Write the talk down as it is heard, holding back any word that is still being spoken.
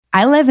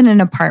I live in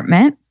an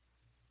apartment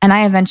and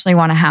I eventually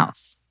want a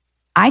house.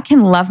 I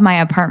can love my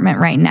apartment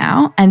right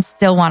now and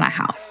still want a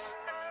house.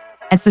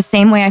 It's the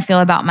same way I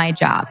feel about my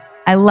job.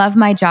 I love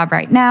my job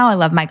right now. I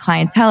love my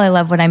clientele. I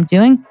love what I'm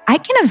doing. I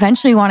can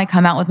eventually want to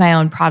come out with my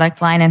own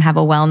product line and have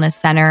a wellness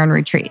center and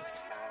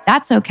retreats.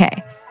 That's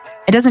okay.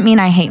 It doesn't mean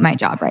I hate my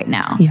job right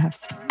now.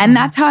 Yes. And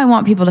that's how I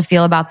want people to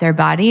feel about their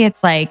body.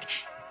 It's like,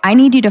 I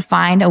need you to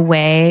find a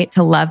way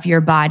to love your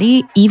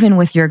body, even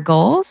with your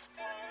goals,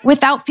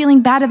 without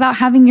feeling bad about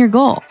having your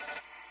goals.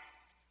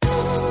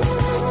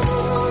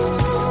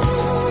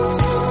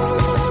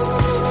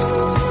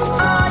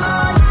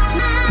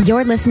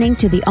 You're listening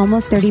to the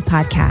Almost 30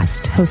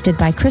 podcast, hosted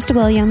by Krista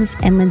Williams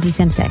and Lindsay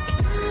Simsick.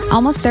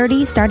 Almost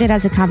 30 started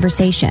as a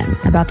conversation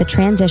about the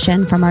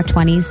transition from our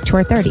 20s to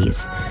our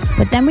 30s.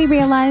 But then we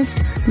realized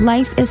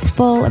life is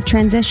full of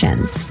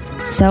transitions.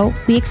 So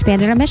we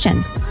expanded our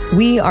mission.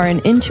 We are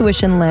an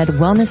intuition-led,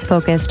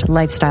 wellness-focused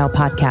lifestyle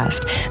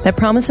podcast that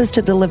promises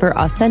to deliver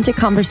authentic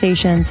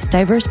conversations,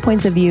 diverse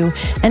points of view,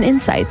 and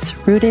insights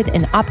rooted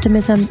in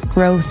optimism,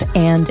 growth,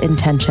 and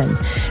intention.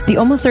 The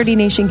Almost 30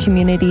 Nation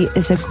community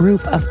is a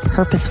group of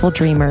purposeful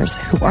dreamers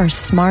who are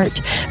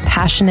smart,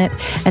 passionate,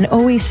 and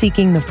always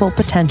seeking the full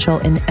potential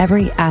in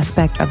every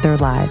aspect of their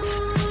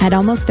lives. At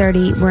Almost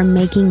 30, we're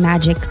making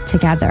magic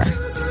together.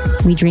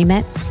 We dream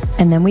it,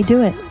 and then we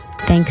do it.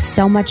 Thanks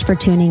so much for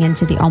tuning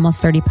into the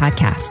Almost 30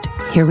 podcast.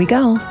 Here we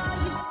go.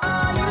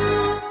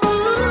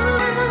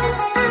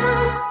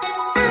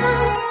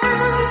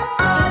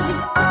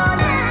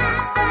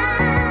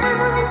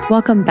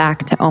 Welcome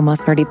back to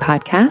Almost 30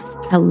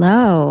 podcast.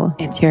 Hello.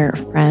 It's your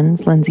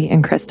friends, Lindsay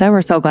and Krista.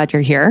 We're so glad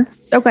you're here.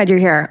 So glad you're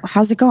here.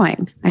 How's it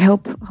going? I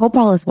hope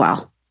all is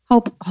well.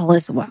 Hope all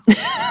is well.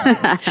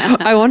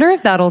 I wonder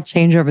if that'll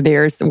change over the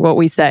years, what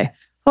we say.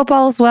 Hope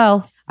all is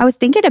well. I was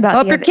thinking about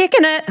hope you're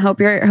kicking it. Hope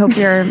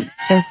you're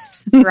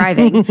just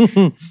thriving.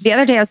 The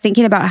other day I was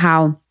thinking about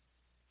how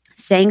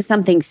saying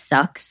something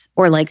sucks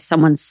or like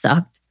someone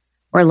sucked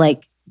or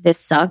like this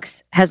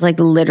sucks has like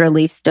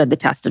literally stood the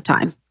test of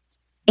time.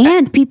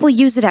 And people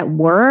use it at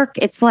work.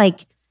 It's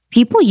like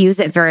people use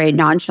it very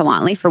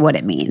nonchalantly for what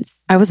it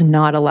means. I was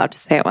not allowed to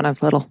say it when I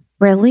was little.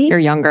 Really? You're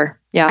younger.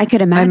 Yeah. I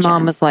could imagine. My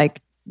mom was like,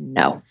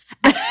 no.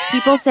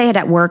 People say it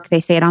at work.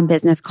 They say it on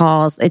business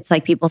calls. It's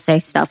like people say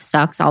stuff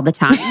sucks all the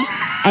time.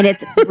 And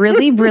it's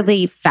really,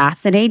 really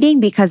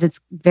fascinating because it's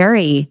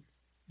very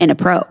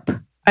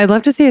inappropriate. I'd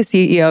love to see a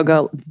CEO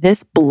go,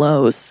 this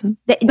blows.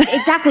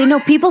 Exactly. No,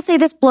 people say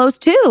this blows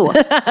too.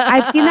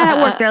 I've seen that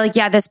at work. They're like,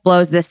 yeah, this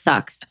blows. This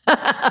sucks.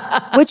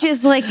 Which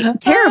is like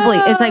terribly,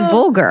 it's like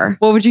vulgar.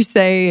 What would you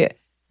say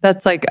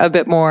that's like a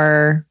bit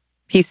more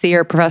PC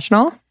or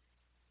professional?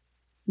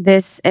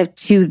 This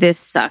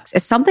sucks.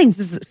 If something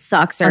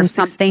sucks or if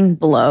something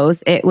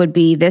blows, it would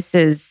be, this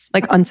is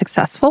like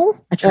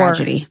unsuccessful? A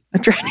tragedy. A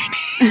tragedy.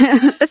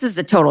 This is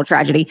a total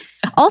tragedy.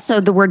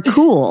 Also, the word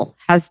cool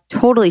has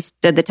totally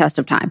stood the test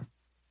of time.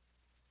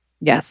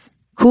 Yes.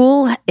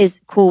 Cool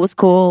was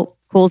cool.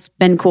 Cool's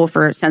been cool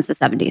since the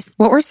 70s.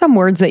 What were some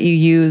words that you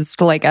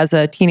used like as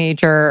a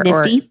teenager?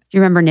 Nifty. Do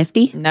you remember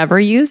nifty? Never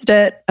used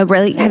it. Oh,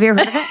 really? Have you ever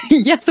heard of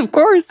it? Yes, of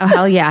course. Oh,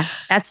 hell yeah.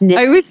 That's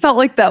nifty. I always felt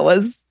like that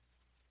was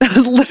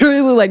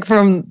literally like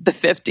from the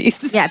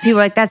 50s. Yeah, people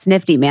are like, that's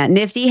nifty, man.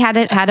 Nifty had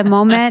a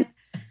moment.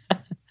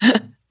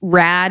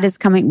 Rad is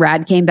coming.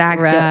 Rad came back.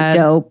 Rad.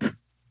 Dope.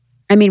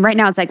 I mean, right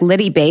now it's like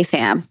Liddy Bay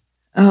fam.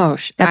 Oh,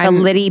 got the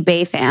Liddy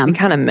Bay fam. We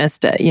kind of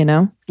missed it, you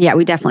know? Yeah,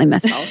 we definitely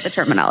missed all of the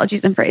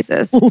terminologies and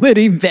phrases.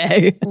 Liddy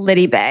Bay.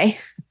 Liddy Bay.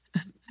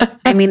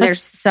 I mean,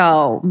 there's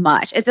so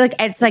much.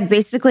 It's like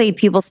basically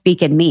people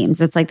speak in memes.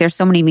 It's like there's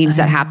so many memes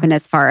that happen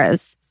as far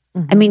as,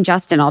 I mean,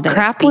 Justin all day.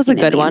 Crap was a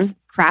good one.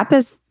 Crap.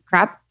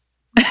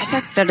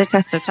 That stood a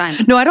test of time.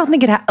 No, I don't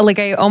think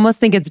I almost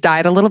think it's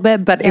died a little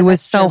bit, but it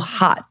was so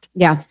hot.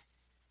 Yeah.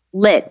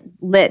 Lit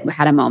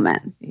had a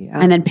moment. Yeah.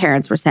 And then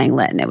parents were saying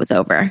lit and it was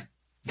over.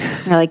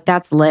 They're like,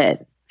 that's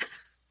lit.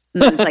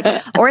 And then it's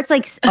like, or it's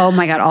like, oh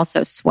my God,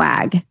 also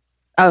swag.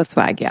 Oh,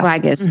 swag, yeah.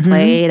 Swag is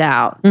played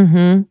out.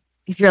 Mm-hmm.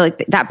 If you're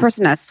like, that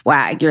person has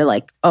swag, you're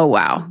like, oh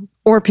wow.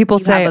 Or people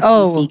say, have a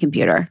PC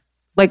computer.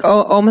 Like,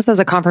 almost as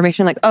a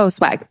confirmation, like, oh,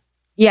 swag.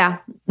 Yeah.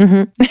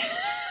 Mm-hmm.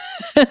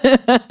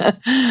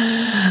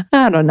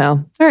 I don't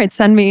know. All right,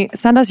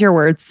 send us your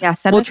words. Yeah,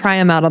 we'll try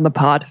them out on the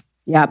pod.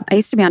 Yeah, I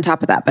used to be on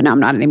top of that, but now I'm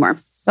not anymore.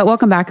 But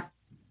welcome back.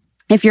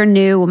 If you're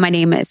new, my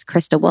name is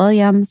Krista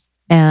Williams.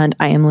 And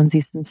I am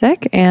Lindsay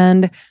Simsick.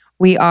 And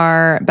we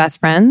are best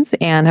friends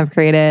and have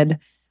created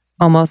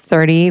Almost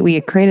 30.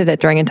 We created it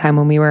during a time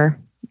when we were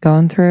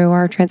going through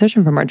our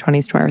transition from our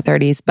 20s to our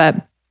 30s.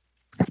 But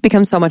it's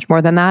become so much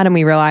more than that. And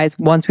we realized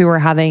once we were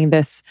having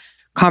this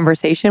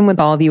conversation with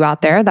all of you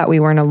out there that we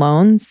weren't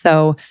alone.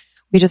 So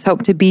we just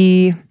hope to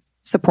be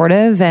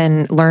supportive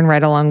and learn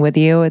right along with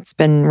you. It's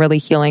been really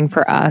healing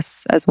for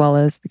us as well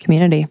as the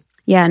community.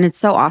 Yeah, and it's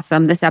so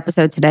awesome. This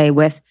episode today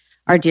with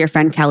our dear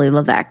friend Kelly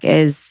LeVeque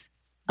is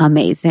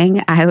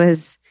amazing.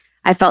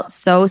 I felt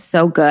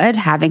so good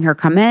having her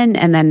come in,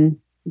 and then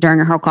during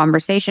our whole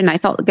conversation, I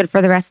felt good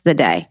for the rest of the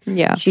day.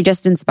 Yeah. She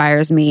just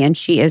inspires me, and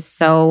she is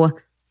so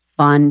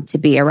fun to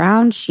be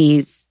around.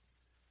 She's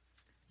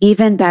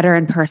even better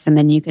in person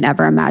than you can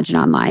ever imagine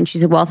online.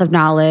 She's a wealth of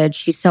knowledge.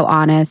 She's so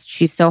honest.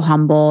 She's so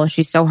humble.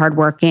 She's so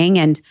hardworking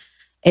and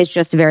is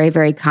just very,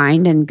 very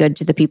kind and good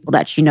to the people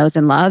that she knows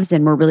and loves.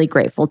 And we're really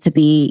grateful to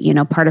be,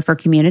 part of her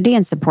community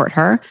and support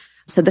her.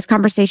 So this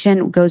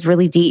conversation goes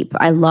really deep.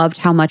 I loved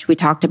how much we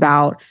talked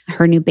about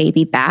her new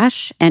baby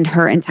Bash and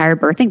her entire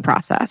birthing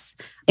process.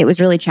 It was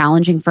really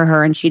challenging for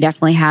her, and she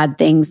definitely had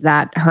things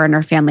that her and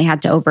her family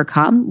had to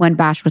overcome when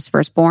Bash was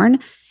first born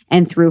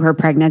and through her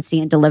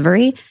pregnancy and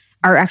delivery,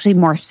 or actually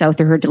more so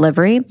through her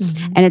delivery.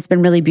 Mm-hmm. And it's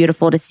been really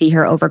beautiful to see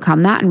her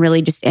overcome that and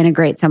really just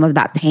integrate some of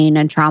that pain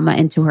and trauma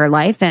into her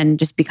life and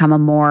just become a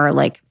more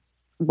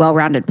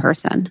well-rounded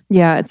person.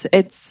 Yeah,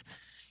 it's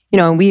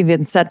we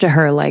even said to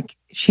her,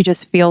 she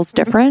just feels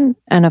different.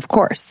 And of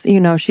course,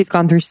 she's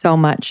gone through so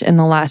much in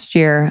the last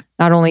year,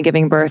 not only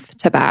giving birth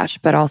to Bash,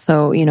 but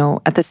also,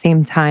 at the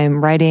same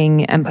time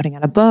writing and putting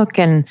out a book.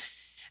 And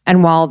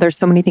while there's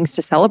so many things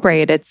to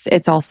celebrate,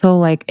 it's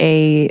also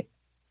a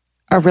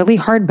really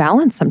hard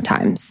balance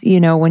sometimes,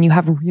 when you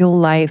have real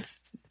life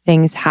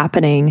things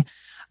happening.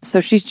 So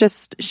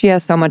she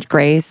has so much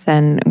grace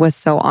and was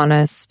so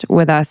honest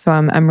with us. So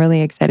I'm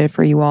really excited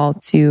for you all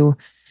to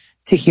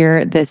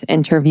hear this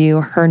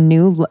interview. Her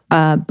new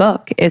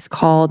book is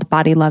called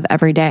Body Love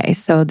Every Day.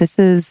 So this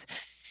is,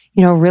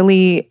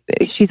 really,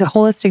 she's a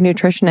holistic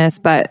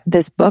nutritionist, but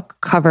this book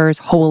covers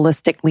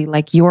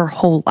holistically your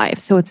whole life.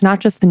 So it's not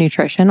just the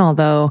nutrition,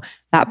 although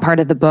that part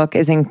of the book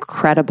is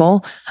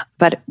incredible,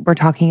 but we're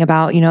talking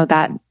about,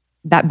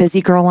 that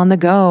busy girl on the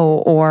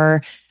go,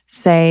 or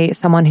say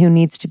someone who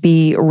needs to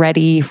be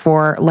ready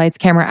for lights,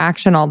 camera,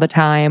 action all the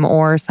time,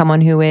 or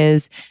someone who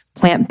is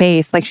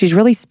plant-based. She's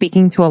really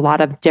speaking to a lot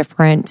of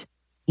different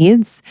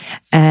needs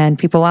and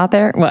people out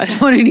there. What?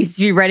 Someone who needs to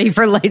be ready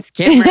for lights,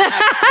 camera,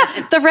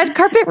 action. The red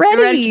carpet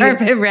ready. The red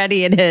carpet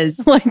ready it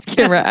is. Lights,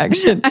 camera,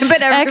 action.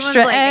 But everyone's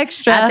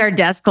extra at their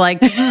desk What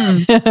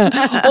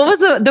was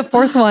the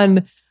fourth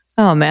one?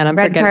 Oh man, I'm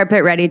red forgetting.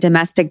 Carpet ready,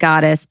 domestic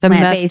goddess,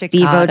 plant-based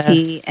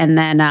devotee, and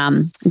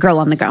then girl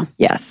on the go.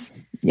 Yes.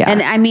 Yeah.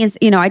 And I mean,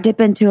 I dip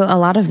into a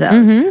lot of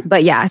those. Mm-hmm.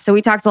 But yeah, so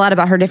we talked a lot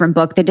about her different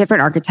book, the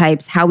different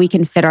archetypes, how we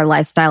can fit our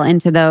lifestyle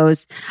into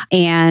those.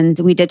 And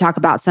we did talk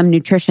about some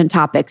nutrition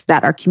topics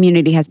that our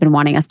community has been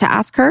wanting us to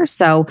ask her.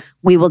 So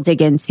we will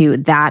dig into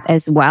that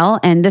as well.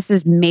 And this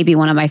is maybe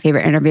one of my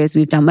favorite interviews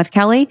we've done with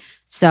Kelly.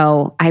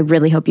 So I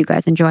really hope you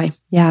guys enjoy.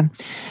 Yeah.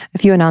 A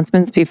few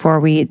announcements before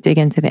we dig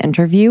into the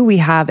interview. We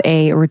have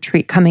a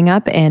retreat coming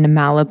up in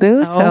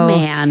Malibu.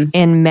 Man.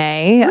 In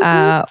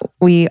May,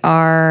 we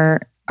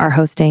are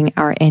hosting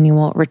our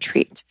annual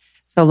retreat.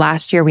 So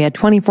last year we had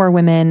 24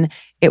 women.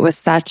 It was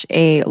such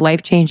a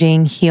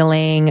life-changing,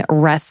 healing,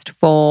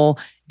 restful,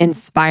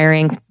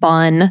 inspiring,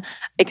 fun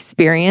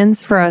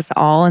experience for us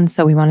all. And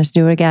so we wanted to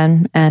do it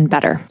again and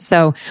better.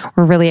 So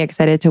we're really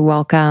excited to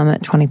welcome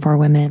 24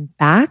 women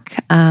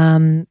back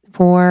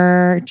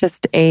for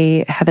just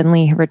a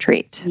heavenly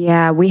retreat.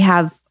 Yeah, we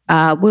have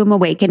Womb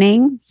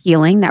Awakening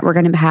Healing that we're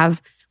going to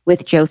have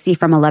with Josie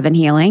from 11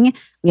 Healing.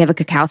 We have a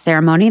cacao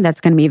ceremony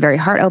that's going to be very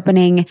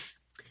heart-opening,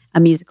 a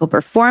musical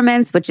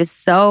performance, which is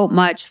so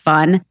much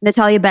fun.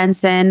 Natalia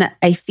Benson,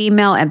 a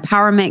female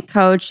empowerment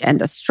coach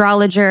and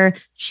astrologer.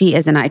 She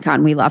is an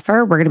icon. We love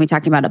her. We're going to be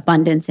talking about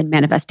abundance and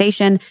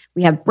manifestation.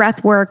 We have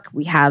breath work.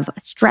 We have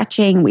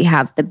stretching. We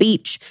have the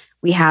beach.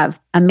 We have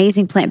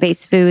amazing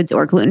plant-based foods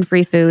or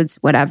gluten-free foods,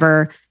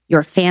 whatever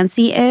your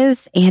fancy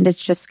is. And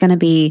it's just going to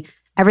be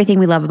everything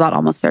we love about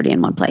Almost 30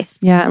 in one place.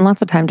 Yeah, and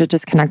lots of time to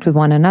just connect with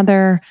one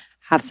another,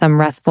 have some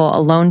restful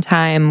alone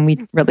time.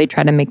 We really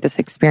try to make this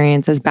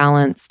experience as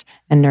balanced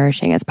and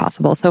nourishing as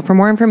possible. So for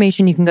more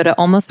information, you can go to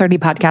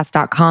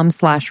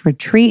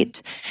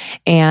almost30podcast.com/retreat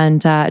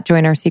and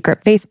join our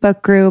secret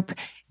Facebook group.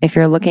 If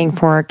you're looking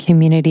for a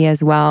community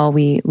as well,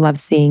 we love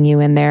seeing you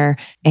in there.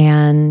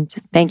 And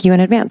thank you in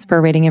advance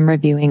for rating and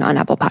reviewing on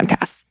Apple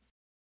Podcasts.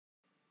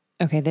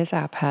 Okay, this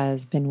app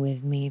has been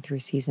with me through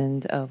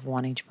seasons of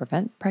wanting to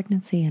prevent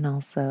pregnancy and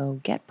also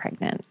get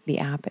pregnant. The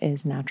app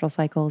is Natural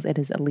Cycles. It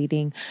is a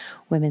leading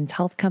women's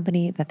health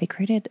company that they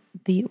created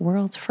the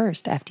world's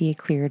first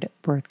FDA-cleared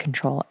birth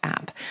control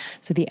app.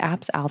 So the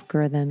app's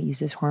algorithm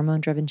uses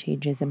hormone-driven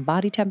changes in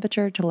body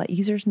temperature to let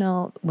users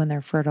know when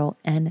they're fertile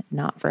and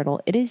not fertile.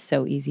 It is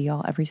so easy,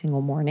 y'all. Every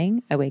single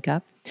morning I wake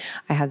up,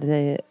 I have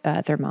the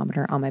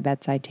thermometer on my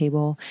bedside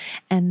table,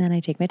 and then I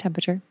take my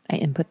temperature. I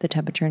input the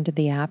temperature into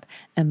the app,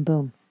 and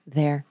boom,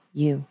 there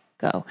you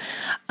go.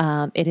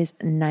 It is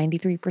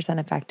 93%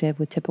 effective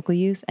with typical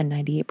use and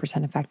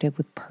 98% effective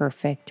with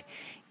perfect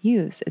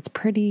use. It's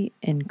pretty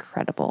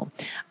incredible.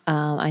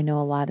 I know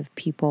a lot of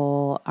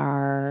people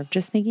are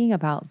just thinking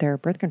about their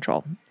birth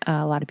control.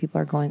 A lot of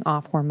people are going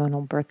off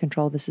hormonal birth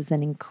control. This is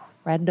an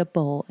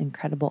incredible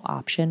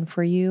option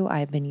for you.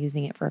 I've been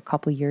using it for a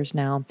couple years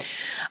now.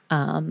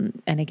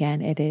 And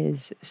again, it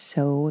is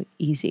so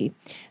easy.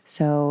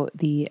 So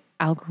the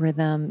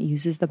algorithm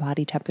uses the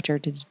body temperature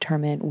to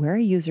determine where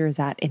a user is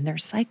at in their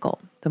cycle.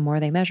 The more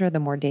they measure, the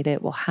more data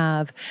it will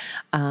have.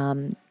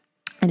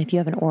 And if you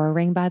have an Oura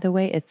Ring, by the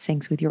way, it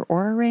syncs with your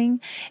Oura Ring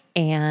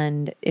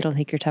and it'll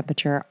take your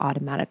temperature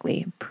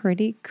automatically.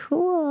 Pretty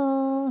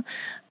cool.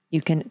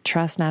 You can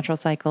trust Natural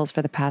Cycles.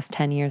 For the past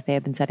 10 years, they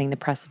have been setting the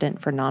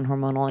precedent for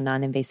non-hormonal and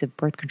non-invasive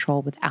birth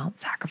control without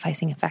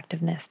sacrificing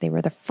effectiveness. They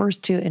were the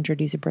first to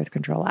introduce a birth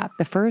control app,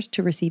 the first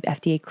to receive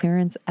FDA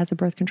clearance as a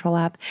birth control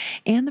app,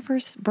 and the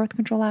first birth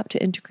control app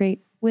to integrate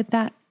with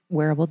that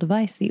wearable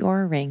device, the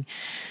Oura Ring.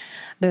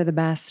 They're the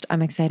best.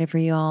 I'm excited for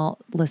you all.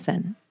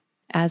 Listen,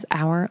 as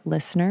our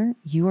listener,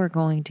 you are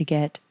going to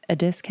get a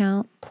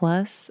discount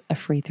plus a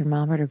free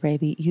thermometer,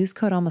 baby. Use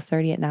code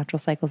almost30 at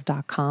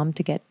naturalcycles.com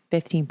to get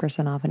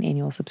 15% off an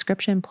annual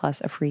subscription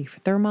plus a free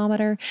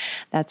thermometer.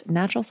 That's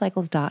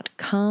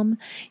naturalcycles.com.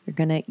 You're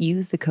going to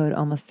use the code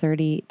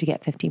almost30 to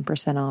get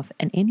 15% off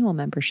an annual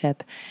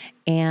membership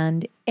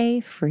and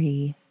a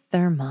free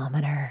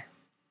thermometer.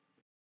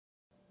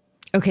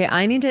 Okay,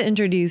 I need to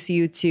introduce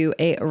you to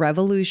a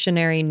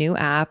revolutionary new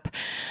app,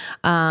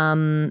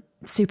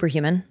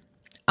 Superhuman.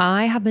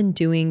 I have been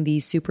doing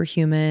these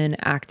superhuman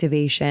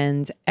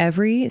activations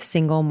every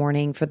single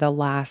morning for the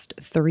last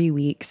 3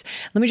 weeks.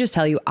 Let me just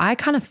tell you, I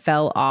kind of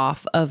fell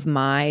off of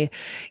my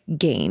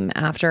game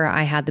after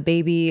I had the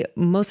baby.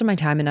 Most of my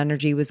time and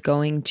energy was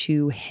going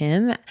to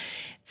him.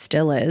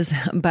 Still is,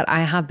 but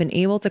I have been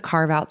able to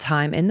carve out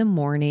time in the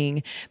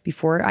morning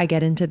before I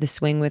get into the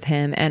swing with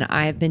him. And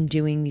I've been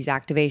doing these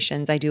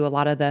activations. I do a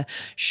lot of the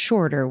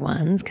shorter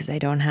ones because I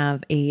don't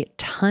have a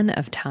ton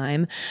of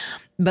time.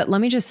 But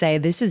let me just say,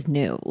 this is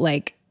new.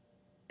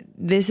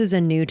 This is a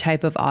new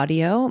type of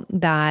audio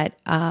that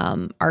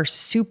are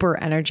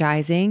super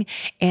energizing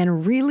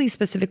and really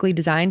specifically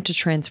designed to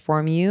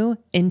transform you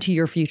into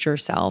your future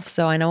self.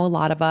 So I know a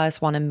lot of us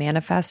want to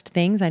manifest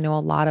things. I know a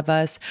lot of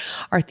us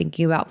are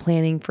thinking about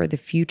planning for the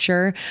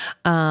future,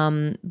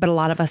 but a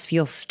lot of us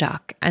feel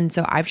stuck. And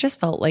so I've just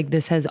felt like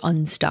this has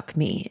unstuck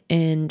me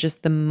in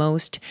just the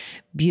most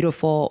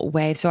beautiful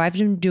way. So I've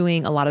been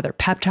doing a lot of their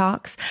pep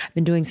talks. I've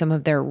been doing some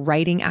of their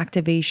writing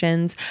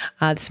activations.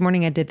 This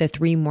morning I did the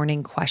 3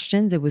 morning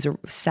questions. It was a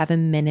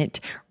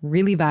 7-minute,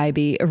 really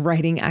vibey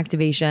writing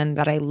activation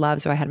that I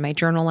love. So I had my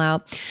journal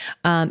out.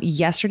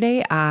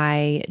 Yesterday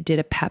I did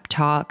a pep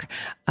talk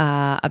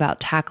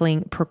about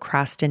tackling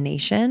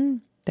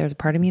procrastination. There's a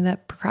part of me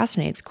that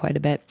procrastinates quite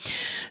a bit.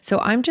 So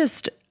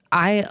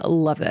I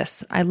love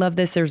this. I love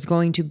this. There's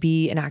going to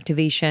be an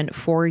activation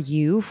for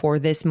you for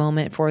this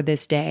moment, for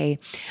this day.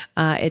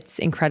 It's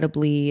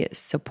incredibly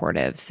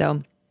supportive.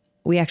 So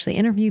we actually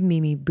interviewed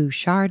Mimi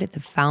Bouchard, the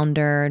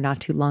founder, not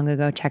too long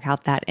ago. Check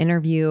out that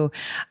interview.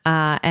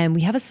 And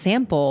we have a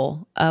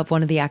sample of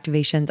one of the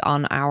activations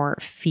on our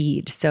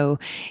feed. So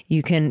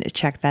you can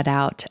check that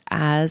out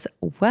as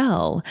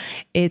well.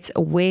 It's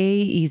way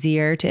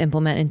easier to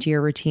implement into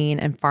your routine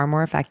and far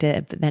more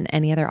effective than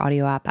any other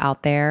audio app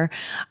out there.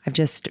 I've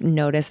just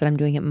noticed that I'm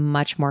doing it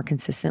much more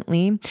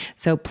consistently.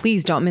 So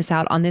please don't miss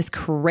out on this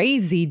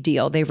crazy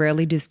deal. They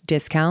rarely do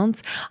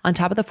discounts. On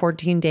top of the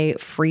 14-day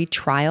free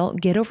trial,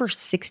 get over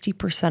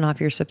 60%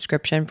 off your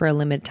subscription for a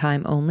limited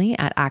time only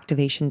at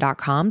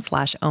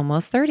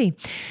activation.com/almost30.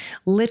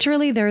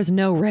 Literally, there is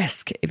no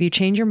risk. If you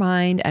change your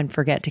mind and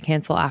forget to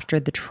cancel after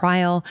the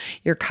trial,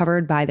 you're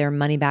covered by their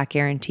money back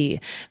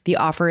guarantee. The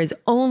offer is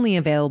only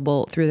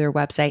available through their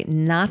website,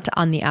 not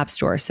on the App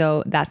Store.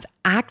 So that's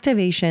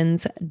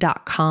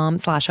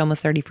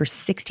activations.com/almost30 for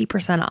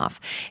 60% off.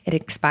 It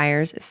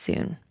expires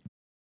soon.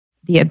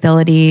 The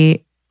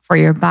ability for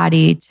your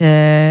body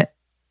to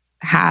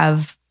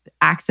have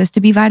access to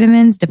B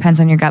vitamins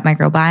depends on your gut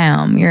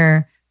microbiome.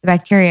 The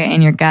bacteria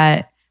in your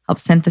gut help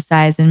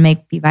synthesize and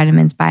make B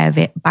vitamins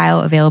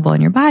bioavailable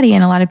in your body.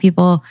 And a lot of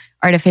people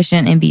are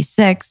deficient in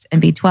B6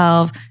 and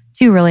B12,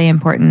 2 really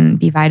important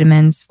B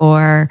vitamins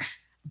for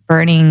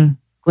burning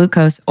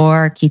glucose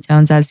or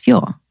ketones as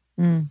fuel.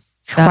 So,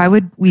 why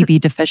would we be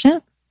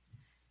deficient?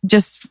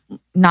 Just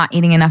not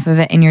eating enough of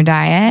it in your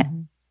diet.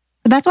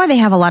 But that's why they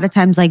have a lot of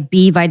times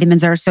B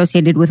vitamins are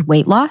associated with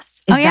weight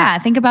loss.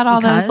 Think about all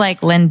those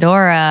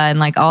Lindora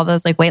and all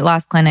those weight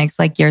loss clinics.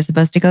 You're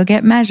supposed to go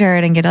get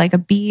measured and get a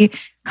B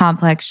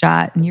complex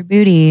shot in your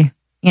booty.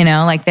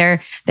 They're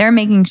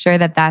making sure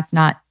that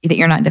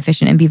you're not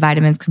deficient in B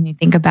vitamins. Because when you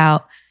think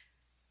about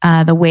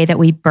the way that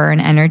we burn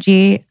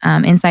energy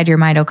inside your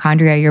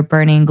mitochondria, you're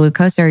burning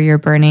glucose or you're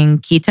burning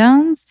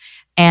ketones.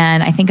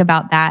 And I think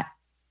about that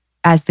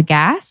as the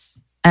gas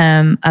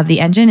of the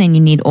engine, and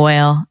you need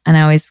oil. And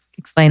I always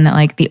explain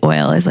that the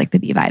oil is the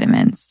B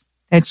vitamins.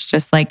 It's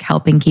just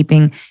helping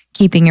keeping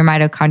your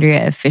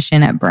mitochondria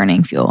efficient at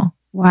burning fuel.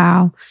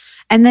 Wow.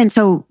 And then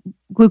so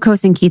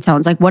glucose and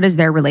ketones, what is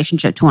their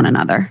relationship to one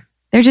another?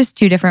 They're just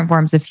 2 different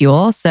forms of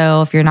fuel.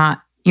 So if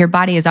your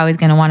body is always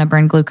going to want to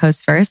burn glucose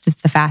first.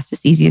 It's the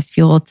fastest, easiest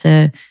fuel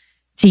to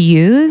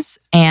use.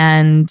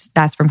 And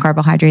that's from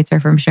carbohydrates or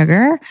from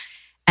sugar.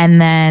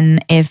 And then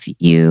if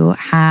you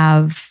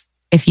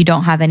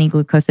don't have any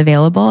glucose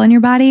available in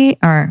your body,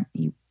 or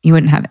you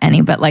wouldn't have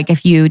any, but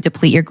if you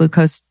deplete your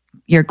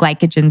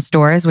glycogen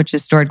stores, which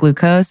is stored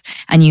glucose,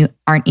 and you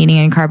aren't eating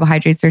any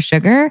carbohydrates or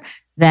sugar,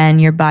 then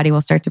your body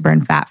will start to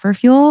burn fat for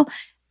fuel.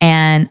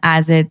 And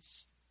as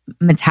it's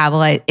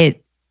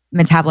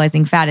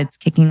metabolizing fat, it's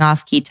kicking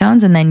off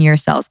ketones, and then your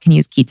cells can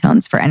use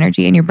ketones for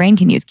energy and your brain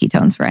can use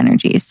ketones for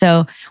energy.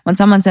 So when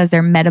someone says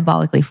they're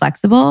metabolically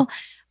flexible,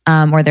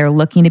 or they're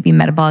looking to be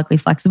metabolically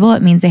flexible,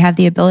 it means they have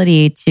the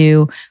ability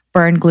to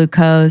burn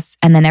glucose,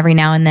 and then every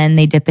now and then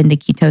they dip into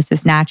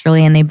ketosis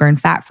naturally and they burn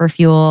fat for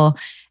fuel,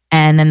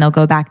 and then they'll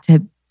go back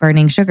to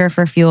burning sugar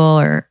for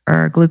fuel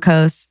or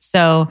glucose.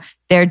 So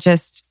they're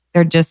just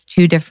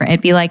two different.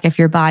 It'd be like if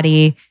your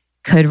body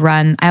could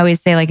run, I always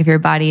say, like, if your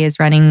body is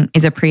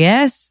a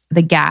Prius,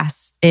 the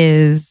gas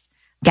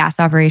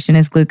operation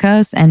is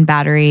glucose and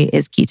battery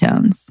is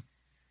ketones.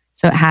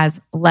 So it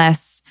has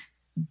less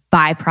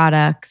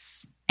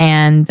byproducts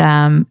and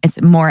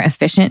it's more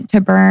efficient to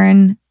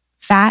burn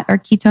fat or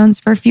ketones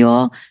for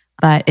fuel,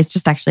 but it's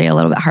just actually a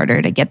little bit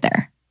harder to get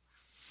there.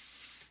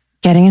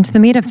 Getting into the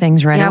meat of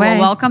things right away. Well,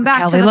 welcome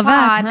back to the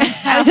pod.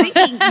 I was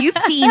thinking,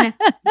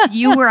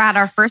 you were at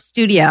our first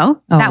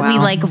studio we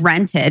like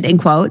rented, in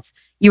quotes.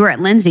 You were at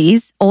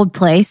Lindsay's old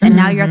place, and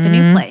now you're at the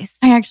new place.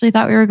 I actually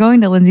thought we were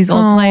going to Lindsay's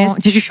old place.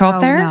 Did you show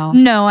up there?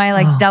 No, I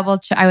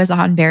I was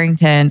on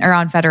Barrington or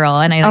on Federal,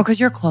 and because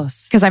you're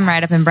close. Because I'm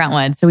right up in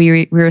Brentwood, so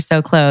we were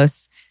so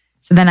close.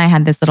 So then I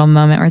had this little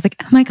moment where I was like,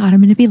 oh my God, I'm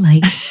going to be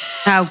late.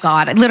 Oh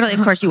God. Literally,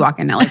 of course, you walk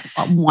in at like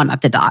 1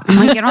 at the dot. I'm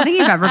like, I don't think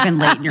you've ever been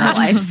late in your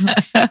life.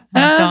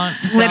 Don't.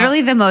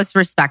 Literally the most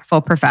respectful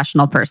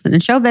professional person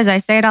in showbiz. I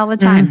say it all the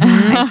time.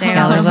 I say it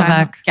all the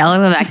time. Kelly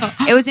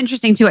LeVeque. It was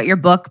interesting too at your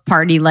book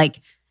party, like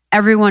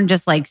everyone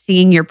just like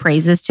singing your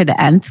praises to the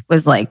nth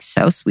was like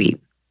so sweet.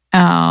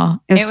 Oh,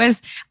 it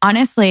was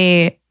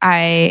honestly,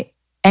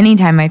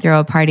 anytime I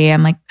throw a party,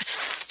 I'm like,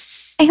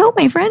 I hope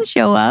my friends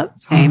show up.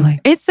 Same.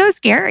 It's so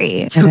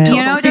scary. It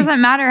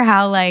doesn't matter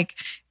how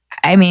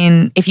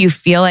if you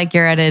feel like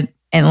you're and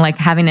like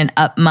having an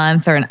up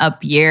month or an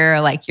up year,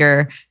 like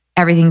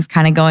everything's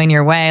kind of going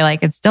your way.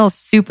 Like it's still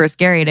super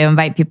scary to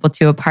invite people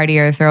to a party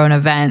or throw an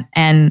event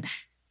and,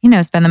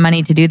 spend the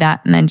money to do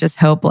that. And then just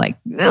hope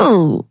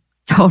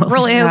totally.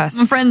 Really hope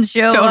my friends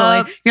show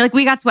up. You're like,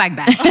 we got swag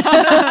bags.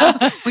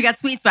 We got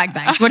sweet swag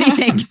bags. What do you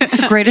think?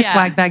 The greatest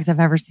swag bags I've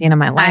ever seen in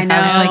my life. I know.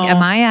 I was like,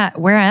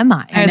 where am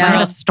I? I was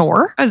in a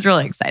store? I was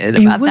really excited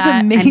about that. It was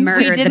amazing. And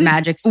murdered the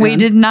magic spoon. We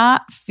did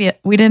not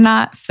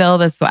fill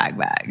the swag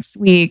bags.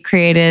 We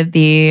created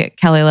the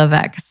Kelly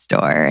LeVeque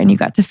store, and you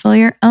got to fill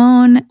your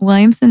own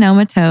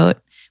Williams-Sonoma tote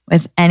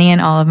with any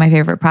and all of my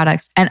favorite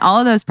products. And all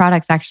of those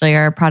products actually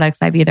are products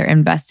I've either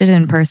invested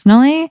in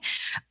personally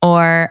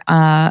or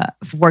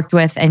worked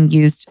with and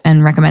used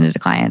and recommended to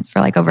clients for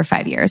like over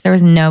 5 years. There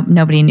was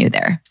nobody new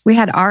there. We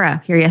had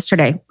Ara here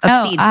yesterday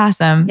of Seed.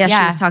 Awesome. Yeah,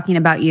 she was talking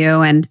about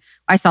you, and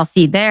I saw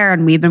Seed there,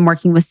 and we've been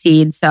working with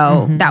Seed.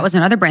 So that was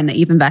another brand that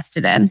you've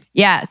invested in.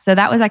 Yeah. So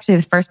that was actually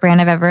the first brand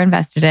I've ever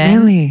invested in.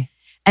 Really?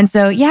 And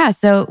so,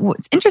 so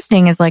what's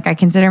interesting is like, I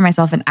consider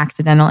myself an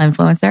accidental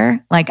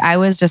influencer. Like I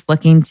was just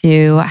looking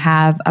to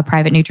have a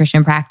private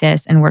nutrition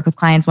practice and work with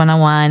clients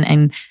one-on-one.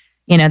 And,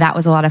 that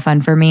was a lot of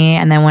fun for me.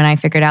 And then when I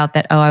figured out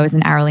that, I was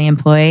an hourly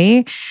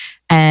employee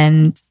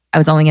and I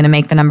was only going to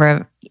make the number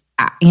of,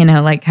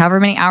 like however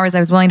many hours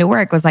I was willing to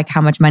work was like how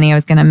much money I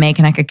was going to make.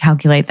 And I could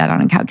calculate that on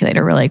a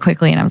calculator really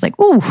quickly. And I was like,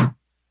 ooh,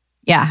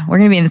 yeah, we're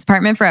going to be in this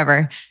apartment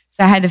forever.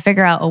 So I had to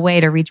figure out a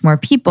way to reach more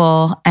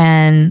people,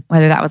 and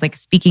whether that was like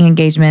speaking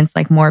engagements,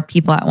 like more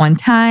people at one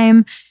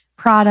time,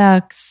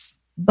 products,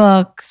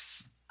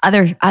 books,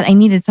 I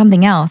needed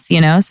something else,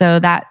 so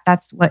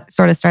that's what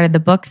sort of started the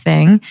book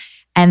thing.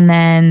 And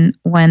then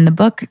when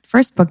the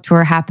first book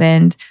tour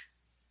happened,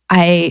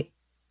 I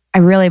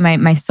really,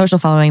 my social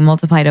following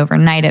multiplied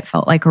overnight. It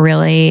felt like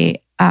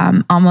really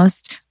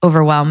almost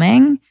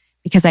overwhelming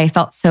because I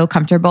felt so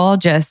comfortable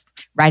just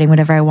writing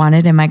whatever I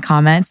wanted in my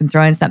comments and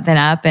throwing something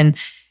up. And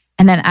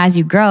then as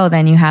you grow,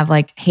 then you have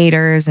like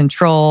haters and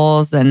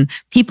trolls and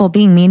people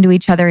being mean to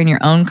each other in your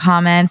own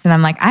comments. And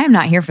I'm like, I am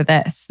not here for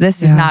this.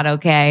 This is not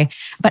okay.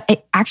 But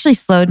it actually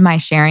slowed my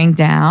sharing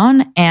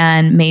down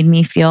and made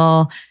me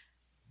feel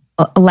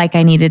like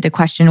I needed to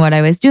question what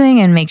I was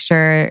doing and make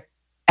sure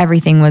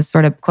everything was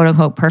sort of quote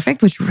unquote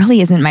perfect, which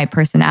really isn't my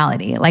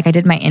personality. Like I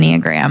did my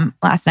Enneagram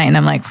last night and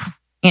I'm like,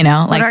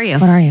 What are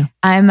you?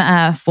 I'm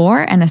a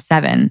 4 and a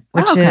 7,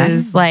 which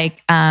is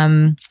like,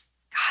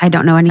 I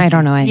don't know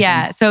anything.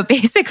 Yeah. So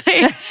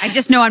basically, I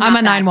just know I'm a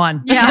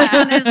 9-1. Yeah,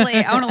 honestly,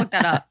 I want to look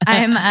that up.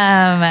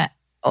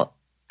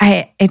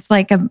 It's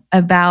like I'm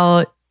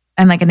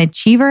like an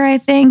achiever, I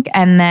think,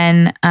 and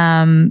then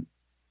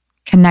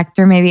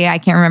connector. Maybe I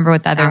can't remember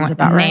what the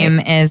other name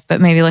is,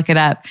 but maybe look it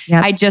up.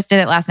 Yep. I just did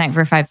it last night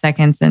for 5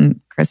 seconds, and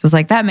Chris was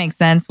like, "That makes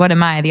sense. What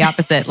am I? The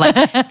opposite, like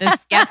the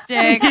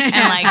skeptic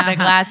and like the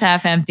glass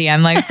half empty."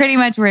 I'm like, pretty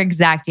much we're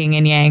exact yin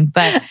and yang,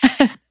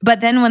 But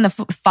then when the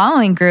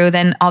following grew,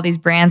 then all these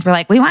brands were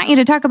like, we want you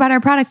to talk about our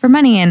product for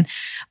money. And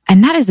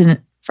that isn't,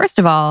 first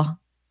of all,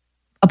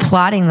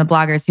 applauding the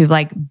bloggers who've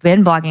like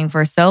been blogging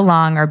for so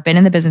long or been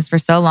in the business for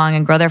so long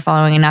and grow their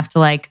following enough to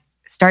like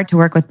start to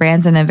work with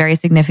brands in a very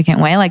significant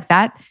way. Like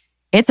that,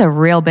 it's a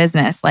real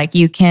business. Like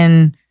you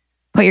can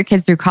put your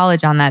kids through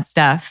college on that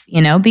stuff,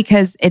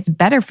 because it's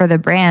better for the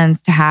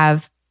brands to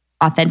have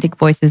authentic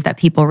voices that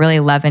people really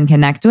love and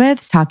connect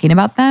with, talking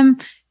about them,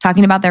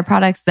 talking about their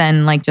products,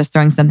 than like just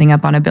throwing something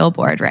up on a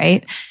billboard,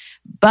 right?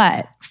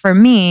 But for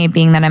me,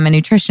 being that I'm a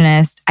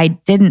nutritionist,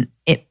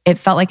 it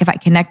felt like if I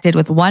connected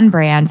with one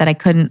brand that I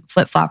couldn't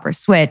flip-flop or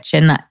switch,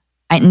 and that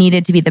I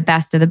needed to be the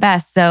best of the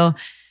best. So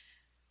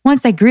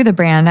once I grew the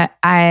brand,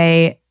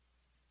 I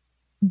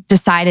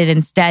decided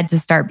instead to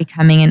start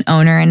becoming an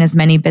owner in as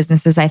many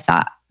businesses I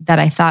thought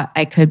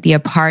I could be a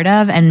part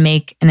of and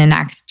make and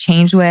enact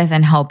change with,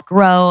 and help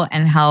grow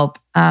and help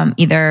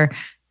either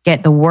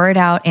get the word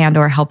out and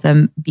or help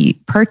them be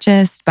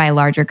purchased by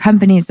larger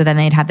companies, so then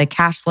they'd have the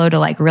cash flow to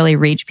like really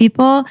reach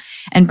people.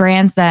 And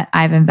brands that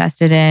I've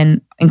invested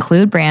in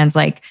include brands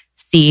like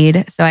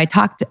seed. So I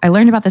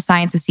learned about the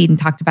science of seed and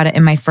talked about it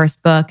in my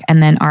first book.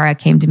 And then Ara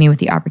came to me with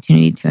the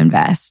opportunity to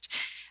invest.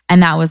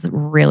 And that was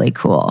really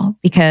cool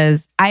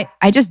because I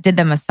just did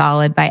them a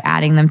solid by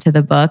adding them to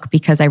the book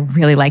because I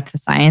really liked the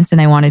science and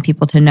I wanted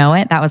people to know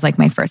it. That was like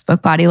my first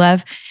book, Body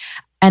Love.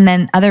 And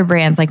then other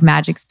brands like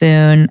Magic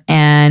Spoon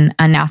and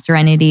now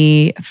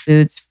Serenity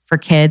Foods for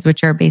Kids,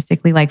 which are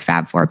basically like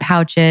Fab Four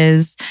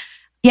pouches.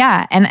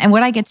 Yeah. And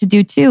what I get to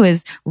do too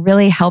is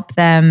really help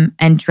them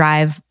and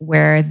drive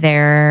where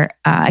they're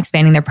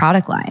expanding their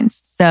product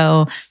lines.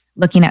 So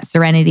looking at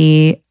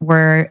Serenity,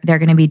 where they're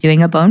going to be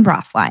doing a bone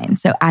broth line.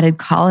 So added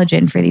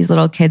collagen for these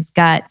little kids'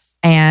 guts,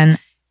 and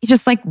it's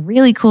just like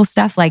really cool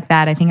stuff like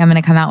that. I think I'm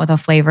going to come out with a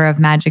flavor of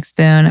Magic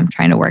Spoon. I'm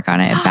trying to work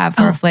on it, a Fab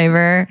Four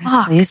flavor.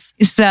 Please.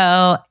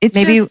 So it's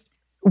maybe just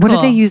what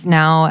cool. do they use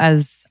now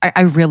as,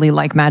 I really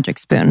like Magic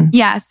Spoon.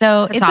 Yeah.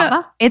 So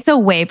Cassava? it's a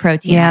whey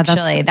protein,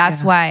 actually.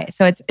 That's why.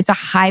 So it's a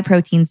high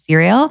protein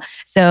cereal.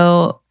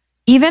 So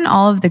even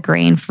all of the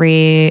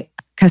grain-free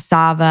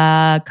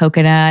cassava,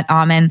 coconut,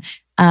 almond,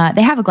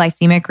 they have a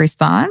glycemic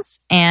response.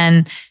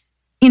 And,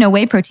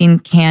 whey protein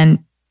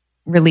can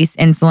release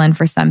insulin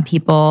for some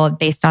people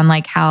based on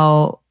like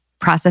how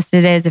processed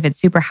it is. If it's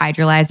super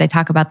hydrolyzed, I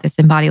talk about this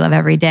in Body Love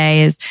every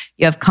day, is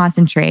you have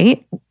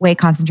concentrate, whey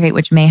concentrate,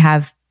 which may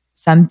have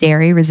some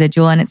dairy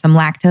residual in it, some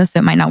lactose, so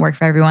it might not work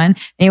for everyone.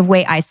 Then you have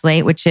whey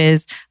isolate, which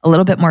is a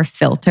little bit more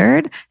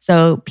filtered.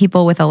 So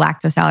people with a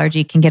lactose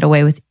allergy can get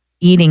away with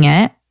eating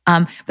it.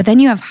 But then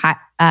you have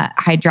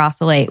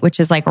hydrolysate, which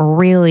is like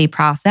really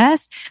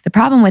processed. The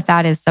problem with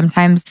that is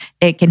sometimes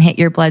it can hit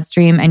your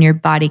bloodstream and your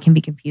body can be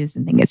confused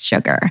and think it's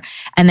sugar.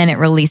 And then your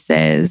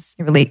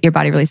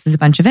body releases a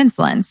bunch of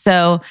insulin.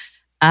 So,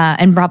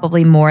 and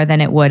probably more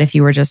than it would if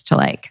you were just to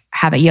like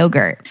have a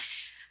yogurt.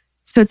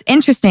 So it's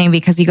interesting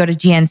because you go to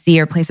GNC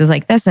or places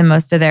like this and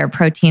most of their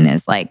protein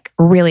is like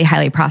really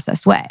highly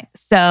processed whey.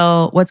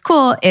 So what's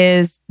cool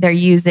is they're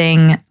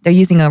using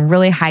a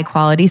really high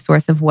quality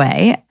source of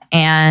whey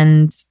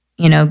and,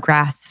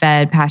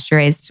 grass-fed,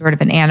 pasture-raised sort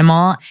of an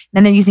animal.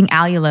 Then they're using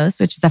allulose,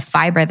 which is a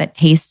fiber that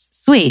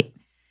tastes sweet.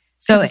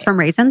 So this is from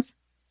raisins?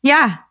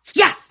 Yeah.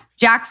 Yes.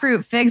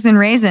 Jackfruit, figs, and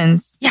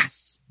raisins.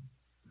 Yes.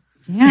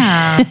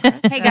 Yeah.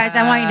 Hey guys,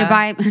 I want you to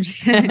buy. I'm just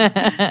kidding.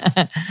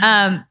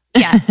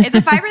 Yeah, it's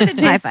a fiber that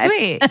tastes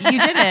sweet. You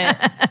did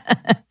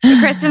it.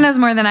 Kristen knows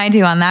more than I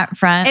do on that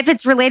front. If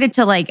it's related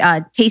to like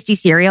tasty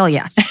cereal,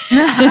 yes.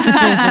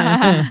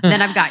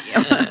 Then I've got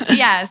you.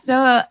 Yeah.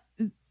 So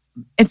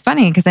it's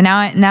funny because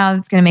now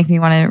it's going to make me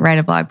want to write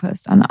a blog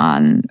post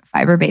on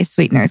fiber-based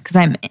sweeteners because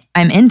I'm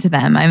into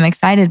them. I'm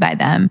excited by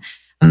them.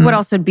 What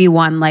else would be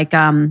one like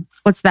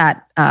what's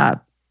that?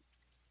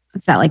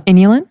 What's that like?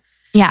 Inulin?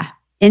 Yeah.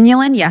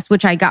 Inulin, yes,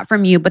 which I got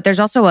from you. But there's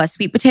also a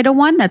sweet potato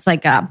one that's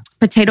like a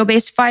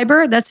potato-based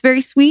fiber that's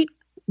very sweet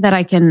that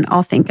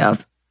I'll think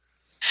of.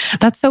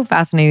 That's so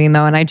fascinating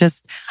though. And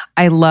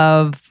I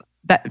love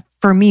that.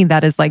 For me,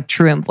 that is like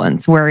true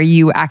influence where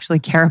you actually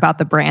care about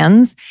the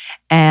brands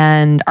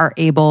and are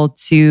able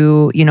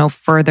to,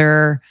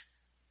 further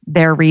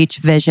their reach,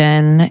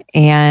 vision,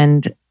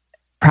 and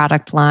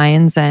product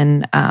lines.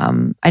 And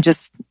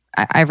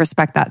I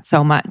respect that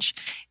so much.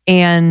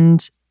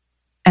 And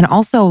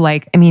also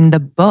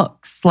the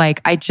books,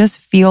 I just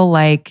feel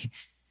like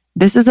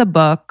this is a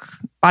book,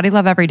 Body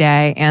Love Every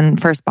Day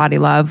and First Body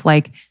Love.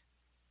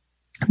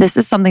 This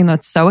is something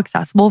that's so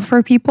accessible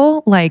for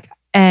people.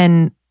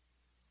 And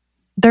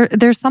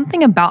there's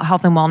something about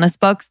health and wellness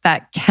books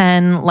that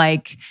can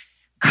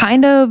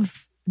kind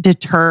of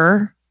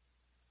deter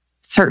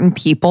certain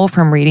people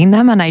from reading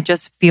them. And I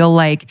just feel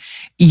like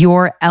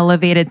your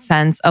elevated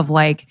sense of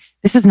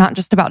this is not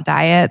just about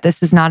diet.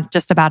 This is not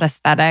just about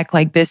aesthetic.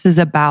 This is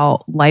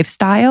about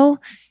lifestyle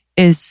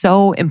is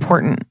so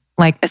important.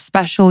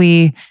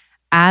 Especially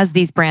as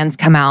these brands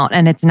come out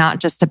and it's not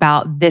just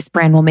about this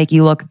brand will make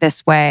you look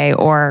this way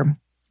or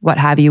what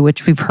have you,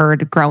 which we've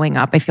heard growing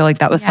up. I feel like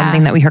that was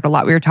something that we heard a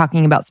lot. We were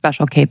talking about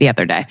Special K the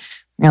other day.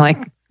 You're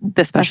like,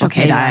 the Special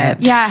K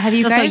diet. Yeah. Have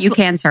you guys... Also,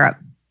 UCAN syrup.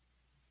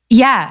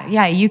 Yeah.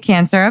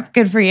 UCAN syrup.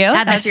 Good for you.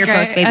 Add that to your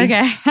post, baby.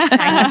 Okay.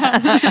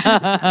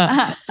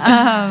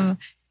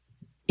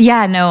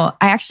 Yeah, no,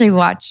 I actually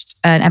watched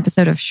an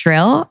episode of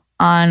Shrill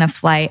on a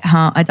flight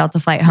home, a Delta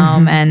flight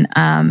home.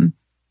 And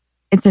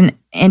it's an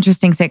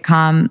interesting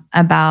sitcom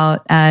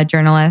about a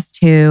journalist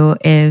who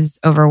is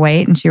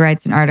overweight. And she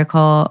writes an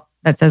article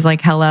that says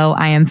like, hello,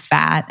 I am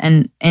fat.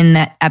 And in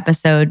that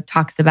episode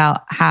talks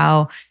about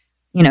how,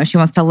 she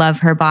wants to love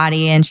her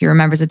body. And she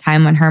remembers a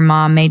time when her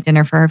mom made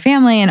dinner for her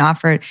family and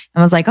offered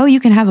and was like, oh, you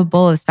can have a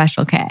bowl of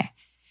Special K,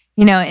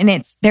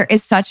 and there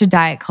is such a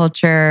diet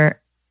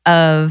culture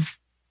of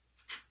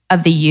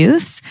the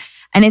youth.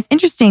 And it's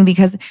interesting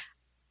because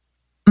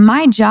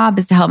my job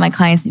is to help my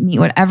clients meet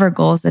whatever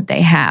goals that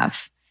they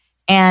have.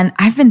 And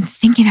I've been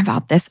thinking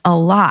about this a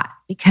lot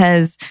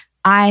because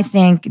I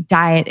think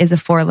diet is a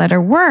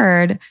 4-letter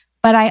word,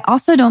 but I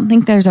also don't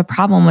think there's a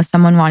problem with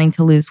someone wanting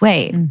to lose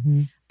weight.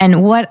 Mm-hmm.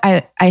 And what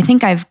I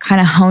think I've kind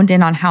of honed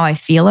in on how I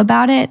feel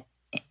about it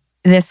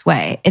this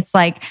way. It's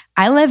like,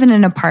 I live in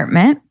an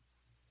apartment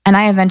and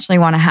I eventually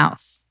want a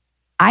house.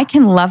 I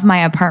can love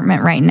my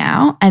apartment right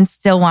now and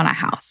still want a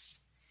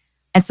house.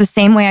 It's the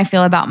same way I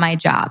feel about my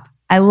job.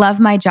 I love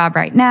my job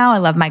right now. I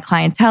love my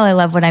clientele. I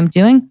love what I'm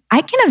doing.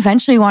 I can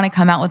eventually want to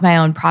come out with my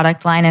own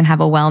product line and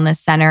have a wellness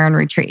center and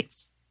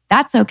retreats.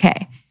 That's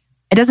okay.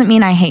 It doesn't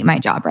mean I hate my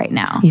job right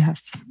now.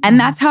 Yes. And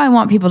that's how I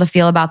want people to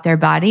feel about their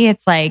body.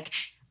 It's like,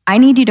 I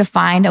need you to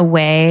find a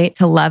way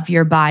to love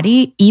your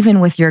body, even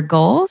with your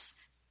goals,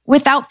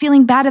 without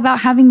feeling bad about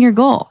having your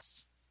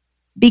goals.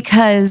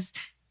 Because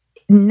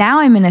now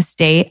I'm in a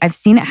state, I've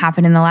seen it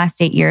happen in the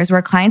last 8 years,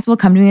 where clients will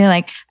come to me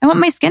like, I want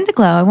my skin to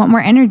glow. I want more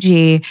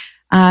energy.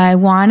 I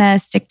want to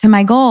stick to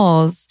my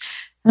goals.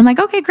 And I'm like,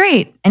 okay,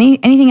 great.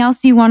 Anything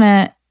else you want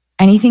to,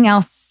 anything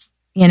else,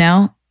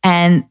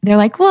 And they're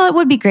like, well, it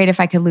would be great if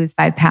I could lose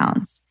 5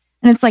 pounds.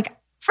 And it's like,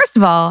 first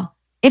of all,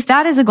 if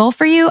that is a goal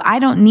for you, I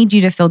don't need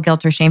you to feel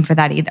guilt or shame for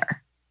that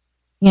either.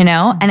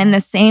 And in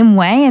the same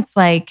way, it's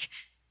like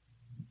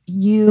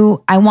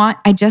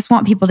I just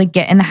want people to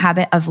get in the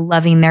habit of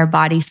loving their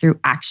body through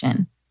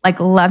action.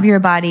 Like, love your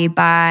body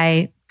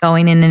by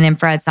going in an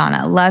infrared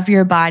sauna. Love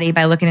your body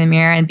by looking in the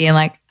mirror and being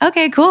like,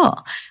 okay, cool.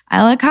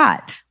 I look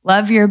hot.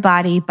 Love your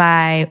body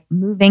by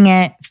moving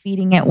it,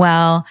 feeding it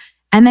well.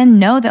 And then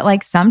know that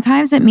like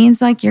sometimes it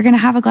means like you're going to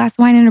have a glass of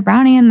wine and a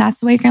brownie, and that's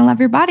the way you're going to love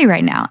your body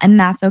right now. And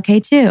that's okay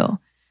too.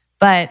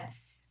 But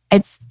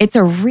it's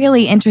a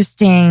really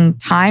interesting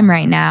time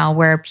right now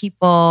where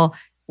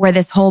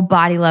this whole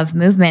body love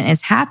movement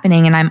is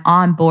happening, and I'm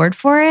on board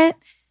for it.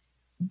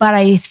 But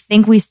I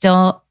think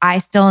I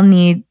still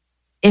need,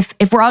 if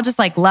we're all just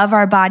like love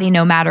our body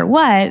no matter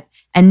what,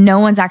 and no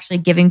one's actually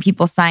giving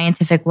people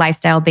scientific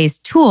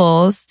lifestyle-based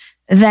tools,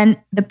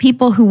 then the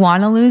people who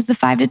want to lose the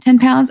 5 to 10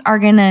 pounds are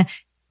going to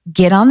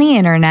get on the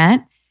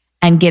internet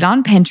and get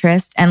on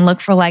Pinterest and look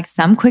for like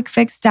some quick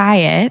fix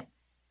diet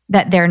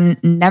that they're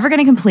never going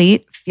to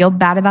complete, feel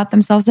bad about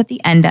themselves at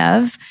the end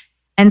of.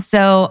 And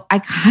so I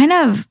kind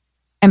of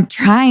am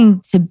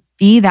trying to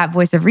be that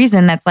voice of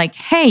reason that's like,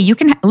 hey, you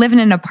can live in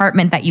an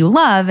apartment that you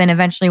love and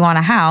eventually want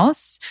a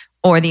house,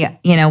 or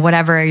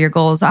whatever your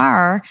goals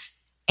are.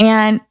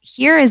 And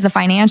here is the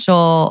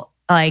financial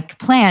like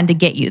plan to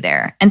get you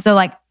there. And so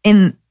like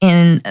in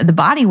the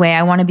body way,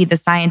 I want to be the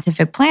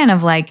scientific plan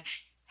of like,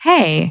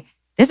 hey,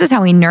 this is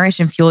how we nourish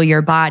and fuel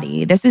your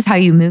body. This is how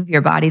you move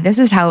your body. These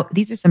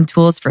are some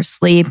tools for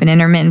sleep and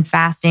intermittent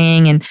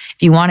fasting. And if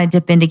you want to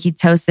dip into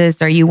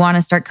ketosis, or you want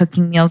to start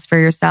cooking meals for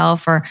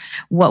yourself, or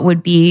what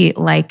would be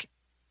like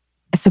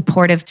a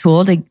supportive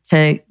tool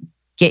to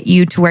get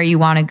you to where you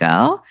want to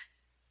go.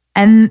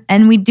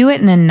 And we do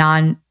it in a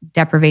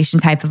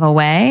non-deprivation type of a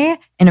way,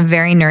 in a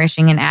very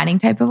nourishing and adding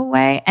type of a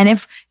way. And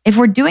if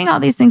we're doing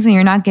all these things and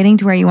you're not getting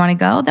to where you want to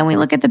go, then we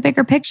look at the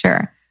bigger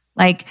picture.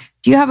 Like,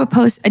 do you have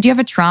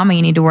a trauma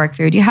you need to work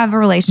through? Do you have a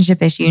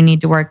relationship issue you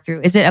need to work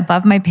through? Is it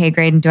above my pay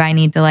grade? And do I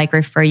need to like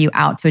refer you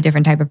out to a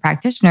different type of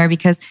practitioner?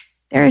 Because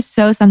there is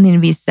something to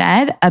be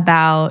said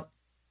about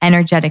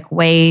energetic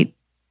weight,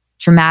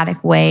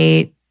 traumatic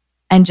weight,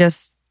 and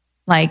just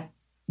like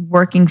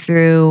working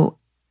through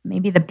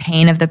maybe the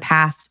pain of the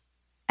past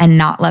and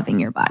not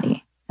loving your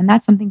body. And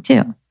that's something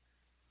too.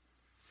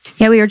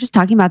 Yeah, we were just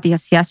talking about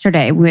this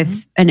yesterday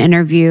with an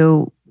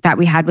interview that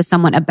we had with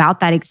someone about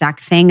that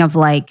exact thing of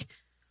like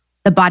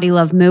the body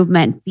love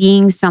movement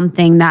being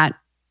something that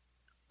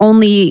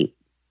only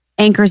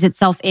anchors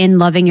itself in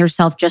loving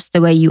yourself just the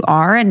way you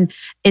are. And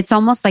it's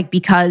almost like,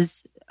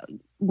 because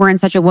we're in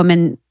such a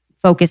woman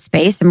focused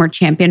space and we're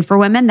champion for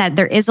women, that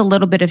there is a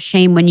little bit of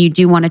shame when you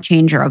do want to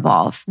change or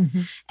evolve.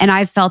 Mm-hmm. And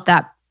I've felt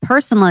that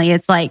personally.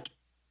 It's like,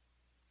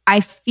 I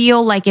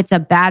feel like it's a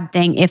bad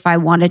thing if I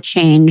want to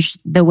change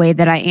the way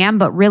that I am,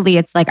 but really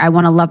it's like I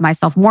want to love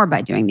myself more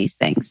by doing these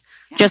things.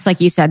 Yeah. Just like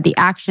you said, the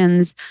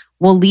actions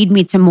will lead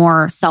me to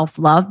more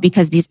self-love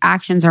because these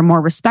actions are more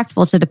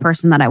respectful to the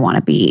person that I want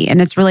to be. And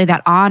it's really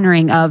that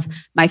honoring of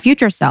my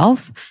future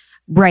self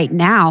right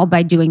now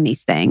by doing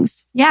these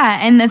things. Yeah.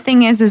 And the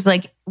thing is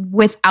like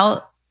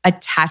without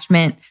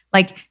attachment,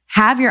 like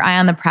have your eye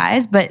on the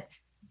prize, but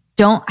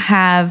don't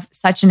have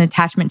such an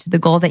attachment to the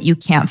goal that you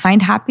can't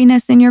find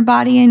happiness in your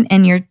body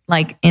and you're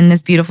like in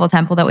this beautiful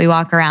temple that we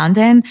walk around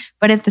in.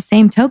 But at the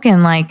same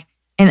token,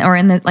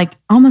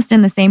 almost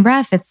in the same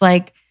breath, it's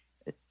like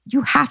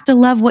you have to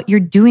love what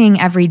you're doing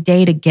every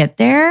day to get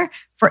there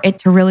for it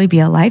to really be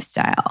a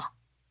lifestyle.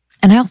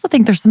 And I also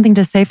think there's something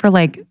to say for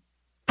like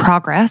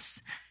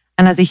progress.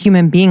 And as a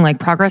human being, like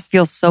progress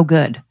feels so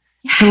good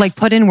to like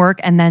put in work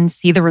and then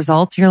see the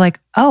results. You're like,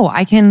 oh,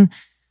 I can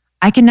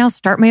now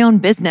start my own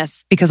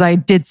business because I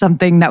did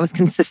something that was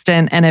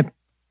consistent and it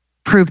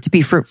proved to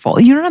be fruitful.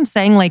 You know what I'm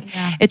saying? Like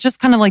it's just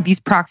kind of like these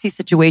proxy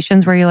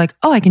situations where you're like,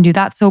 oh, I can do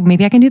that. So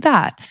maybe I can do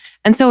that.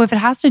 And so if it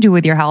has to do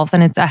with your health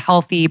and it's a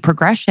healthy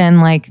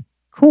progression, like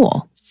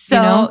cool.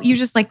 So you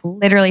just like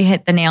literally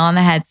hit the nail on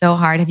the head so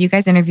hard. Have you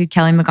guys interviewed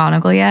Kelly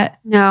McGonigal yet?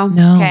 No.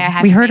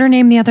 Okay, we heard her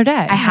name the other day.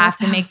 I have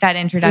to make that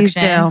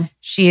introduction. Please do.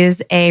 She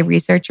is a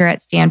researcher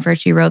at Stanford.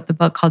 She wrote the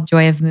book called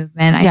Joy of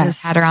Movement. I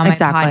just had her on my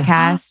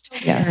podcast.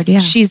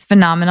 Yes. She's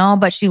phenomenal,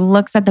 but she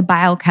looks at the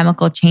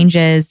biochemical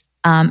changes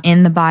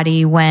in the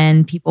body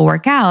when people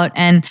work out.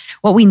 And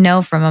what we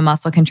know from a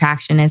muscle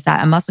contraction is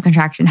that a muscle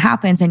contraction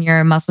happens and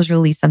your muscles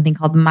release something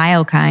called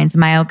myokines.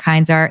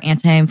 Myokines are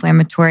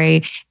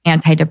anti-inflammatory,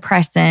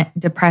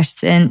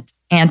 depressant,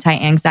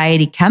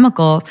 anti-anxiety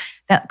chemicals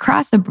that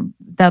cross the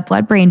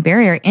blood-brain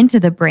barrier into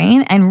the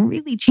brain and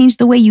really change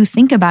the way you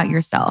think about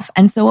yourself.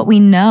 And so what we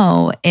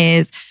know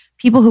is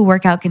people who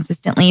work out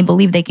consistently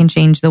believe they can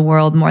change the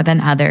world more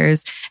than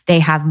others. They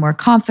have more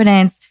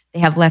confidence. They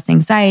have less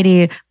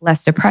anxiety,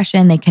 less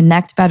depression. They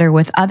connect better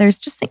with others.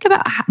 Just think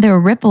about the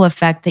ripple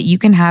effect that you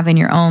can have in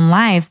your own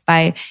life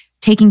by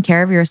taking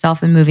care of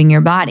yourself and moving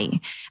your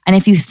body. And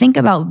if you think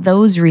about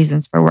those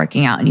reasons for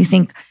working out and you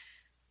think,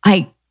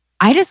 I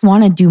just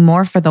want to do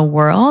more for the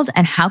world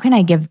and how can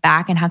I give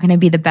back and how can I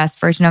be the best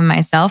version of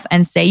myself?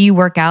 And say you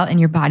work out and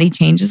your body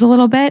changes a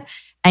little bit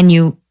and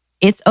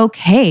it's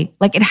okay.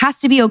 Like it has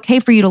to be okay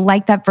for you to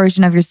like that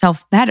version of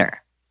yourself better.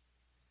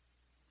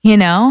 You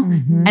know?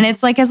 Mm-hmm. And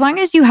it's like, as long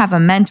as you have a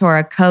mentor,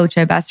 a coach,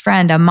 a best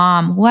friend, a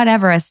mom,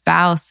 whatever, a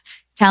spouse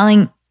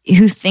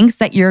who thinks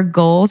that your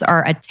goals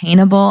are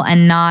attainable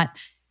and not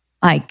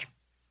like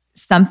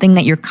something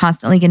that you're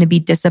constantly going to be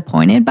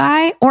disappointed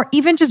by, or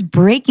even just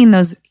breaking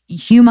those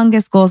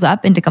humongous goals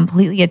up into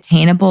completely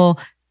attainable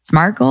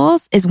SMART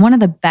goals is one of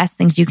the best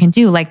things you can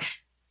do. Like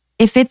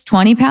if it's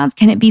 20 pounds,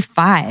 can it be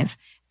 5?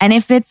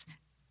 And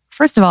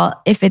first of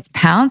all, if it's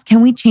pounds,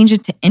 can we change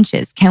it to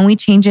inches? Can we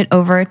change it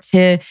over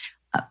to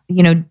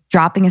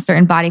dropping a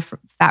certain body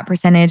fat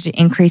percentage,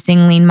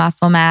 increasing lean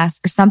muscle mass,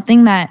 or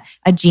something that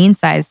a gene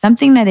size,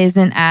 something that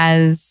isn't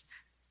as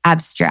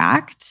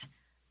abstract?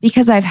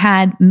 Because I've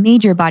had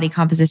major body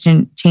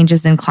composition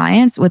changes in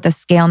clients with the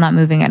scale not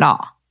moving at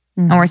all.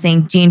 Mm-hmm. And we're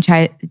saying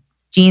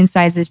gene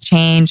sizes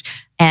change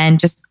and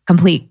just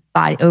complete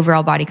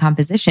overall body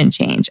composition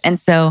change. And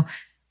so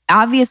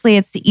obviously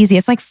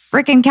it's like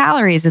freaking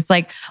calories. It's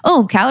like,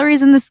 oh,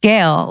 calories in the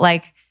scale.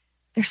 Like,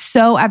 they're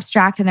so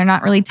abstract and they're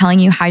not really telling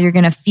you how you're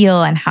going to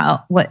feel and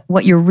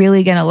what you're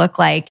really going to look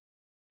like.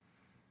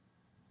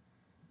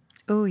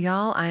 Oh,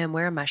 y'all, I am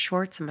wearing my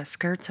shorts and my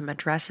skirts and my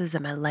dresses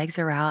and my legs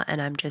are out and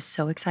I'm just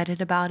so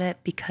excited about it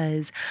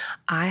because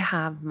I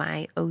have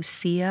my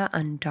Osea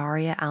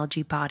Undaria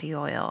algae body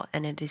oil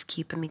and it is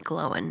keeping me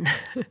glowing.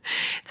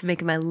 It's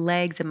making my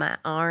legs and my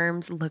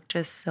arms look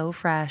just so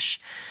fresh.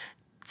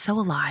 So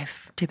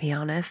alive, to be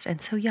honest, and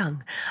so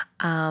young.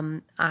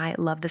 I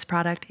love this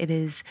product. It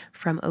is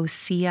from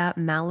Osea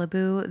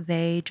Malibu.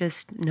 They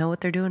just know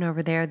what they're doing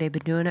over there. They've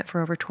been doing it for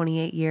over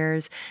 28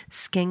 years.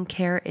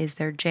 Skincare is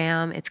their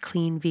jam. It's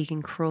clean,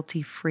 vegan,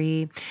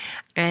 cruelty-free,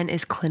 and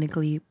is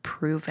clinically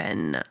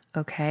proven.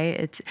 Okay,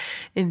 it's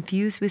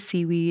infused with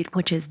seaweed,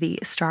 which is the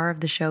star of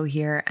the show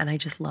here, and I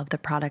just love the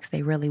products.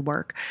 They really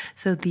work.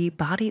 So the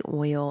body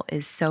oil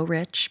is so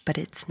rich, but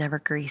it's never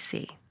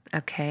greasy.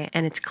 Okay.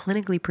 And it's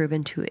clinically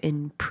proven to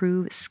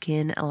improve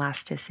skin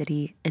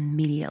elasticity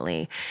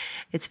immediately.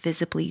 It's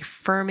visibly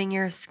firming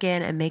your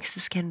skin and makes the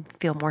skin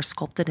feel more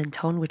sculpted and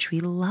toned, which we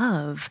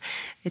love.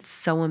 It's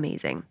so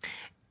amazing.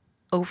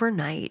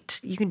 Overnight,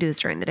 you can do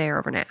this during the day or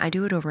overnight. I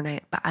do it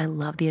overnight, but I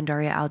love the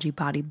Undaria algae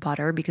body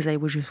butter because I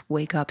would just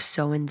wake up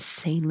so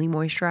insanely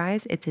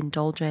moisturized. It's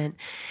indulgent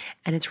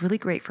and it's really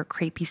great for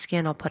crepey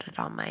skin. I'll put it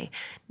on my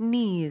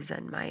knees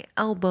and my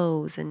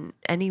elbows and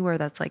anywhere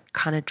that's like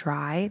kind of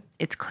dry.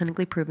 It's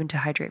clinically proven to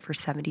hydrate for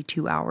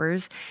 72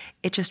 hours.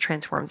 It just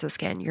transforms the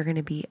skin. You're going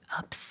to be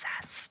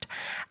obsessed.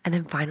 And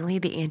then finally,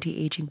 the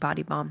anti-aging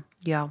body balm.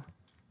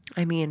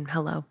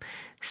 Hello.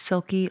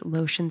 Silky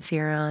lotion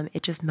serum.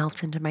 It just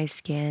melts into my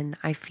skin.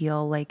 I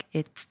feel like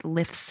it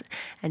lifts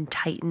and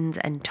tightens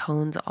and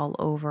tones all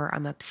over.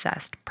 I'm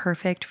obsessed.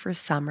 Perfect for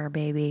summer,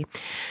 baby.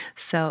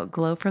 So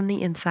glow from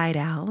the inside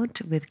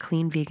out with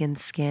clean vegan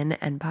skin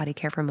and body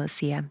care from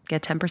Osea.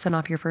 Get 10%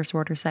 off your first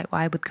order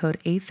site-wide with code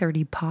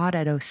A30POD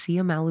at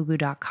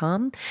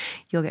oseamalibu.com.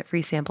 You'll get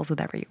free samples with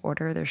every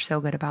order. They're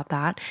so good about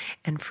that.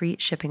 And free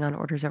shipping on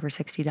orders over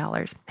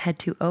 $60. Head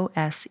to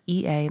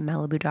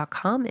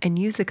oseamalibu.com and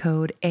use the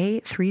code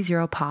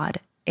A30POD,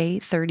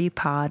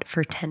 A30POD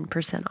for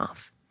 10%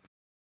 off.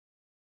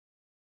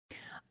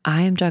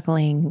 I am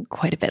juggling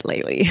quite a bit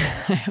lately.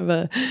 I have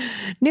a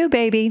new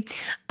baby,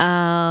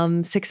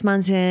 6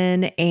 months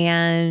in,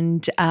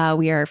 and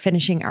we are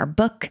finishing our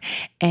book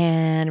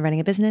and running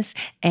a business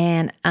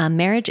and a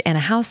marriage and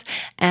a house.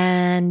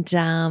 And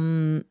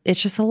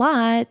it's just a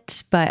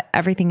lot, but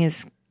everything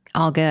is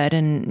all good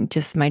and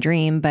just my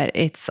dream, but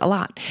it's a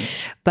lot.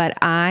 But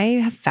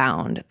I have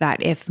found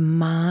that if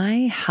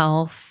my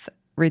health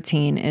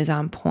routine is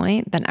on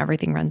point, then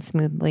everything runs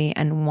smoothly.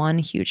 And one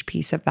huge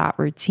piece of that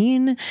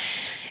routine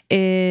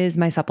is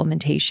my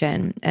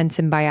supplementation. And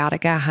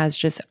Symbiotica has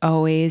just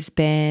always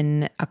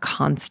been a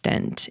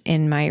constant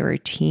in my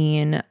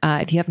routine.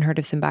 If you haven't heard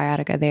of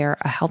Symbiotica, they're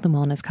a health and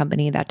wellness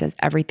company that does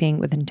everything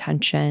with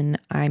intention.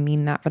 I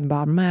mean that from the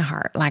bottom of my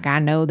heart. Like, I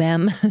know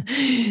them.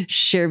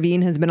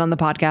 Sherveen has been on the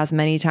podcast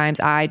many times.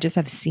 I just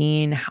have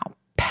seen how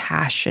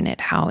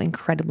passionate, how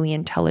incredibly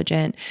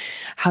intelligent,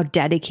 how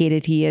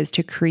dedicated he is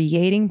to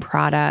creating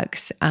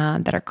products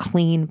that are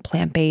clean,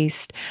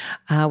 plant-based,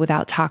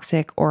 without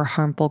toxic or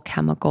harmful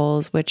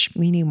chemicals, which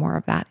we need more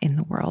of that in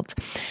the world.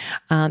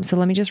 So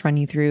let me just run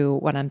you through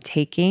what I'm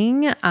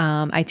taking.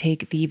 I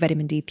take the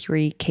vitamin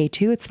D3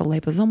 K2. It's the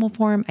liposomal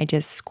form. I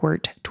just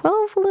squirt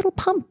 12 little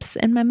pumps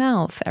in my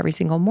mouth every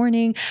single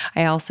morning.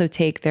 I also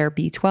take their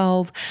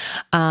B12.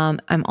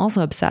 I'm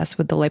also obsessed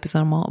with the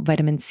liposomal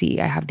vitamin C.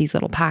 I have these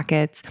little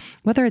packets.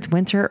 Whether it's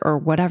winter or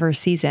whatever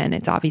season,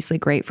 it's obviously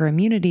great for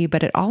immunity,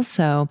 but it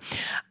also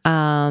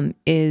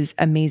is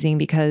amazing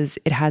because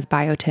it has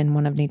biotin,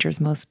 one of nature's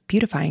most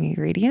beautifying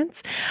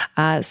ingredients.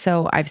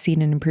 So I've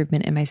seen an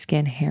improvement in my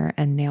skin, hair,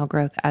 and nail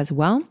growth as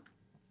well.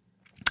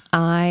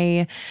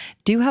 I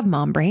do have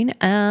mom brain,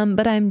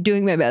 but I'm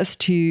doing my best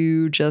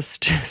to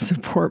just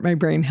support my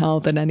brain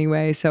health in any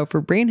way. So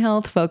for brain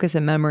health, focus,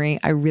 and memory,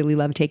 I really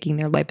love taking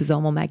their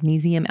liposomal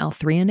magnesium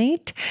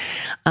L-threonate.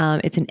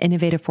 It's an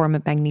innovative form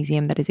of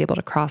magnesium that is able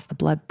to cross the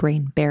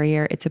blood-brain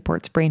barrier. It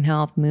supports brain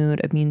health,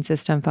 mood, immune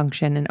system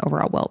function, and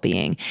overall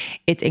well-being.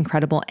 It's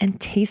incredible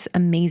and tastes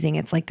amazing.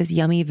 It's like this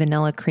yummy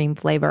vanilla cream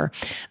flavor.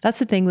 That's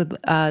the thing with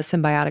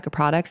Symbiotica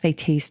products. They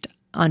taste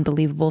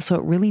unbelievable. So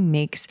it really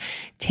makes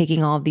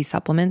taking all of these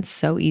supplements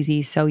so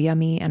easy, so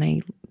yummy, and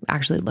I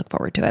actually look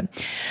forward to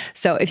it.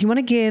 So if you want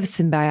to give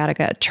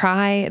Symbiotica a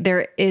try,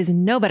 there is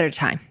no better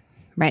time.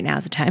 Right now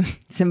is the time.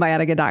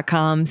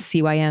 Symbiotica.com,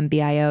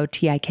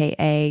 CYMBIOTIKA.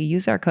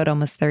 Use our code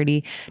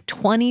almost30,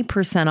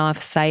 20%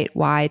 off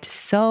site-wide.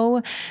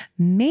 So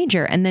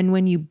major. And then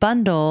when you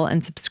bundle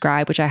and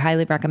subscribe, which I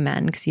highly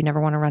recommend because you never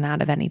want to run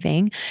out of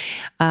anything,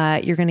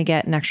 you're going to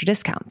get an extra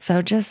discount.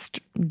 So just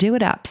do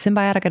it up.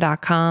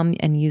 Symbiotica.com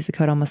and use the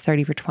code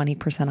almost30 for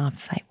 20% off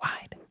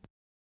site-wide.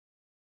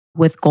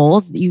 With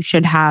goals, you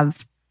should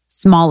have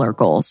smaller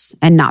goals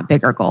and not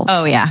bigger goals.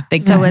 Oh yeah,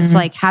 big time. So it's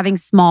like having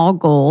small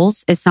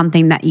goals is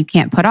something that you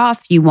can't put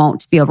off, you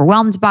won't be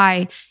overwhelmed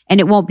by, and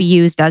it won't be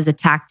used as a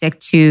tactic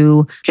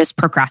to just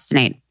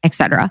procrastinate,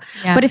 etc.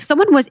 Yeah. But if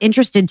someone was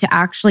interested to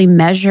actually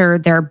measure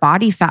their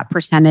body fat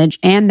percentage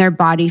and their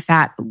body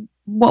fat,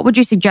 what would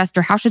you suggest,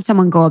 or how should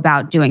someone go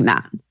about doing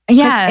that?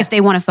 Yeah, if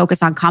they want to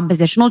focus on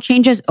compositional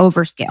changes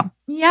over scale.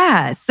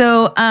 Yeah.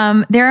 So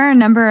there are a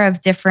number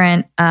of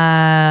different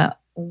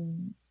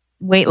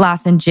weight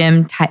loss and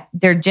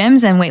there are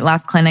gyms and weight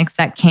loss clinics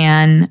that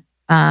can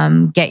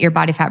get your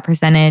body fat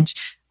percentage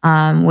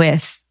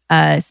with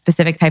a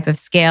specific type of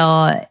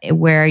scale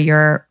where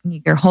you're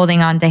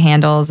holding on to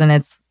handles and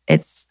I'm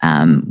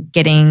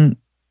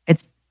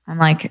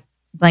like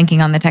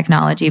blanking on the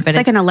technology, but it's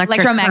like an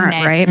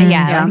electromagnetic, right?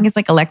 Yeah, I think it's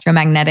like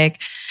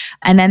electromagnetic.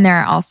 And then there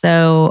are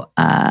also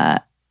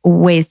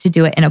ways to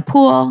do it in a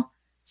pool.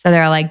 So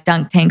there are like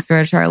dunk tanks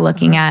which are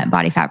looking at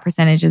body fat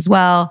percentage as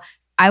well.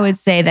 I would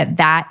say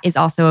that is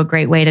also a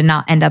great way to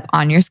not end up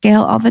on your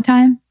scale all the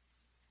time.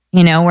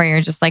 You know, where you're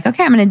just like,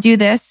 okay, I'm going to do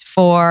this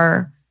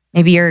for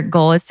maybe your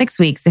goal is 6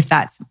 weeks if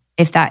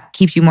that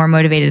keeps you more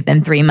motivated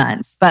than 3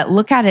 months. But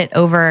look at it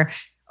over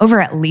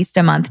at least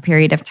a month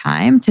period of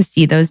time to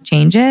see those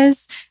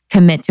changes,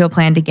 commit to a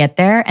plan to get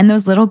there. And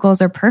those little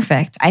goals are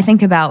perfect. I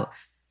think about,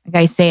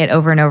 like I say it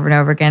over and over and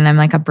over again. I'm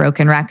like a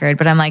broken record,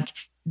 but I'm like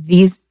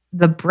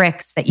the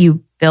bricks that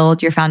you build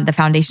the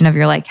foundation of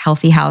your like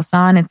healthy house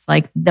on. It's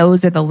like,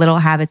 those are the little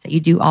habits that you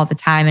do all the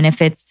time. And if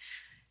it's,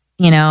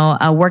 you know,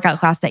 a workout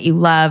class that you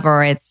love,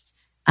 or it's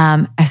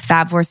a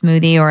Fab4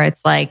 smoothie, or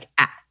it's like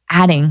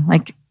adding,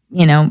 like,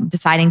 you know,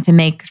 deciding to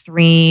make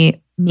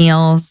 3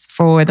 meals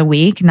for the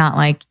week, not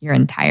like your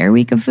entire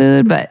week of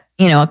food, but,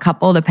 you know, a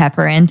couple to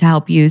pepper in to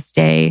help you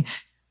stay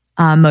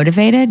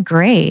motivated.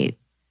 Great.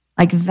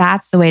 Like,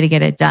 that's the way to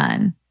get it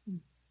done.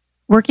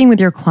 Working with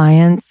your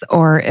clients,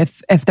 or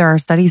if there are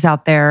studies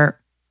out there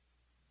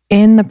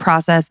in the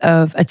process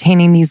of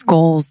attaining these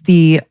goals,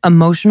 the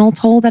emotional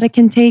toll that it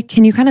can take,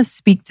 can you kind of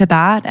speak to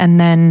that? And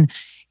then,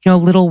 you know,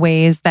 little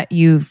ways that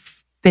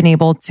you've been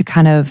able to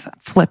kind of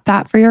flip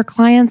that for your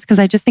clients? Because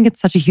I just think it's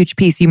such a huge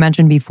piece. You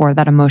mentioned before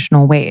that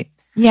emotional weight.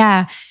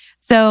 Yeah.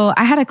 So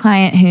I had a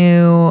client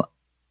who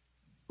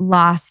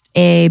lost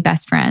a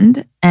best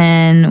friend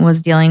and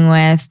was dealing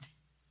with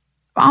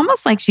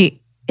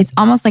it's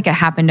almost like it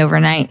happened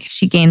overnight.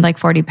 She gained like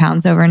 40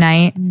 pounds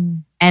overnight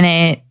and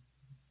it,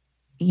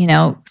 you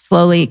know,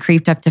 slowly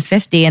creeped up to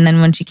 50. And then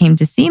when she came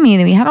to see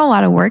me, we had a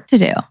lot of work to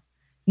do.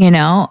 You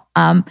know,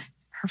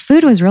 her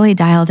food was really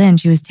dialed in.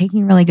 She was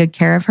taking really good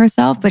care of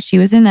herself, but she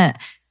was in a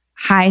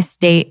high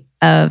state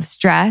of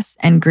stress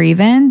and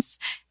grievance.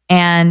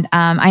 And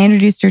I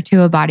introduced her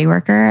to a body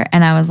worker,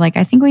 and I was like,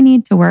 I think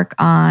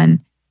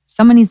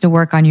someone needs to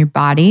work on your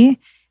body.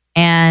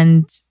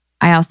 And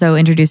I also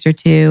introduced her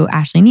to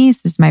Ashley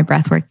Neese, who's my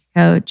breathwork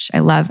coach. I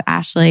love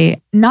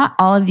Ashley. Not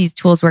all of these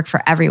tools work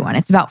for everyone.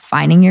 It's about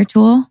finding your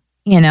tool.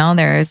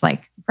 There's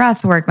like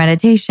breathwork,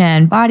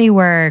 meditation, body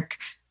work,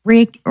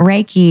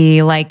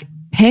 Reiki, like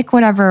pick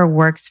whatever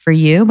works for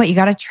you, but you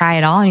got to try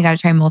it all and you got to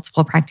try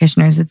multiple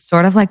practitioners. It's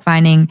sort of like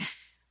finding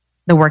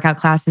the workout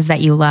classes that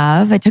you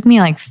love. It took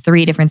me like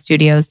 3 different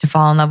studios to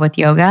fall in love with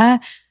yoga.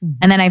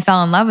 And then I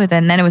fell in love with it.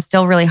 And then it was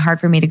still really hard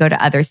for me to go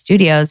to other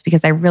studios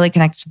because I really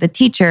connected to the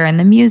teacher and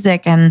the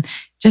music and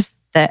just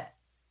the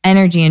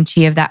energy and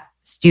chi of that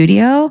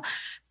studio.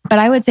 But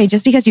I would say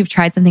just because you've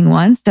tried something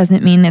once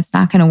doesn't mean it's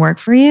not going to work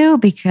for you,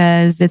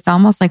 because it's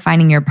almost like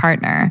finding your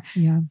partner.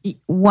 Yeah.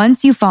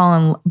 Once you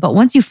find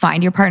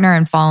your partner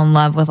and fall in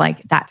love with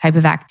like that type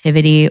of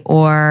activity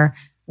or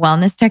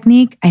wellness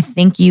technique, I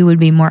think you would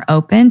be more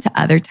open to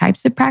other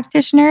types of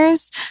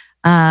practitioners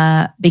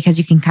because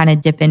you can kind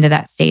of dip into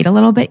that state a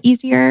little bit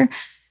easier.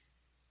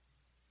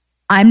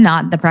 I'm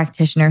not the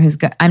practitioner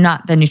I'm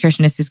not the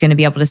nutritionist who's going to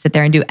be able to sit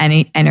there and do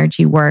any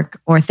energy work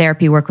or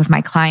therapy work with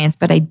my clients,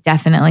 but I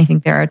definitely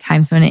think there are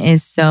times when it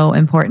is so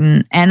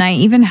important. And I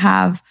even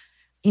have,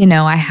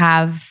 I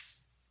have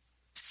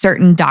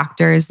certain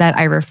doctors that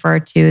I refer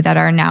to that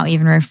are now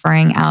even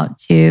referring out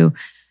to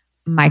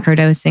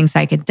microdosing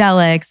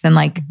psychedelics and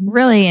like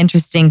really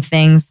interesting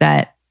things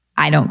that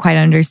I don't quite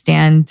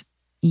understand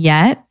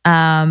yet.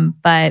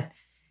 But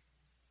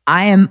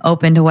I am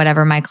open to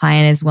whatever my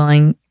client is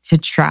willing to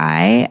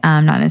try.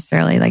 Not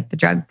necessarily like the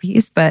drug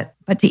piece, but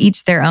to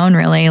each their own,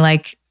 really.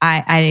 Like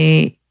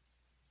I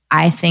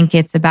think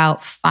it's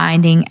about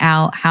finding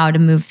out how to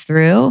move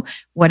through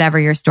whatever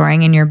you're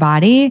storing in your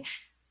body.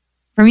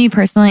 For me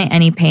personally,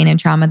 any pain and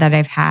trauma that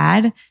I've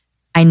had,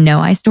 I know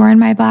I store in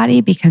my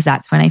body because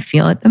that's when I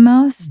feel it the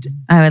most.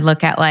 I would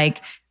look at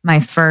like my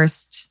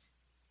first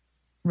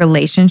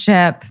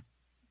relationship,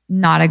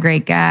 not a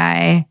great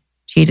guy,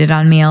 cheated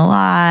on me a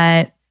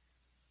lot.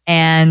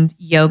 And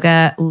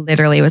yoga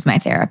literally was my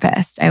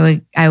therapist.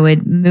 I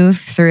would move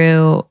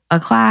through a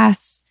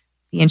class,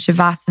 be in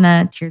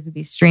Shavasana, tears would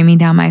be streaming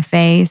down my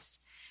face.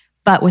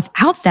 But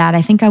without that,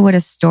 I think I would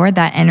have stored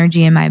that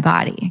energy in my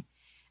body.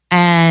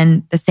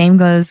 And the same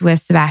goes with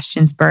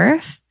Sebastian's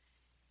birth.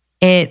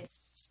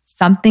 It's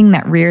something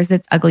that rears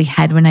its ugly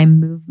head when I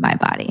move my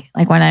body.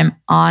 Like when I'm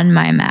on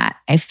my mat,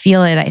 I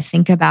feel it, I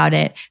think about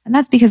it. And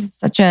that's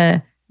because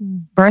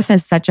birth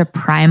is such a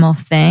primal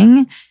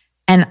thing.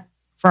 And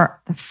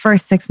for the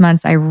first 6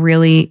 months, I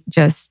really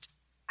just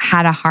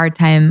had a hard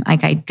time.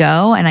 Like I'd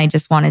go and I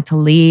just wanted to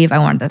leave. I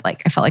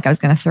felt like I was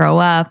going to throw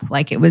up.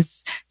 Like it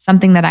was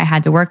something that I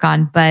had to work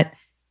on. And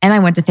I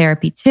went to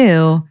therapy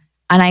too.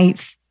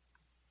 And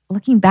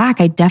looking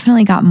back, I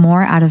definitely got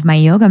more out of my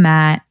yoga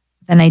mat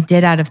than I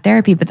did out of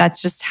therapy, but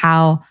that's just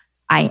how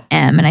I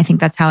am. And I think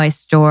that's how I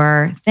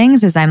store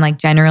things is I'm like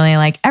generally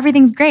like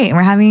everything's great and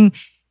we're having,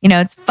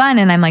 it's fun.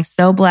 And I'm like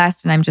so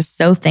blessed and I'm just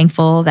so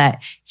thankful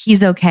that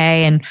he's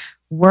okay and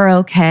we're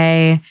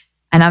okay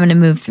and I'm going to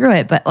move through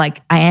it. But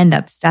like I end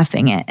up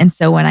stuffing it. And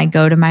so when I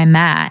go to my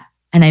mat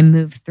and I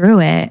move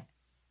through it,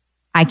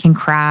 I can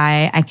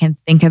cry, I can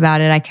think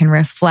about it, I can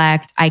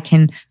reflect, I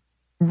can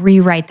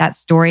rewrite that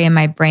story in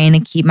my brain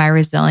and keep my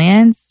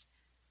resilience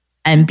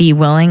and be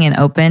willing and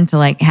open to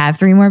like have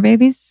 3 more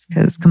babies.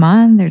 Cause come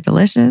on, they're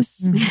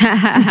delicious.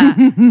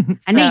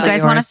 I know you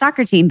guys want a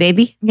soccer team,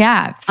 baby.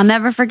 Yeah. I'll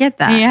never forget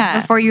that.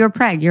 Yeah. Before you were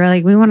pregnant, you were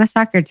like, we want a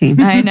soccer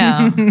team. I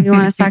know. We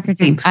want a soccer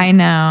team. I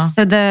know.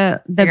 So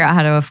figure out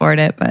how to afford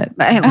it, but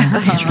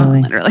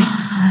literally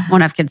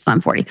won't have kids till I'm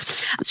 40.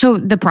 So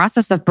the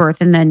process of birth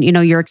and then,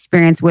 your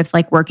experience with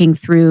like working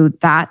through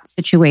that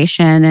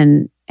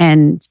situation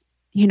and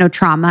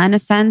trauma in a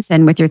sense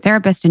and with your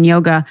therapist and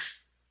yoga,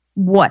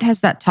 what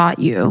has that taught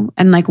you?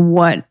 And like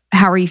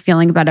how are you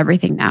feeling about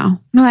everything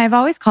now? No, I've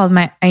always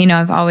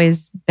I've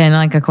always been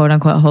like a quote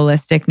unquote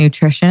holistic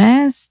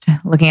nutritionist,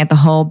 looking at the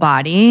whole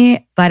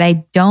body, but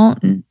I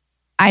don't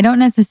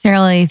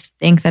necessarily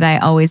think that I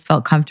always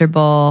felt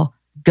comfortable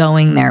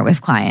going there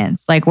with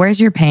clients. Like, where's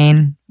your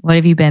pain? What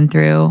have you been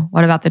through?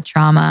 What about the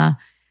trauma?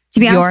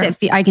 To be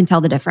honest, I can tell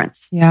the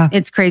difference. Yeah.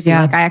 It's crazy.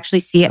 Yeah. Like I actually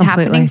see it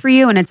happening for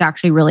you and it's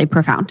actually really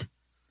profound.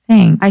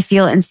 Thanks. I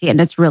feel it and see it and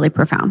it's really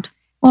profound.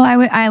 Well,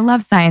 I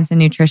love science and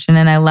nutrition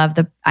and I love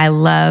the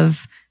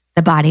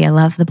body. I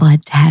love the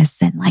blood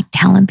tests and like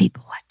telling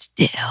people what to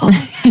do.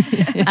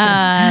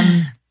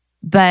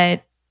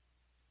 But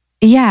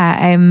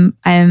yeah,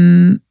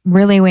 I'm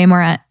really way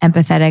more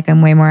empathetic.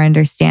 I'm way more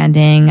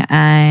understanding.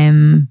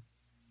 I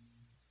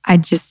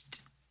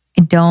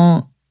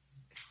don't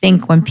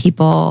think when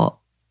people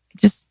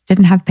just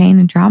didn't have pain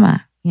and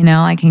trauma,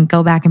 I can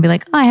go back and be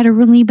like, oh, I had a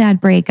really bad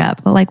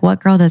breakup. But like, what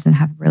girl doesn't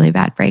have a really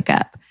bad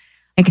breakup?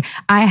 Like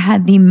I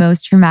had the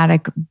most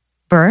traumatic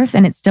birth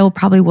and it still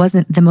probably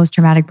wasn't the most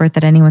traumatic birth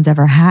that anyone's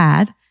ever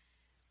had.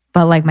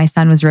 But like my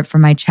son was ripped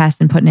from my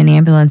chest and put in an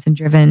ambulance and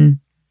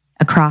driven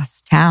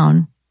across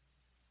town.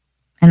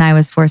 And I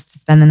was forced to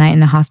spend the night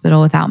in a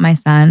hospital without my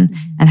son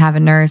and have a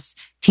nurse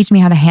teach me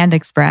how to hand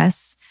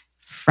express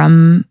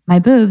from my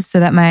boobs so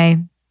that my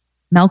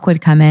milk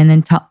would come in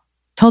and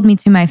told me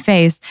to my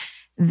face,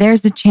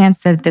 there's a chance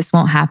that this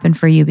won't happen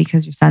for you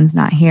because your son's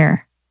not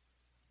here.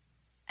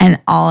 And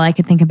all I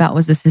could think about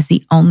was, this is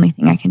the only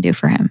thing I can do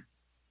for him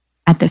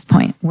at this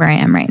point where I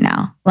am right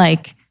now.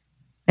 Like,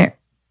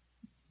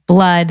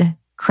 blood,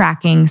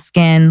 cracking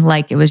skin,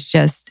 like it was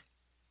just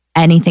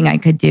anything I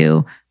could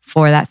do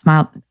for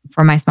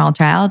my small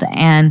child.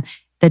 And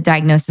the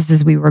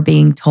diagnoses we were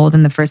being told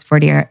in the first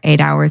 48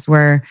 hours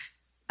were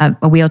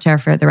a wheelchair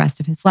for the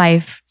rest of his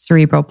life,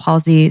 cerebral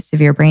palsy,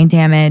 severe brain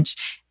damage.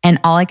 And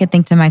all I could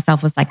think to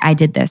myself was like, I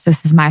did this.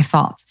 This is my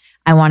fault.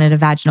 I wanted a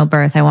vaginal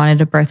birth. I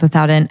wanted a birth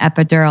without an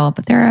epidural.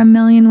 But there are 1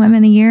 million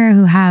women a year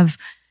who have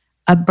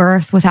a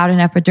birth without an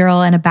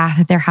epidural and a bath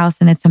at their house.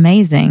 And it's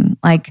amazing.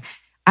 Like,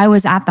 I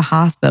was at the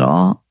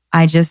hospital.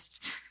 I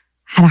just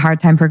had a hard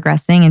time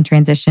progressing and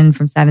transitioned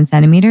from 7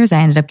 centimeters. I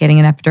ended up getting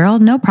an epidural.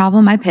 No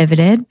problem. I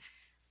pivoted,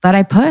 but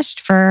I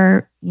pushed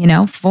for,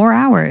 4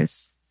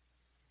 hours.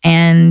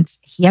 And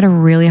he had a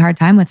really hard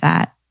time with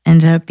that.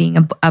 Ended up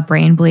being a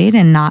brain bleed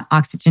and not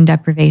oxygen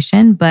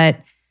deprivation, but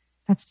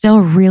that's still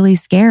really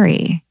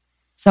scary.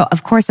 So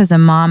of course, as a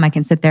mom, I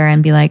can sit there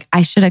and be like,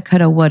 I shoulda,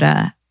 coulda,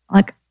 woulda.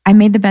 Like, I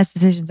made the best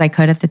decisions I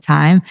could at the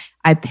time.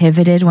 I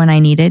pivoted when I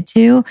needed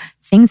to.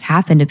 Things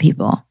happen to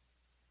people,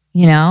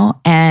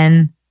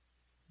 and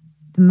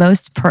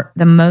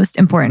the most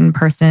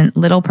important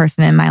little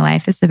person in my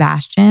life is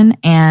Sebastian.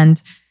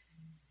 And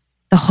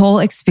the whole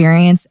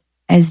experience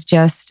has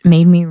just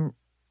made me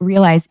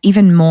realize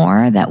even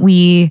more that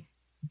we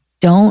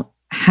don't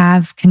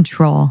have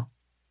control.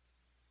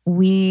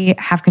 We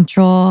have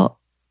control.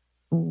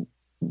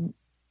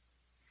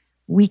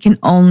 We can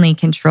only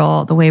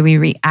control the way we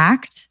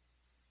react.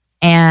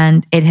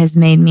 And it has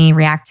made me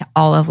react to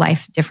all of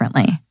life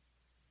differently.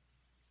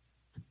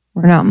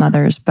 We're not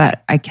mothers,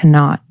 but I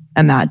cannot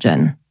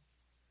imagine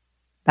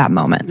that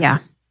moment. Yeah.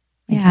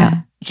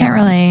 I can't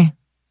really,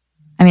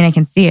 I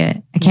can see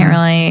it. I can't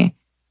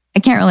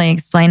really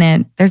explain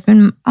it. There's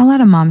been a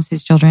lot of moms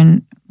whose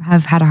children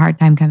have had a hard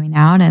time coming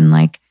out, and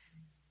like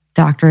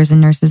doctors and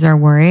nurses are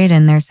worried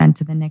and they're sent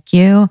to the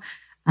NICU.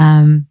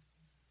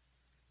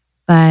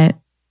 But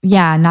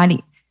yeah,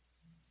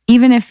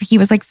 even if he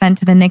was like sent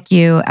to the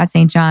NICU at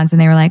St. John's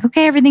and they were like,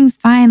 okay, everything's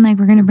fine. Like,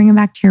 we're going to bring him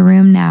back to your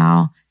room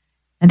now.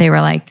 And they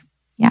were like,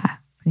 yeah,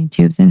 putting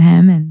tubes in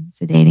him and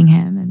sedating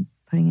him and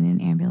putting in an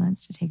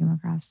ambulance to take him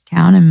across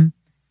town. And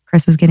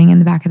Chris was getting in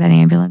the back of that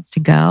ambulance to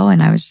go.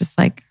 And I was just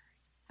like,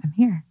 I'm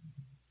here.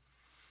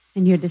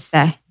 And you're to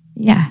stay.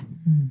 Yeah.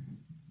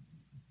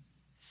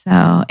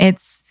 So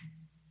it's,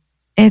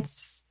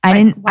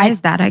 why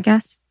is that, I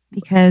guess?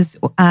 Because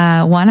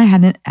one, I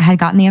had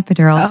gotten the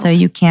epidural, so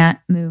you can't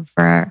move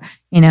for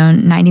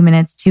 90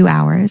 minutes, 2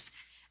 hours,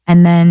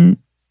 and then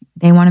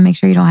they want to make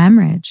sure you don't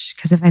hemorrhage,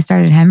 because if I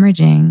started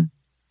hemorrhaging,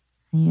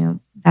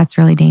 that's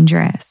really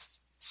dangerous.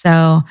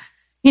 So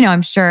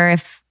I'm sure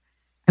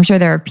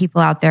there are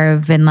people out there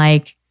who've been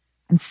like,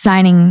 I'm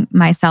signing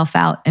myself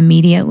out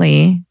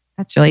immediately.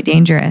 That's really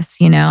dangerous,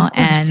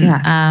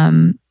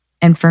 and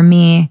for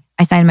me,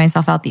 I signed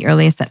myself out the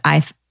earliest that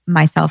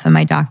myself and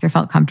my doctor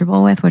felt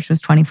comfortable with, which was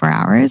 24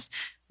 hours.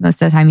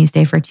 Most of the time you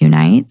stay for 2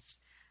 nights.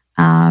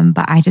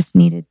 But I just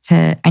needed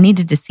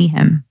to see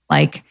him.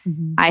 Like,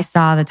 I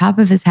saw the top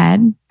of his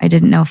head. I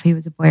didn't know if he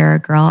was a boy or a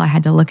girl. I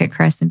had to look at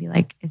Chris and be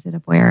like, is it a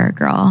boy or a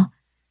girl?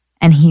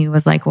 And he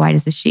was like white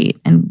as a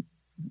sheet and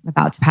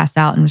about to pass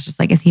out, and was just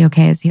like, is he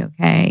okay? Is he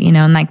okay?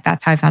 And like,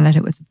 that's how I found out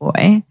it was a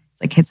boy.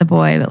 It's like, it's a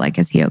boy, but like,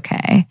 is he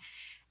okay?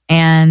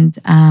 And,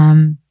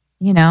 and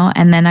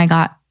then I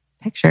got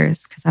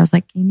pictures, because I was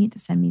like, you need to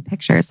send me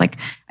pictures. Like,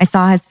 I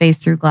saw his face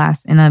through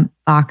glass in a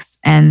box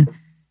and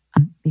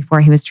before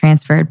he was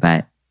transferred,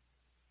 but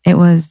it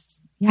was,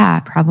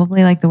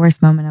 probably like the worst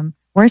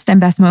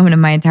and best moment of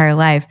my entire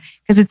life,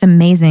 because it's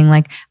amazing.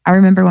 Like, I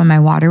remember when my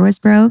water was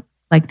broke,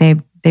 like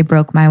they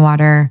broke my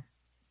water,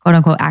 quote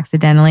unquote,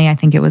 accidentally. I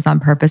think it was on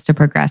purpose to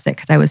progress it,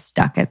 because I was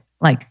stuck at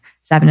like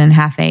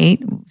 7.5,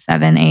 8,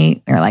 7,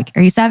 8. They're like,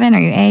 are you 7?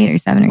 Are you 8? Are you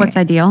 7? What's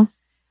ideal?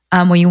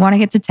 Well, you want to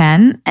get to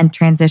 10, and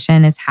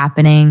transition is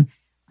happening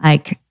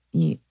like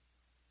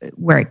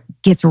where it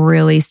gets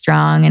really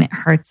strong and it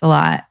hurts a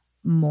lot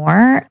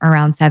more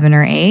around 7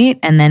 or 8.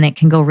 And then it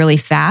can go really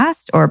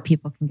fast, or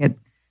people can get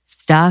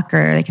stuck,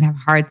 or they can have a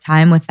hard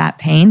time with that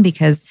pain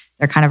because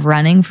they're kind of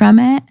running from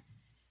it.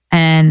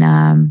 And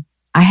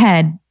I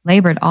had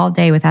labored all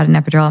day without an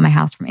epidural at my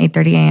house from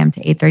 8:30 a.m. to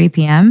 8:30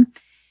 p.m.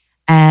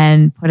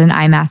 and put an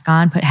eye mask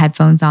on, put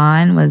headphones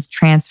on, was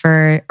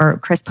transferred, or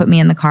Chris put me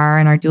in the car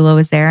and our doula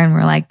was there, and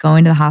we're like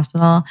going to the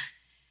hospital,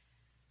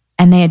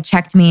 and they had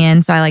checked me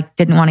in. So I like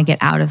didn't want to get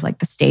out of like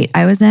the state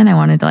I was in. I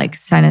wanted to like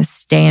kind of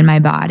stay in my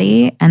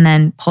body, and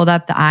then pulled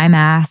up the eye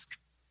mask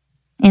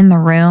in the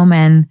room,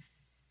 and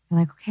they're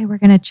like, okay, we're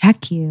going to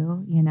check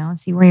you, and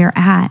see where you're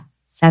at.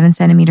 7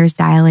 centimeters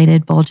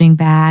dilated, bulging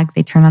bag.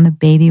 They turn on the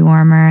baby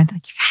warmer. They're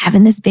like, you're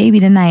having this baby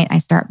tonight. I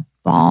start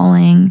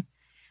bawling.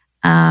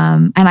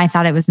 And I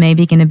thought it was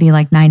maybe going to be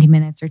like 90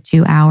 minutes or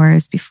 2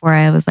 hours before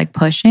I was like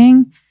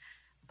pushing.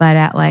 But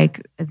at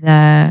like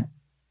I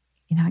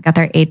got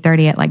there at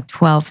 8:30, at like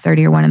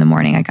 12:30 or 1 a.m,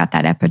 I got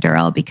that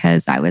epidural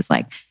because I was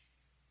like,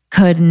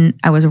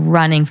 I was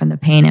running from the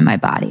pain in my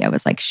body. I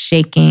was like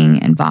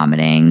shaking and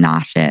vomiting,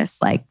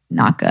 nauseous, like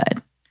not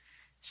good.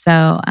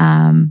 So,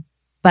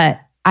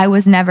 but I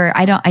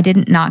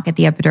didn't not get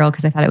the epidural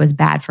because I thought it was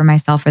bad for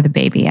myself or the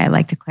baby. I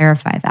like to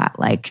clarify that.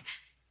 Like,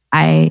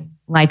 I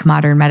like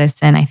modern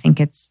medicine. I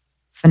think it's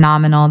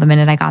phenomenal. The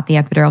minute I got the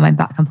epidural, my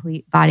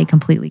body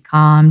completely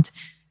calmed.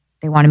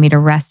 They wanted me to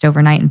rest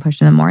overnight and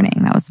push in the morning.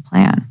 That was the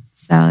plan.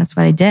 So that's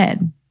what I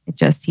did.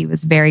 He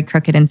was very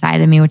crooked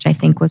inside of me, which I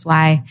think was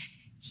why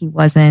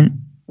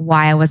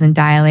I wasn't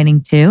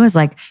dilating too, is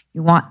like,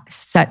 you want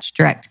such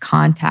direct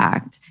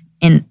contact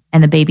and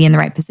the baby in the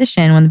right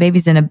position. When the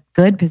baby's in a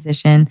good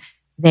position,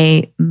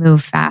 they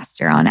move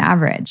faster on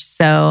average.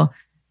 So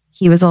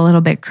he was a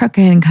little bit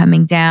crooked and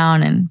coming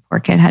down, and poor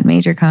kid had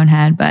major cone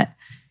head, but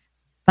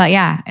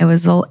yeah, it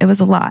was a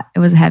lot. It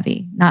was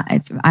heavy.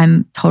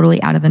 I'm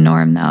totally out of the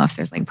norm though. If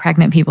there's like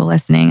pregnant people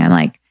listening, I'm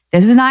like,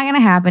 this is not going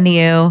to happen to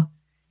you.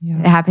 Yeah.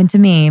 It happened to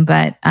me,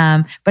 but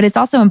it's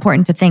also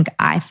important to think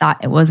I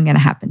thought it wasn't going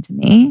to happen to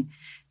me.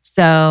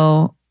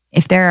 So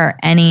if there are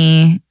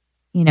any,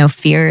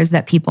 fears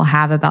that people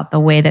have about the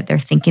way that they're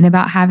thinking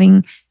about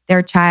having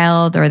their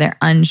child, or they're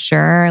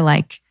unsure,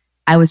 like,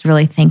 I was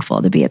really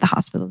thankful to be at the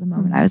hospital the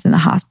moment I was in the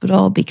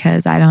hospital,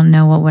 because I don't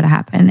know what would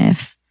happen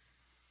if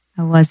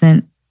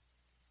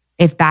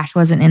Bash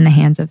wasn't in the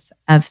hands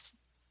of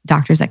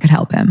doctors that could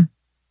help him.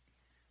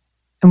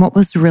 And what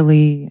was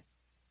really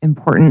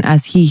important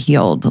as he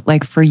healed,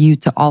 like for you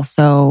to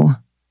also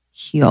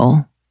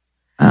heal?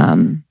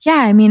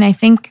 I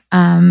think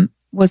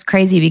was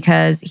crazy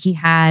because he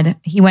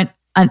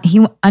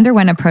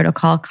underwent a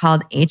protocol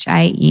called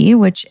HIE, he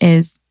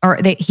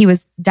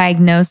was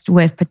diagnosed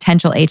with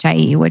potential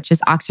HIE, which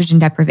is oxygen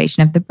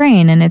deprivation of the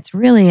brain. And it's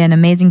really an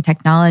amazing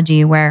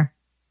technology where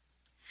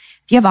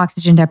if you have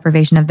oxygen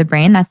deprivation of the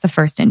brain, that's the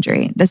first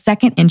injury. The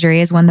second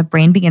injury is when the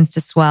brain begins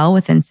to swell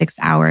within 6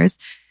 hours,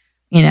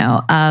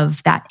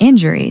 of that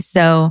injury.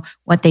 So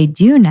what they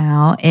do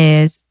now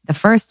is the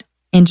first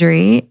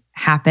injury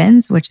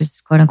happens, which is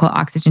quote unquote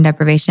oxygen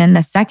deprivation.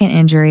 The second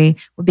injury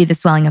would be the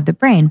swelling of the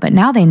brain. But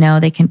now they know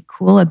they can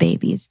cool a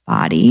baby's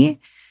body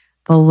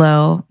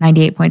below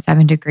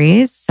 98.7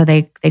 degrees. So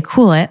they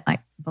cool it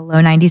like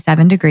below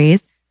 97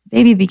 degrees.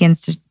 Baby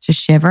begins to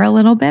shiver a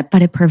little bit,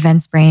 but it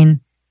prevents brain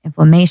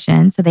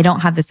inflammation. So they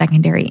don't have the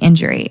secondary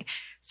injury.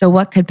 So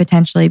what could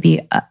potentially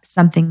be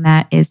something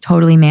that is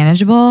totally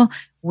manageable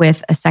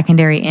with a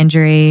secondary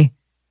injury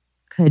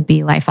could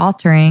be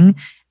life-altering.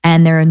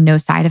 And there are no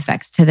side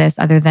effects to this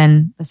other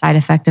than the side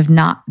effect of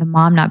the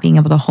mom not being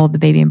able to hold the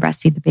baby and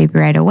breastfeed the baby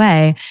right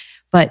away.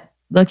 But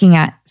looking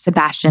at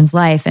Sebastian's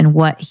life and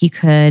what he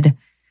could,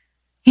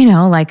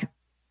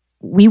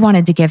 we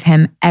wanted to give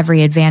him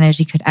every advantage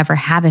he could ever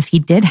have if he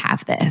did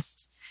have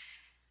this.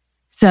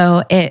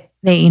 So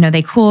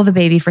they cool the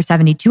baby for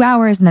 72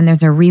 hours, and then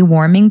there's a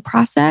rewarming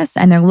process,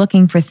 and they're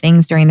looking for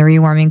things during the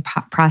rewarming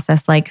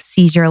process like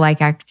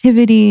seizure-like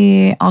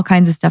activity, all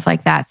kinds of stuff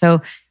like that.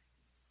 So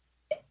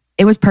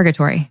it was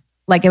purgatory.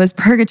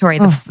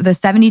 The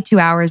 72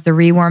 hours, the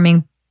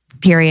rewarming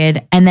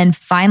period. And then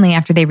finally,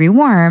 after they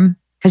rewarm,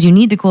 because you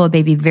need to cool a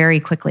baby very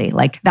quickly.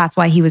 Like, that's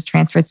why he was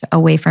transferred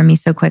away from me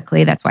so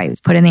quickly. That's why he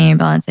was put in the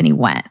ambulance and he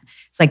went.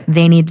 It's like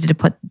they needed to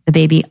put the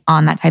baby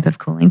on that type of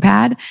cooling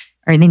pad,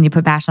 or they need to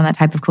put Bash on that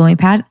type of cooling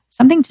pad.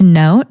 Something to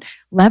note,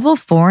 level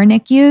 4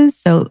 NICUs.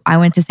 So I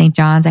went to St.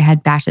 John's. I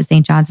had Bash at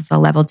St. John's. It's a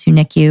level 2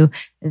 NICU.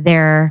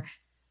 They're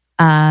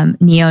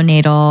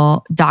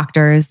neonatal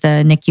doctors,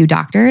 the NICU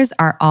doctors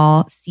are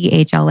all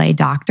CHLA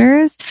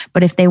doctors.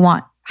 But if they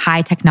want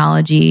high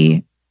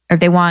technology, or if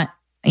they want,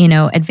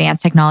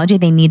 advanced technology,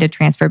 they need to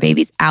transfer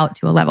babies out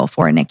to a level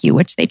 4 NICU,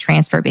 which they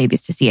transfer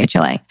babies to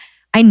CHLA.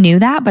 I knew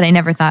that, but I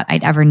never thought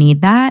I'd ever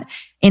need that.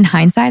 In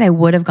hindsight, I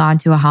would have gone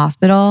to a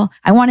hospital.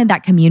 I wanted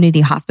that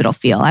community hospital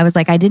feel. I was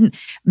like, I didn't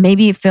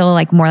maybe feel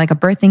like more like a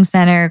birthing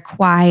center,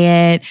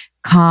 quiet,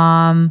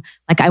 calm.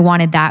 Like I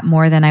wanted that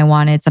more than I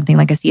wanted something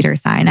like a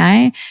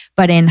Cedars-Sinai.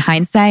 But in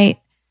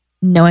hindsight,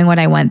 knowing what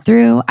I went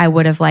through, I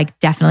would have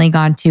definitely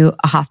gone to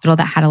a hospital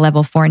that had a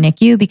level 4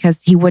 NICU,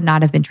 because he would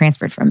not have been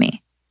transferred from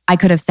me. I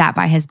could have sat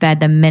by his bed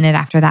the minute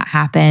after that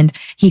happened.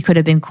 He could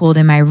have been cooled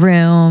in my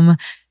room.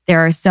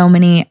 There are so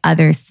many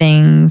other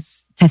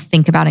things to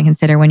think about and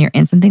consider when you're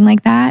in something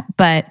like that.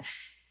 But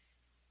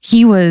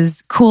he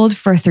was cooled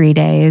for 3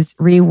 days,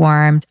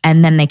 rewarmed,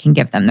 and then they can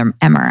give them the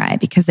MRI,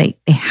 because they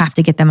have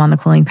to get them on the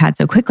cooling pad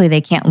so quickly.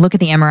 They can't look at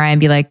the MRI and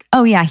be like,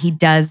 oh yeah, he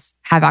does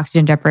have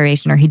oxygen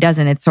deprivation or he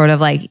doesn't. It's sort of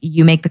like,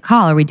 you make the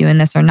call. Are we doing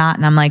this or not?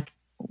 And I'm like,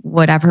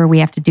 whatever we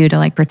have to do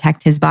to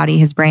protect his body,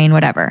 his brain,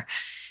 whatever.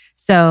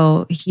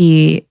 So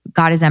he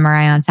got his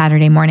MRI on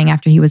Saturday morning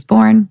after he was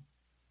born.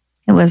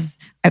 It was,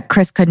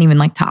 Chris couldn't even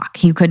talk.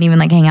 He couldn't even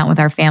hang out with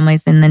our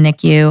families in the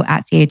NICU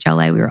at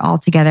CHLA. We were all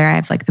together. I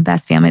have the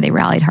best family. They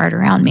rallied hard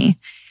around me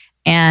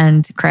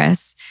and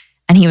Chris.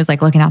 And he was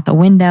like looking out the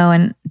window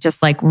and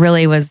just like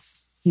he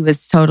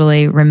was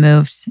totally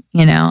removed,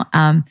 you know?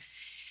 And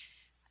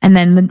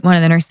then one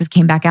of the nurses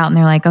came back out and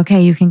they're like,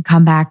 okay, you can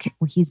come back.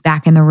 He's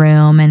back in the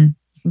room and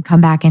you can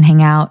come back and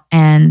hang out.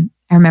 And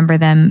I remember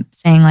them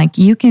saying like,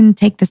 you can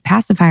take this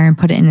pacifier and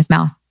put it in his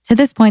mouth. To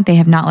this point, they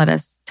have not let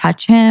us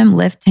touch him,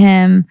 lift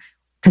him,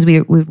 because we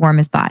would warm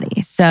his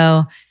body.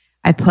 So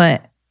I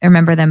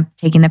remember them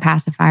taking the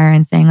pacifier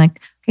and saying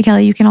like, okay,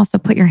 Kelly, you can also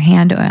put your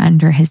hand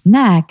under his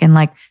neck and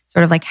like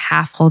sort of like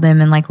half hold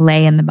him and like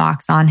lay in the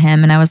box on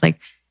him. And I was like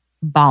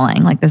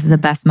bawling, like this is the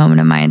best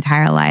moment of my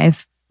entire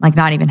life. Like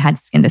not even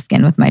had skin to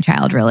skin with my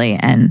child really.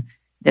 And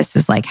this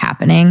is like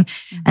happening.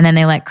 And then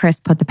they let Chris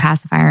put the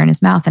pacifier in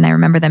his mouth. And I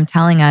remember them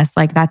telling us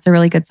like, that's a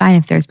really good sign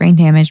if there's brain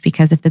damage,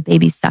 because if the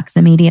baby sucks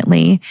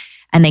immediately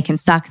and they can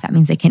suck, that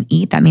means they can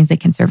eat. That means they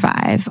can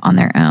survive on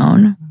their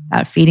own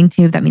without feeding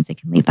tube. That means they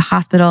can leave the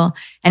hospital.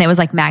 And it was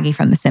like Maggie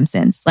from The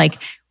Simpsons. Like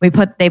he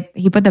put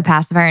the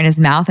pacifier in his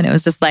mouth and it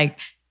was just like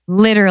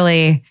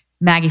literally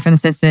Maggie from The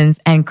Simpsons,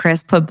 and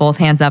Chris put both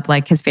hands up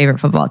like his favorite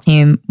football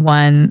team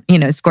won, you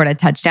know, scored a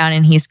touchdown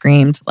and he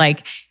screamed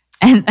like,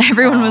 and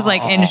everyone was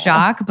like in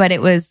shock. But it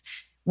was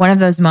one of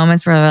those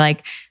moments where they're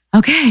like,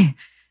 okay,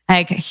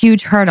 like a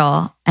huge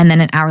hurdle. And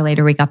then an hour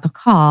later we got the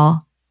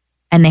call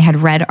and they had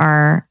read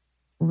our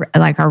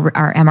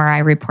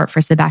MRI report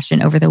for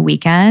Sebastian over the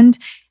weekend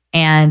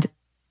and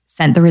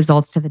sent the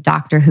results to the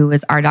doctor who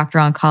was our doctor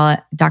on call,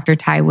 Dr.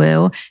 Tai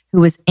Wu, who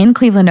was in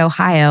Cleveland,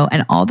 Ohio.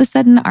 And all of a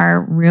sudden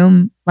our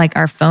room, like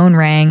our phone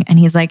rang and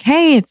he's like,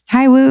 hey, it's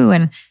Tai Wu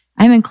and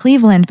I'm in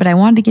Cleveland, but I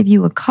wanted to give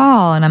you a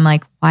call. And I'm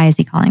like, why is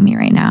he calling me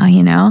right now?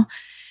 You know?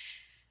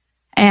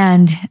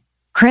 And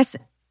Chris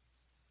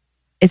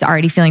is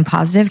already feeling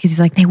positive because he's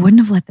like, they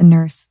wouldn't have let the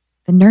nurse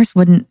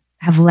wouldn't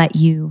have let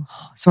you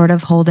sort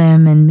of hold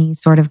him and me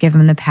sort of give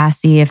him the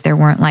passy if there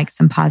weren't like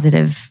some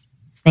positive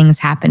things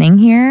happening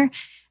here.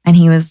 And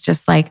he was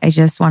just like, I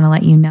just want to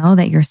let you know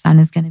that your son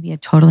is going to be a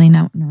totally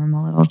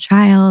normal little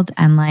child.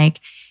 And like,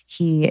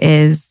 he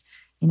is,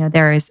 you know,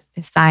 there is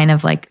a sign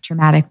of like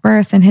traumatic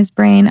birth in his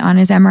brain on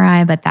his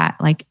MRI, but that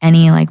like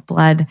any like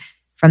blood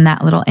from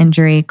that little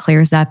injury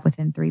clears up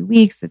within 3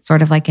 weeks. It's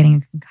sort of like getting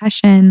a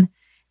concussion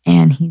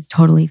and he's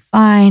totally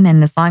fine.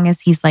 And as long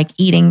as he's like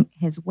eating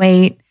his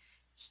weight,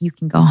 you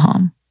can go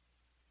home.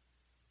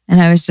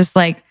 And I was just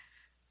like,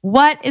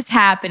 what is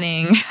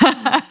happening?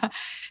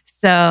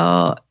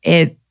 So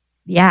it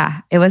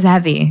was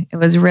heavy. It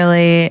was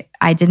really,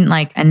 I didn't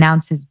like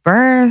announce his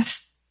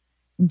birth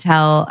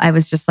until I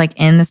was just like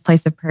in this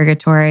place of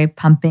purgatory,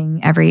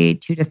 pumping every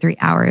 2 to 3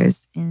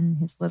 hours in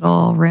his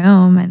little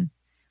room and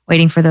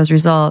waiting for those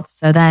results.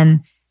 So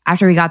then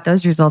after we got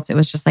those results, it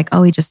was just like,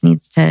 oh, he just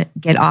needs to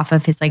get off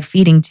of his like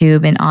feeding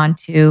tube and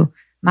onto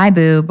my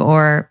boob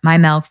or my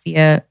milk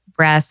via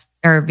breast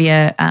or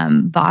via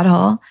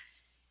bottle.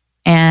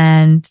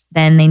 And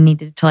then they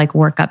needed to like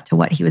work up to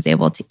what he was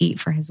able to eat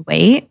for his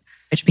weight,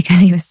 which because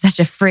he was such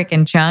a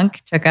freaking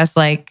chunk took us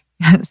like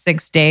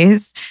 6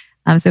 days.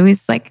 So it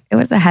was like, it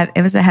was a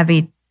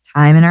heavy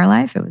time in our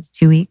life. It was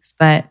 2 weeks,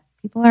 but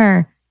people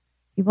are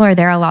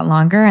there a lot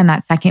longer. And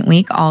that second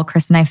week, all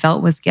Chris and I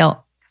felt was guilt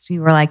because we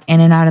were like in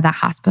and out of that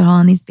hospital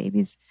and these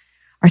babies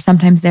are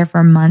sometimes there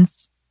for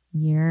months,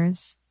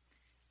 years.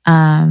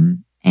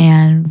 And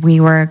we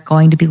were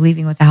going to be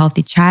leaving with a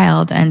healthy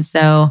child. And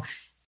so,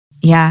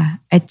 yeah,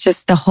 it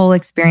just, the whole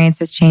experience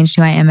has changed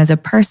who I am as a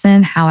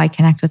person, how I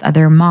connect with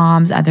other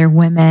moms, other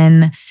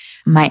women,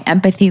 my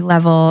empathy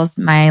levels,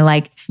 my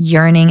like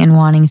yearning and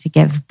wanting to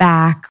give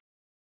back.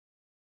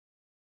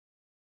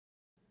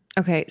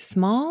 Okay,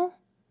 small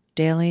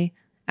daily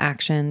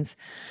actions,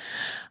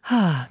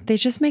 they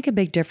just make a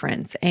big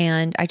difference.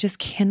 And I just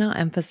cannot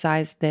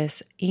emphasize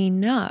this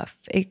enough.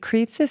 It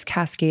creates this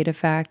cascade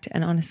effect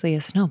and honestly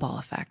a snowball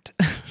effect.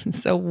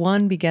 So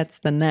one begets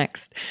the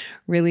next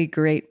really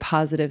great,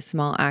 positive,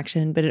 small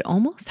action, but it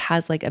almost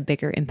has like a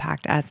bigger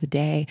impact as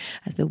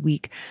the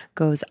week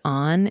goes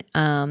on.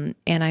 And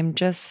I'm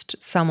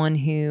just someone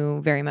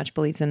who very much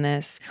believes in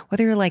this,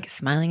 whether you're like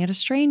smiling at a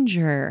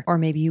stranger, or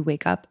maybe you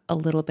wake up a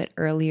little bit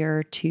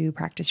earlier to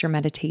practice your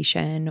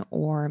meditation,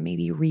 or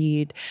maybe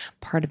read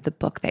part of the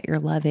book that you're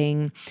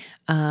loving,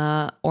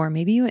 or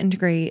maybe you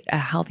integrate a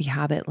healthy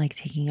habit like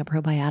taking a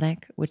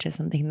probiotic, which is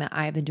something that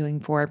I've been doing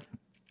for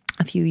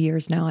a few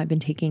years now. I've been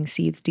taking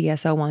Seeds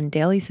DSO1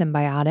 Daily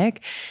Symbiotic,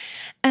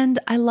 and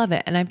I love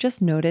it. And I've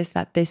just noticed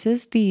that this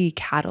is the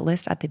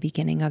catalyst at the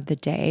beginning of the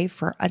day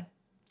for a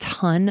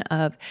ton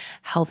of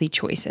healthy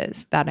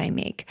choices that I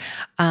make.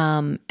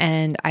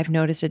 And I've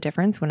noticed a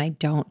difference when I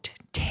don't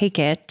take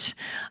it.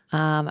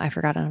 I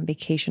forgot on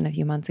vacation a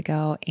few months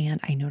ago and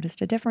I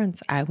noticed a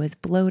difference. I was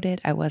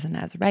bloated. I wasn't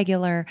as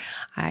regular.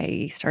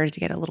 I started to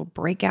get a little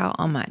breakout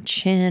on my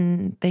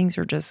chin. Things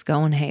were just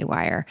going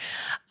haywire.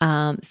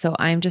 So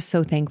I'm just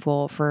so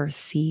thankful for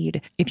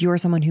Seed. If you are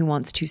someone who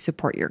wants to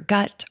support your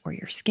gut or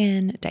your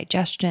skin,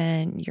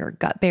 digestion, your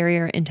gut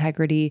barrier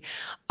integrity,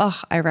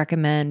 I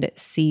recommend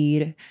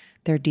Seed.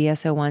 Their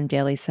DSO1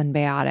 Daily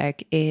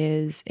Symbiotic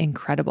is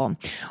incredible.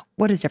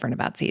 What is different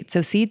about Seed?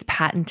 So Seed's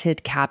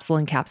patented capsule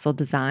and capsule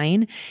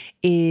design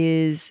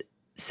is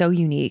so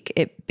unique.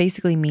 It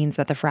basically means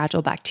that the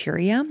fragile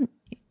bacteria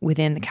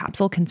within the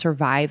capsule can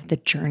survive the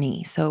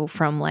journey. So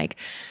from like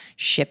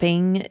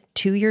shipping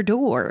to your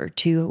door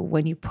to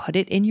when you put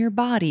it in your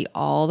body,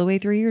 all the way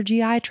through your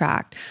GI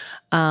tract,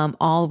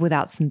 all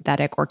without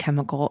synthetic or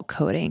chemical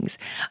coatings.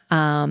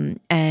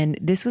 And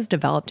this was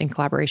developed in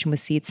collaboration with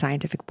Seed's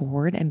scientific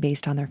board and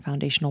based on their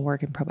foundational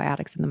work in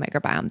probiotics and the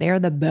microbiome. They are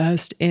the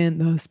best in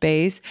the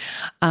space.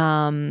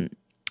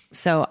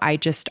 So I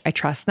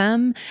trust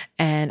them,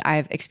 and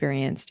I've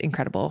experienced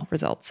incredible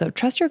results. So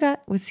trust your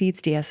gut with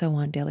Seed's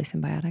DSO1 Daily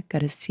Symbiotic. Go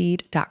to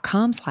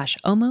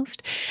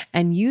seed.com/almost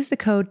and use the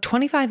code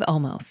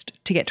 25almost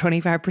to get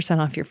 25%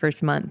 off your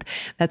first month.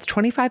 That's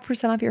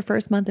 25% off your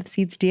first month of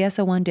Seed's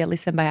DSO1 Daily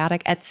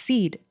Symbiotic at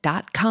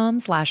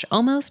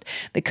seed.com/almost.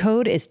 The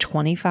code is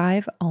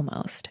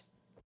 25almost.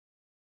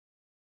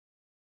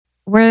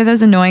 We're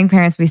those annoying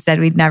parents we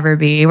said we'd never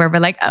be, where we're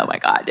like, oh my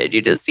God, did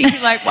you just see he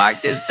like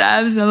walked his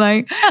steps and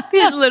like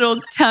his little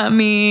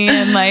tummy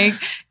and like,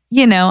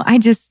 I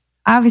just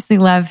obviously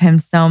love him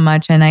so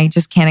much, and I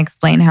just can't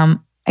explain how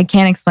a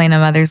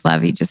mother's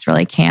love. You just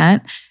really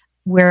can't.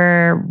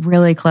 We're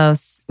really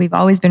close. We've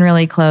always been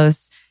really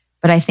close,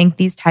 but I think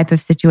these type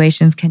of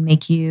situations can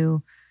make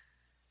you,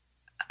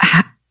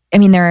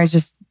 there is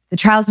just the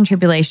trials and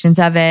tribulations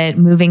of it,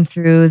 moving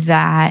through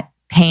that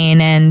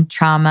pain and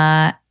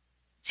trauma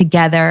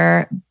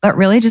together, but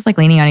really just like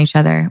leaning on each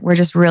other. We're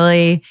just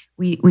really,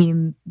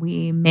 we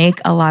make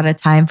a lot of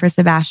time for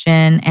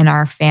Sebastian and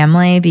our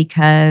family,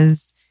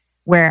 because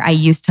where I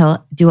used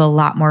to do a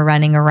lot more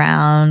running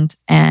around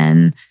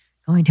and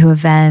going to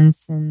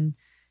events, and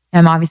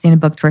I'm obviously in a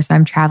book tour, so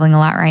I'm traveling a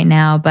lot right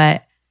now,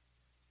 but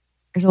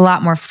there's a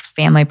lot more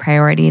family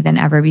priority than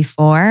ever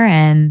before,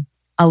 and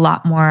a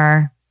lot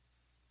more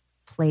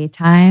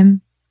playtime.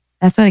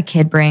 That's what a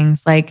kid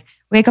brings. Like,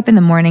 wake up in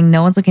the morning,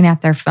 no one's looking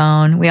at their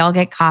phone. We all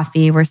get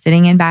coffee. We're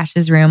sitting in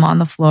Bash's room on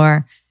the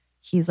floor.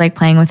 He's like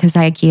playing with his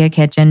IKEA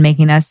kitchen,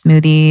 making us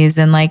smoothies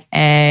and like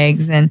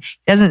eggs, and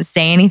he doesn't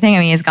say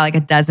anything. He's got like a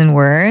dozen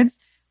words,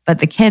 but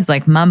the kid's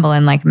like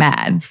mumbling like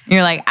mad.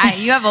 You're like,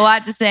 you have a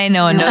lot to say.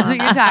 No one knows what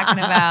you're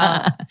talking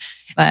about.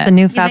 But it's the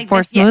new Fab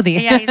Four smoothie.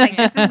 Yeah, he's like,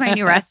 this is my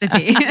new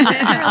recipe.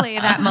 Literally,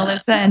 that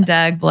Melissa and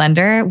Doug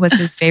blender was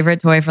his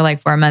favorite toy for like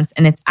 4 months.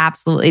 And it's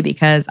absolutely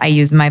because I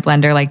use my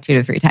blender like 2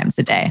 to 3 times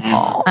a day.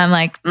 Oh. I'm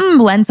like,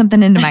 blend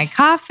something into my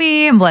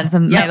coffee and blend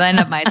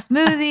up my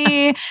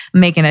smoothie,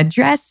 making a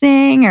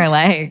dressing, or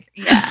like,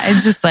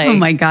 it's just like, oh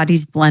my God,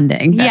 he's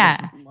blending.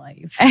 That is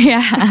life.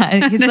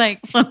 Yeah. He's like,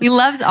 he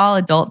loves all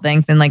adult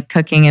things and like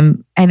cooking.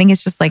 And I think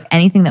it's just like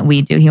anything that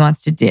we do, he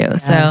wants to do.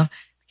 Yes. So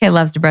kid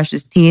loves to brush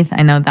his teeth.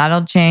 I know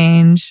that'll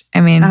change.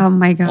 Oh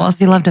my God. Does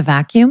he love to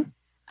vacuum?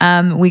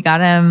 We got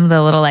him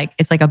the little like,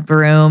 it's like a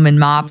broom and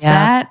mop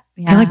set.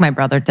 Yeah. I feel like my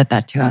brother did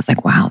that too. I was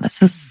like, wow,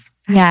 this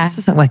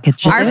isn't what kids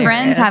should do. Our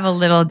friends have a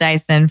little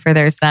Dyson for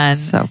their son.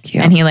 So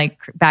cute. And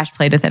Bash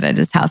played with it at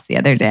his house the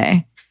other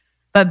day.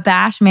 But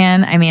Bash,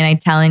 man, I'm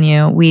telling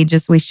you, we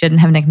shouldn't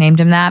have nicknamed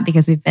him that,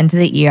 because we've been to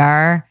the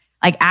ER.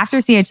 Like after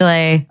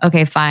CHLA,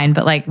 okay, fine.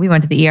 But like we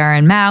went to the ER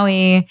in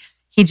Maui.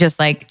 He just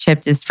like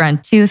chipped his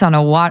front tooth on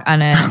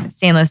a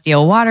stainless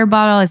steel water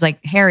bottle. It's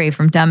like Harry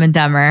from Dumb and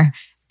Dumber.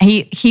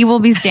 He will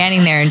be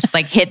standing there and just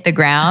like hit the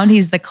ground.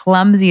 He's the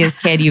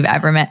clumsiest kid you've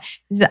ever met.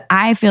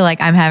 I feel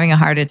like I'm having a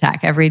heart attack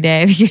every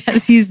day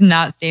because he's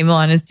not stable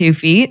on his 2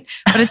 feet.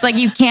 But it's like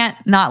you can't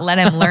not let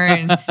him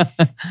learn.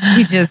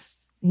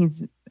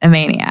 He's a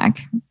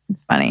maniac.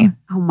 It's funny.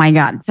 Oh my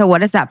God. So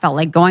what has that felt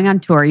like going on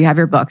tour? You have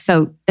your book.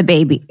 So the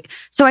baby.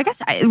 So I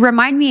guess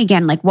remind me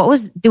again, like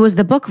was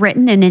the book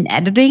written and in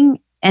editing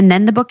and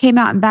then the book came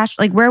out in Bash?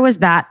 Like where was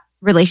that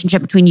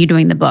relationship between you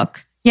doing the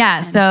book?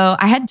 Yeah. So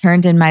I had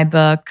turned in my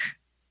book.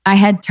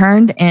 And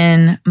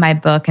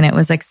it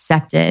was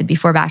accepted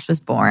before Bash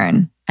was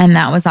born. And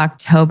that was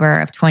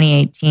October of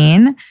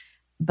 2018.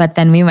 But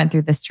then we went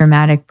through this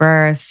traumatic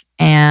birth,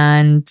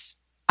 and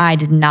I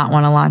did not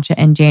want to launch it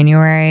in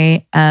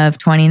January of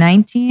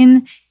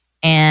 2019.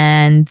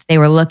 And they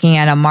were looking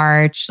at a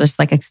March, just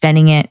like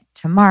extending it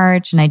to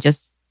March. And I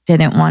just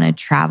didn't want to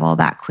travel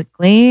that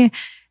quickly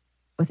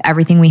with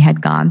everything we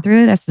had gone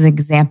through. This is an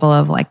example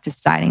of like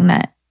deciding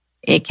that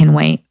it can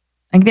wait.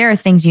 Like there are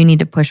things you need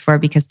to push for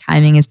because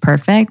timing is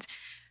perfect.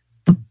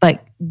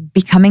 But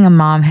becoming a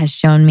mom has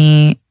shown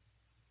me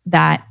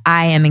that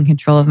I am in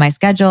control of my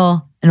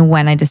schedule and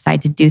when I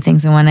decide to do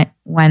things, and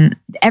when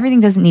everything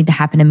doesn't need to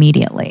happen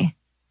immediately,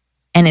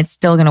 and it's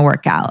still going to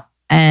work out.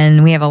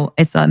 And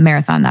it's a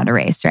marathon, not a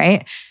race,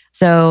 right?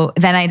 So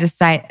then I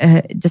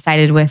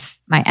decided with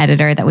my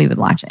editor that we would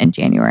launch it in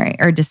January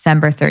or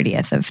December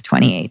 30th of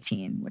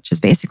 2018, which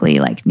is basically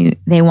like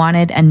they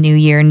wanted a new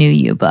year, new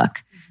you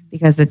book,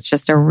 because it's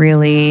just a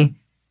really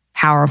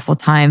powerful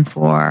time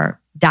for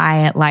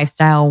diet,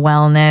 lifestyle,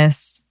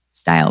 wellness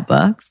style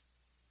books.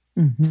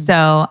 Mm-hmm.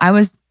 So I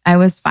was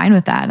fine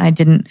with that.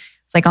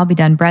 It's like, I'll be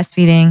done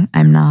breastfeeding.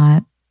 I'm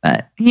not.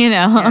 but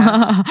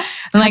I'm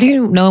How do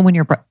you know when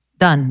you're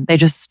done? They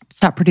just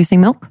stop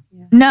producing milk?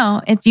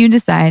 No, it's you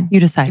decide. You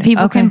decide.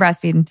 People can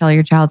breastfeed until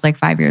your child's like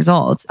 5 years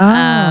old.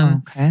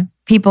 Okay.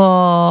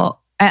 People,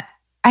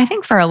 I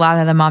think for a lot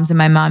of the moms and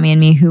my mommy and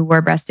me who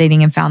were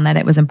breastfeeding and found that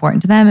it was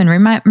important to them. And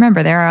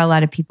remember, there are a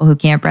lot of people who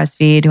can't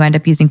breastfeed, who end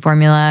up using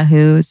formula,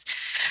 whose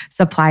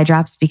supply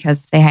drops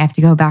because they have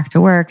to go back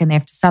to work and they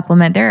have to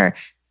supplement. They're,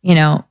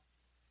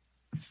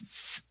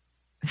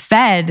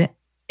 fed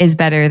is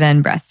better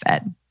than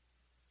breastfed,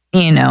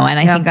 and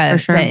I think for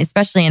sure. that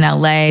especially in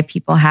LA,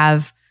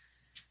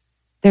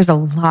 there's a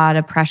lot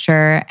of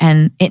pressure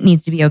and it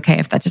needs to be okay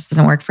if that just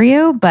doesn't work for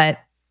you. But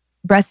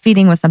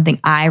breastfeeding was something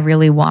I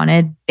really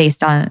wanted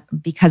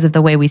because of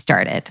the way we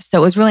started. So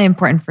it was really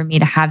important for me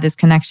to have this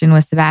connection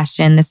with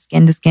Sebastian, this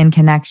skin to skin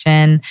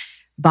connection,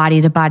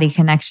 body to body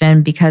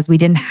connection, because we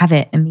didn't have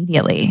it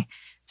immediately.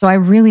 So I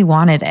really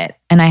wanted it.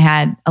 And I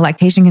had a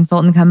lactation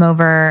consultant come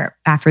over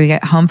after we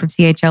got home from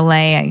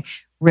CHLA. I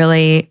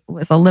really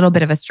was a little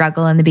bit of a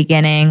struggle in the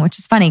beginning, which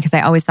is funny because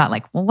I always thought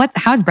like, well,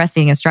 how is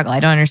breastfeeding a struggle? I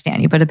don't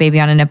understand. You put a baby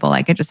on a nipple,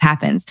 like it just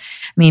happens.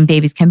 I mean,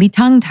 babies can be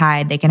tongue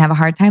tied. They can have a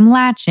hard time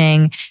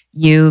latching.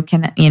 You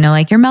can,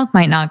 like your milk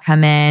might not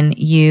come in.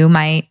 You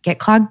might get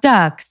clogged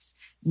ducts.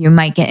 You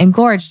might get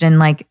engorged and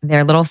like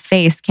their little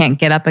face can't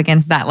get up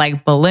against that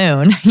like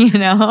balloon,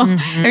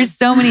 Mm-hmm. There's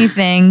so many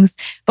things,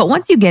 but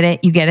once you get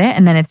it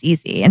and then it's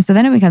easy. And so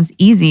then it becomes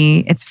easy.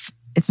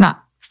 It's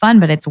not fun,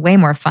 but it's way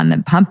more fun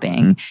than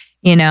pumping.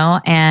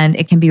 And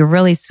it can be a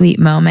really sweet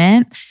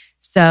moment.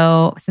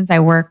 So since I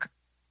work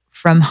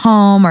from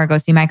home or go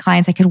see my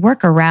clients, I could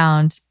work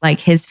around like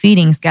his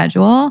feeding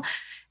schedule.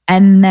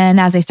 And then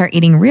as I start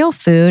eating real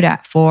food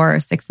at 4 or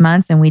 6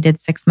 months, and we did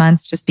 6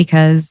 months just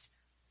because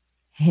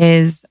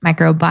his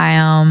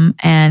microbiome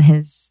and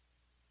his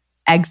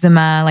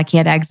eczema, like he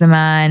had eczema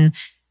and,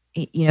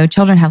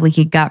 children have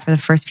leaky gut for the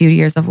first few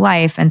years of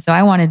life. And so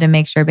I wanted to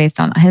make sure based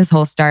on his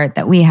whole start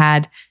that we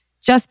had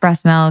just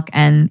breast milk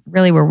and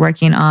really we're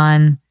working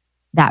on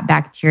that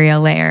bacteria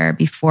layer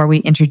before we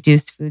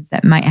introduce foods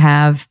that might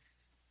have,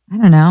 I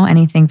don't know,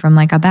 anything from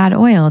like a bad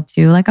oil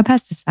to like a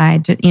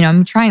pesticide.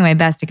 I'm trying my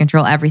best to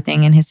control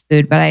everything in his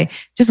food, but I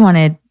just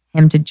wanted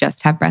him to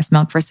just have breast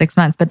milk for 6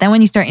 months. But then when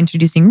you start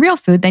introducing real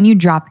food, then you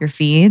drop your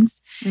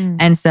feeds.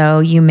 And so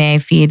you may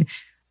feed,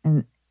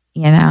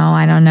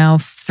 I don't know,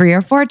 3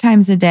 or 4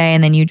 times a day,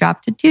 and then you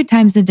drop to 2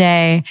 times a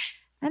day.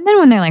 And then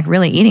when they're like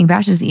really eating,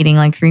 Bash is eating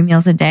like 3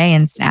 meals a day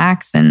and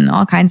snacks and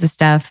all kinds of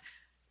stuff.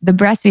 The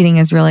breastfeeding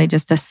is really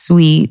just a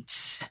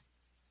sweet,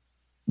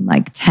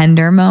 like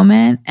tender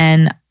moment.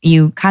 And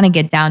you kind of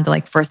get down to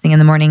like first thing in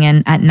the morning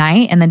and at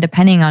night. And then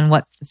depending on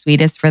what's the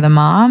sweetest for the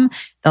mom,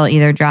 they'll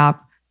either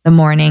drop the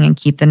morning and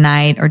keep the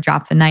night or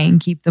drop the night and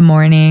keep the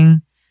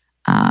morning.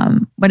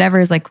 Whatever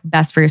is like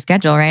best for your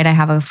schedule, right? I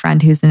have a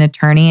friend who's an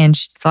attorney and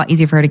it's a lot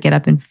easier for her to get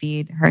up and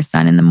feed her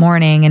son in the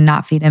morning and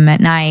not feed him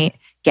at night.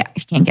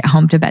 She can't get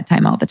home to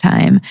bedtime all the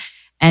time.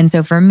 And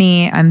so for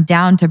me, I'm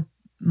down to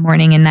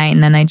morning and night.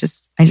 And then I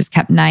just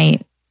kept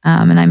night.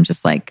 And I'm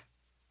just like,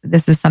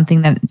 this is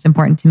something that it's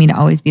important to me to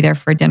always be there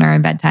for dinner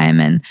and bedtime.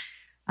 And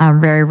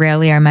very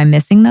rarely am I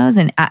missing those.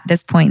 And at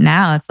this point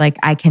now, it's like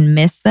I can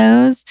miss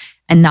those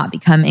and not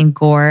become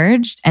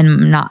engorged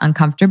and not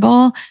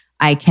uncomfortable.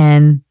 I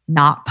can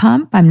not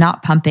pump. I'm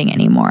not pumping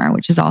anymore,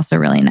 which is also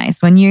really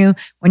nice. When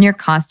you're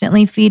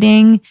constantly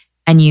feeding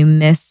and you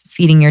miss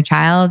feeding your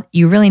child,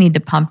 you really need to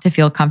pump to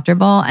feel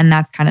comfortable. And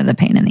that's kind of the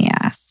pain in the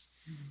ass.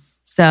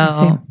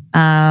 So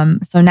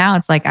now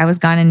it's like I was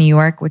gone in New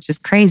York, which is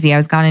crazy. I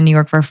was gone in New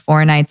York for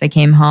 4 nights. I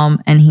came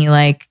home and he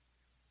like,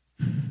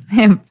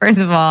 first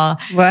of all,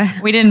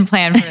 we didn't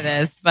plan for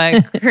this,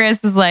 but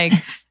Chris is like,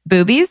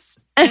 boobies.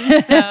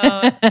 And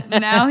so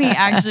now he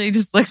actually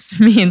just looks at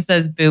me and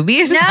says,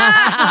 boobies.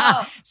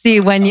 No. See,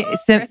 when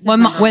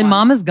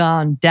mom is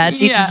gone, dad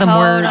teaches them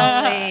words.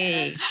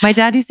 My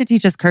dad used to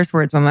teach us curse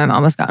words when my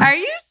mom was gone. Are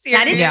you serious?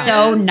 That is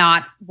so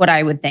not what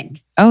I would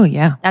think. Oh,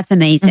 yeah. That's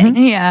amazing.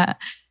 Mm-hmm. Yeah.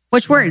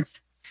 Which words?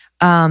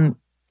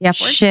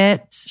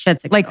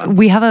 Shit's like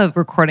we have a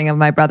recording of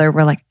my brother.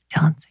 We're like,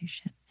 Dylan, say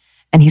shit.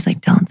 And he's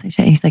like, Dylan, say shit.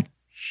 And he's like,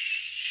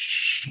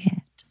 shit.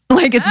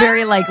 Like it's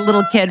very like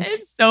little kid.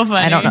 It's so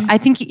funny. I don't know. I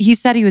think he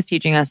said he was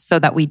teaching us so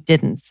that we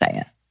didn't say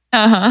it.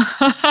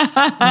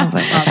 I was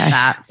like,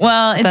 okay.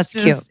 Well, that's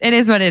cute. It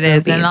is what it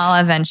is. And I'll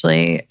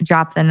eventually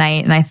drop the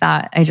night. And I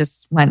thought I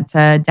just went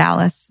to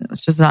Dallas. It was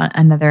just on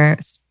another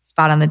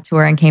spot on the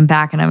tour and came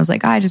back. And I was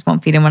like, I just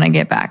won't feed him when I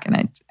get back.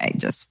 And I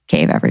just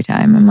cave every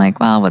time. I'm like,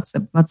 well, what's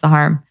the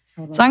harm?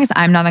 Totally. As long as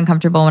I'm not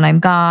uncomfortable when I'm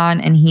gone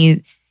and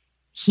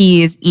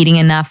he's eating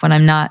enough when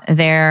I'm not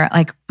there.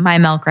 Like my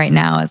milk right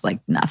now is like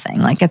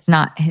nothing. Like it's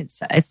not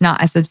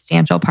a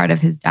substantial part of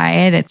his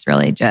diet. It's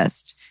really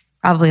just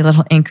probably a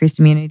little increased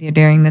immunity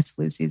during this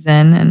flu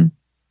season and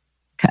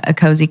a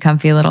cozy,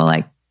 comfy little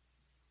like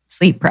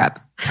sleep prep.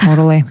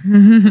 Totally.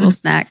 Little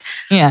snack.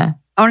 Yeah.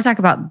 I want to talk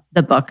about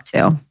the book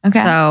too.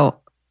 Okay. So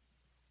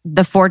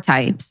the 4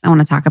 types, I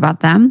want to talk about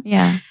them.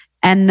 Yeah.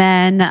 And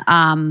then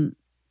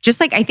just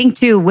like I think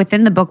too,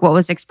 within the book, what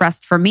was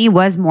expressed for me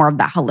was more of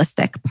that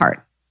holistic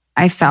part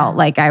I felt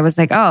like I was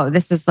like, oh,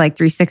 this is like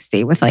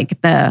 360 with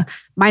like the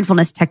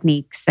mindfulness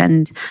techniques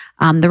and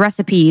the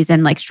recipes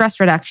and like stress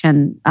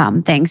reduction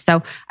things.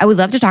 So I would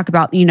love to talk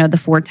about,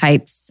 the 4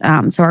 types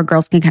so our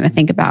girls can kind of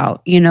think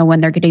about,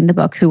 when they're getting the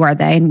book, who are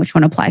they and which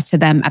one applies to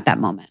them at that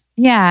moment.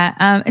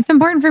 Yeah. It's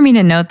important for me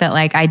to note that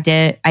like I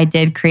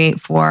did create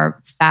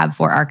 4 Fab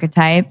 4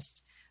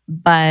 archetypes,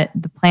 but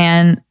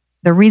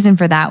the reason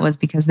for that was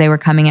because they were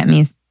coming at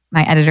me.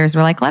 My editors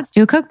were like, let's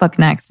do a cookbook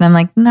next. And I'm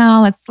like,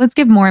 no, let's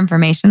give more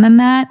information than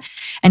that.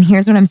 And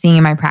here's what I'm seeing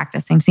in my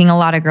practice. I'm seeing a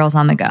lot of girls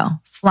on the go,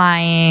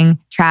 flying,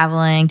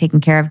 traveling,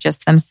 taking care of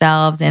just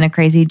themselves in a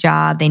crazy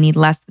job. They need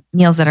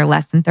meals that are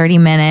less than 30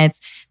 minutes.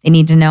 They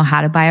need to know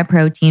how to buy a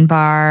protein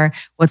bar,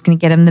 what's going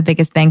to get them the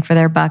biggest bang for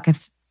their buck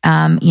if,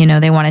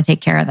 they want to take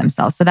care of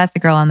themselves. So that's the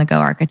girl on the go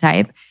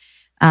archetype.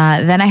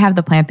 Then I have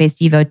the plant-based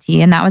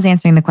devotee, and that was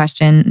answering the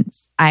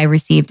questions I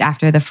received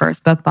after the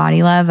first book,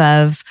 Body Love,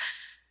 of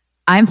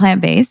I'm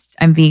plant-based,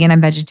 I'm vegan,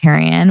 I'm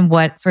vegetarian.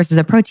 What sources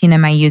of protein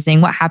am I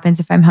using? What happens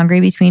if I'm hungry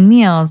between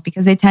meals?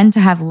 Because they tend to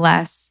have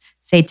less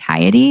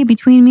satiety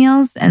between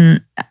meals.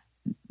 And,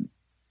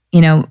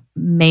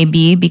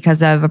 maybe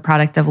because of a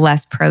product of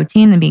less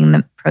protein and being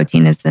the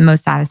protein is the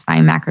most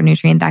satisfying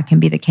macronutrient, that can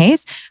be the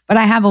case. But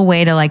I have a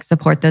way to like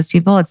support those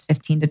people. It's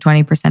 15 to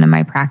 20% of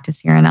my practice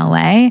here in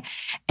LA.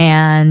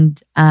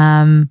 And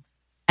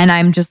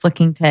I'm just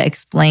looking to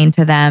explain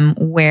to them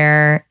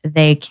where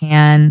they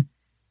can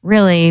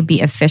really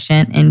be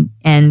efficient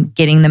in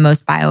getting the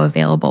most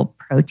bioavailable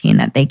protein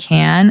that they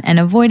can and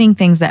avoiding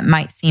things that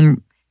might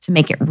seem to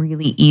make it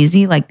really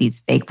easy, like these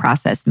fake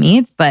processed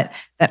meats, but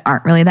that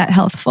aren't really that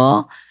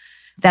healthful.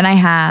 Then I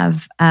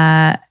have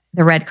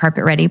the Red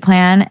Carpet Ready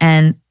plan.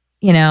 And,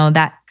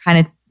 that kind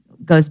of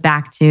goes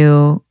back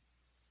to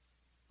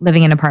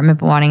living in an apartment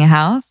but wanting a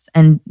house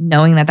and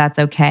knowing that that's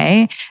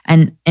okay.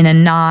 And in a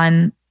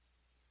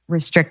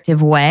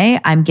non-restrictive way,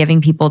 I'm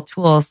giving people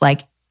tools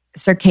like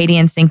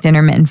circadian synced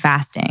intermittent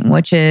fasting,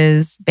 which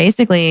is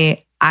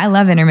basically, I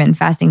love intermittent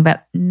fasting,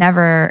 but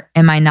never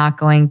am I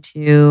going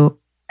to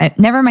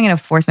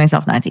force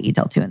myself not to eat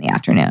till 2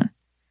 p.m.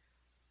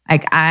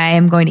 Like I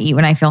am going to eat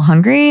when I feel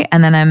hungry,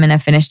 and then I'm going to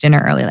finish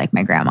dinner early like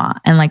my grandma.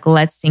 And like,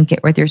 let's sync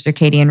it with your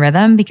circadian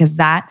rhythm, because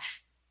that,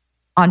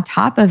 on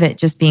top of it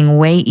just being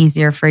way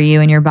easier for you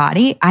and your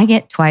body, I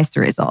get twice the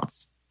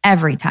results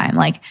every time.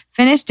 Like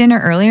finish dinner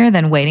earlier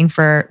than waiting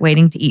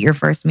to eat your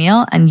first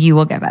meal, and you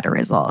will get better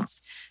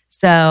results.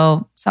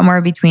 So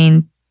somewhere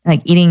between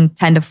like eating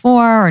 10 to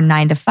 4 or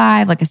 9 to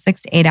 5, like a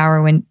 6 to 8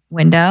 hour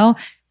window.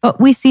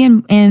 But we see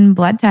in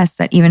blood tests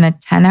that even a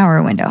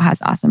 10-hour window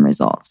has awesome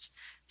results.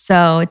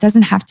 So it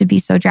doesn't have to be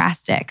so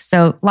drastic.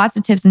 So lots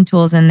of tips and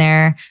tools in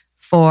there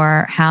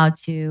for how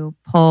to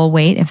pull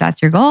weight if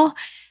that's your goal.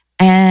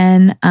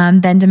 And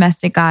then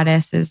Domestic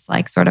Goddess is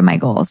like sort of my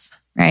goals,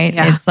 right?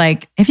 Yeah. It's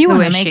like, if you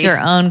want to make your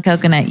own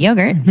coconut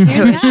yogurt. Who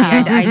is she?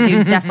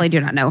 I definitely do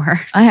not know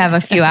her. I have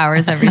a few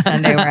hours every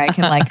Sunday where I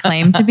can like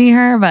claim to be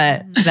her,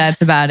 but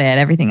that's about it.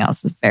 Everything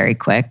else is very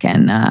quick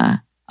and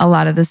a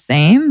lot of the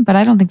same, but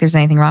I don't think there's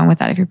anything wrong with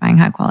that if you're buying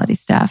high quality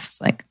stuff.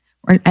 It's like,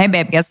 hey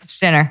babe, guess what's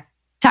for dinner?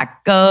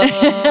 Tacos.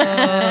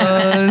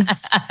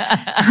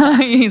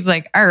 He's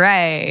like, all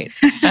right.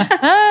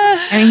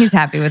 I mean, he's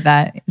happy with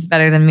that. It's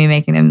better than me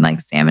making him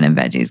like salmon and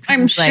veggies.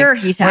 I'm sure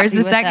he's happy. Where's the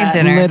with second that.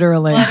 dinner?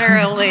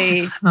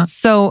 Literally.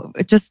 So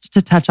just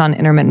to touch on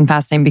intermittent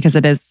fasting, because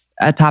it is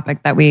a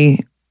topic that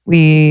we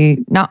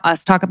not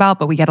us talk about,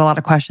 but we get a lot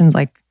of questions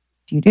like,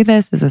 do you do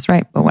this? Is this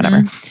right? But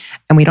whatever. Mm-hmm.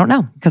 And we don't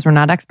know because we're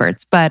not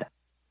experts. But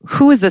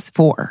who is this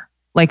for?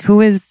 Like,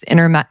 who is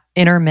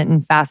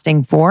intermittent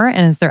fasting for?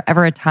 And is there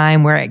ever a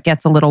time where it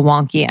gets a little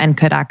wonky and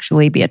could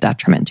actually be a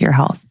detriment to your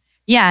health?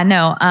 Yeah,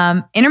 no.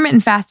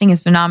 Intermittent fasting is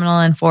phenomenal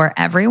and for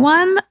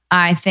everyone.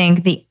 I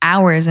think the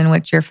hours in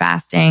which you're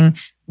fasting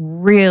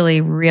really,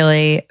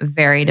 really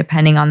vary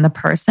depending on the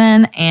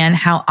person, and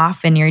how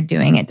often you're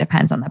doing it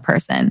depends on the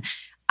person.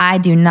 I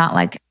do not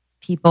like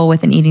people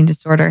with an eating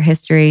disorder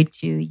history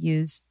to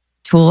use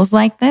tools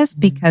like this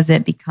because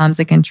it becomes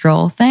a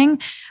control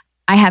thing.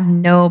 I have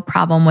no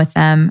problem with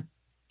them,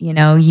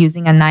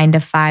 using a 9 to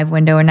 5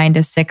 window or 9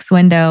 to 6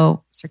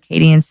 window,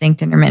 circadian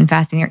synced intermittent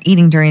fasting. They're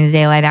eating during the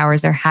daylight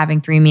hours. They're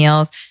having 3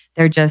 meals.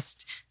 They're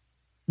just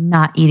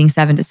not eating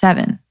 7 to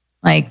 7.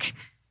 Like,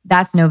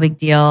 that's no big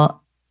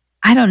deal.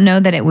 I don't know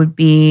that it would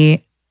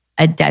be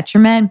a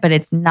detriment, but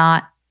it's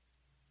not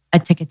a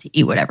ticket to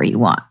eat whatever you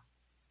want.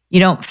 You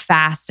don't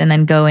fast and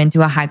then go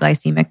into a high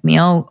glycemic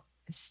meal.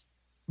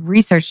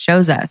 Research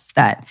shows us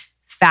that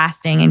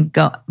fasting and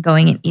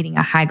going and eating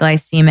a high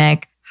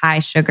glycemic, high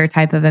sugar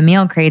type of a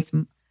meal creates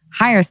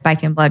higher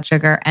spike in blood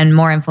sugar and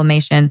more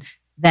inflammation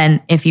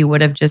than if you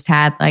would have just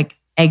had like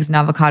eggs and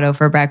avocado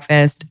for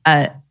breakfast,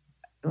 a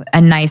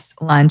nice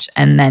lunch,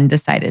 and then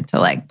decided to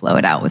like blow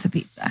it out with a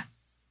pizza.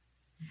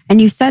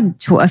 And you said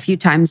a few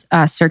times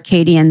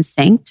circadian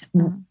synced.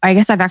 Mm-hmm. I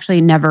guess I've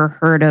actually never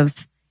heard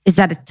of. Is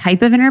that a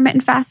type of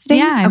intermittent fasting?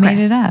 Yeah, I made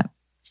it up.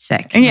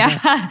 Sick.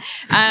 Yeah.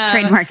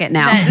 Trademark it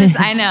now.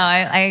 I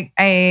know.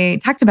 I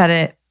talked about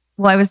it.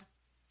 Well,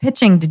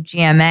 pitching to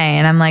GMA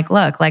and I'm like,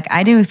 look, like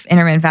I do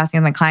intermittent fasting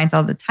with my clients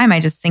all the time. I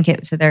just sync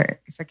it to their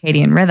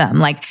circadian rhythm.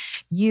 Like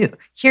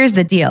here's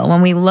the deal.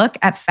 When we look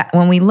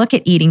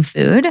at eating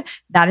food,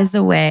 that is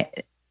the way.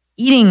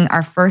 Eating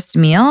our first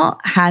meal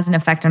has an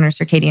effect on our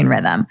circadian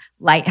rhythm.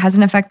 Light has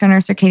an effect on our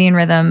circadian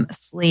rhythm,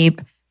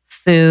 sleep,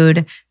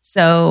 food.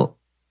 So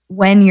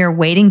when you're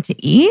waiting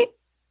to eat,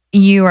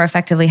 you are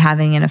effectively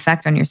having an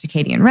effect on your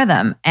circadian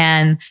rhythm.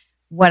 And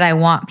what I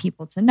want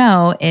people to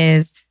know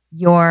is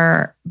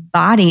your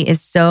body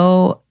is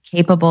so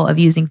capable of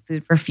using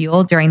food for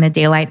fuel during the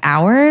daylight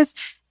hours,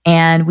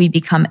 and we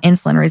become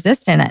insulin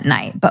resistant at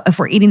night. But if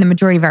we're eating the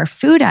majority of our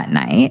food at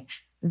night,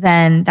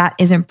 then that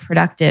isn't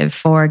productive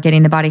for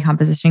getting the body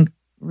composition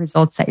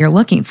results that you're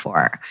looking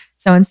for.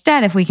 So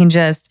instead, if we can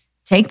just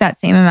take that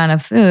same amount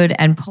of food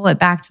and pull it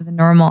back to the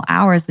normal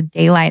hours, the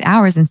daylight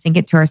hours, and sync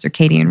it to our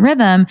circadian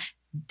rhythm,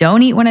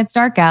 don't eat when it's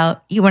dark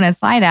out, eat when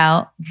it's light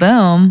out,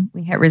 boom,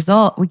 we get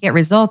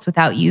results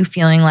without you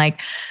feeling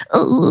like,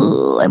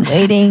 oh, I'm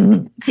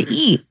waiting to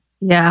eat.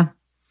 Yeah,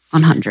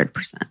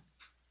 100%.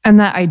 And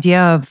that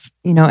idea of,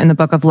 in the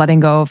book of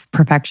letting go of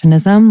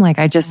perfectionism, like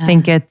I just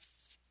think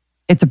it's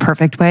a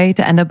perfect way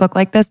to end a book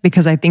like this,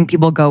 because I think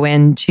people go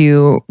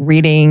into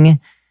reading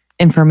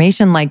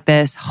information like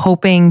this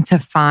hoping to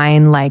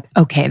find like,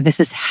 okay,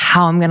 this is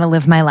how I'm going to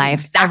live my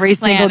life every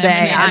single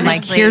day. And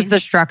like, here's the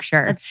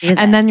structure.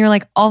 And then you're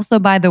like, also,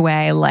 by the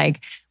way,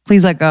 like,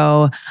 please let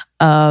go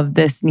of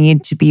this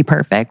need to be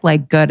perfect.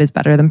 Like good is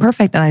better than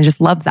perfect. And I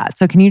just love that.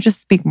 So can you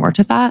just speak more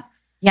to that?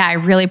 Yeah, I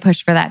really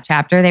pushed for that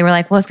chapter. They were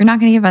like, well, if you're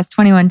not going to give us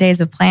 21 days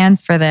of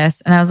plans for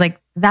this. And I was like,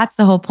 that's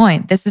the whole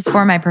point. This is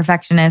for my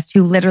perfectionist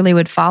who literally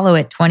would follow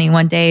it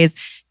 21 days,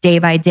 day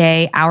by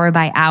day, hour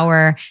by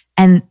hour.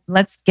 And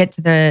let's get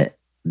to the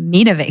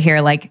meat of it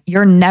here. Like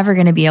you're never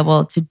going to be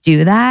able to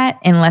do that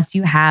unless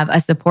you have a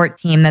support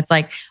team that's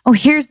like, oh,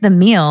 here's the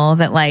meal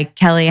that like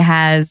Kelly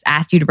has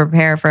asked you to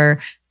prepare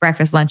for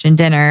breakfast, lunch, and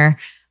dinner.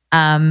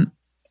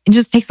 It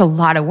just takes a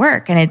lot of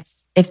work. And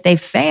if they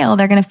fail,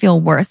 they're going to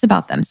feel worse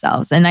about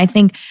themselves. And I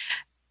think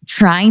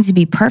trying to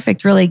be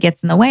perfect really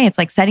gets in the way. It's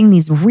like setting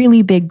these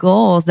really big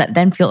goals that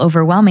then feel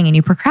overwhelming and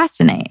you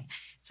procrastinate.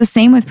 It's the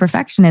same with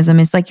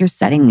perfectionism. It's like you're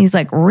setting these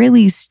like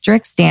really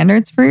strict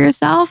standards for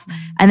yourself.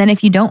 And then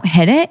if you don't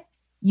hit it,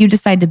 you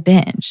decide to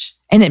binge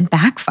and it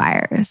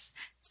backfires.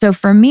 So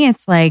for me,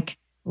 it's like,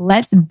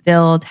 let's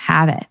build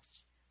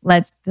habits.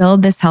 Let's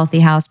build this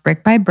healthy house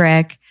brick by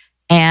brick.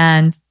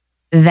 And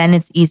then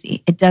it's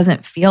easy. It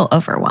doesn't feel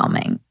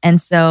overwhelming. And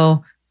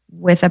so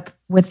with the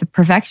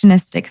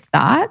perfectionistic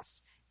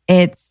thoughts,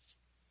 it's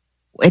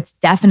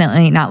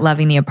definitely not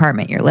loving the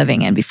apartment you're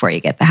living in before you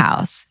get the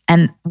house.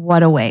 And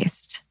what a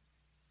waste,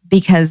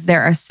 because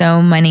there are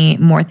so many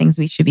more things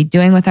we should be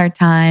doing with our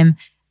time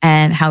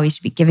and how we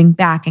should be giving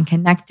back and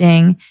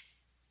connecting.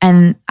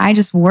 And I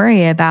just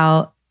worry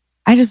about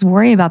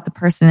the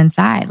person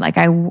inside. Like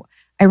I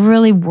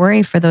really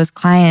worry for those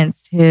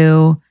clients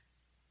who,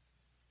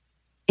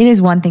 it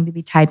is one thing to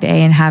be type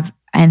A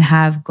and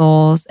have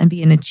goals and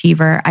be an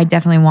achiever. I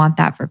definitely want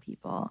that for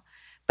people.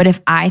 But if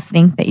I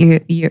think that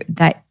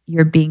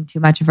you're being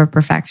too much of a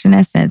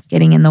perfectionist and it's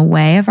getting in the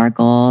way of our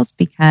goals,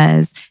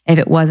 because if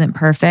it wasn't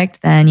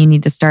perfect, then you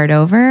need to start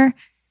over.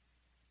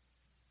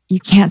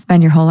 You can't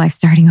spend your whole life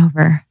starting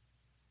over.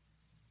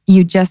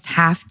 You just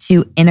have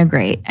to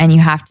integrate and you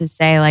have to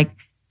say like,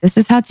 this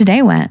is how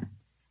today went.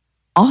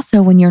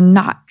 Also, when you're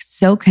not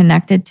so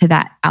connected to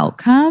that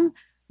outcome,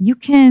 you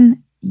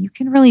can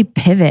really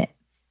pivot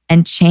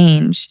and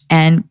change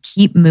and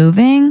keep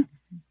moving.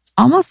 It's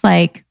almost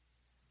like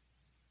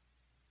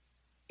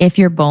if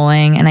you're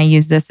bowling, and I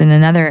use this in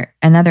another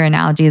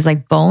analogy, is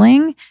like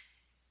bowling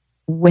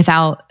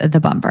without the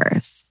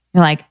bumpers.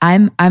 You're like,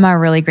 I'm a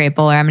really great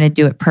bowler. I'm going to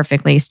do it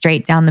perfectly,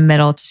 straight down the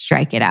middle to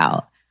strike it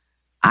out.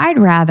 I'd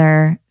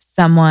rather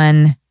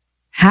someone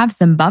have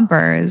some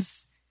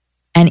bumpers,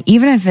 and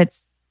even if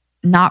it's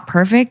not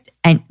perfect,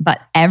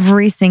 but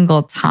every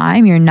single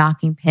time you're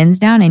knocking pins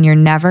down and you're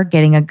never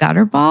getting a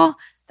gutter ball,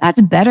 that's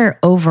better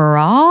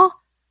overall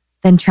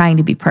than trying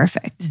to be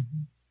perfect. Mm-hmm.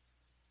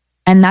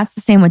 And that's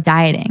the same with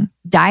dieting.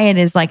 Diet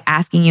is like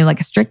asking you, like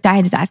a strict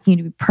diet is asking you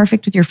to be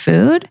perfect with your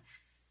food.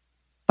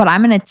 But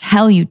I'm going to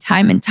tell you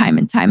time and time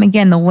and time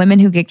again, the women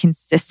who get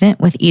consistent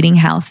with eating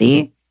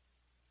healthy,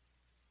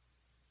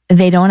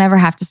 they don't ever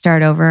have to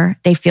start over.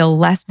 They feel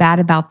less bad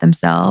about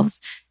themselves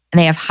and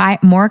they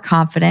have more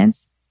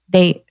confidence.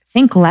 They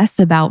think less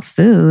about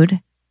food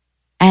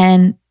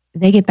and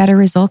they get better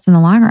results in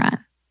the long run.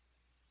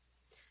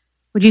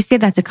 Would you say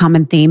that's a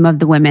common theme of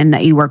the women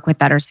that you work with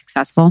that are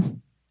successful?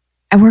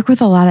 I work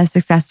with a lot of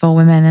successful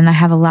women and I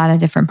have a lot of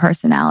different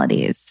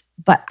personalities.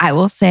 But I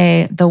will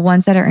say the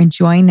ones that are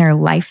enjoying their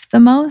life the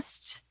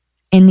most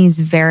in these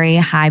very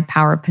high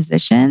power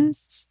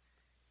positions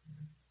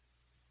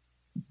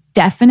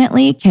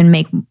definitely can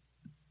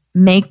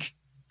make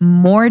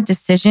more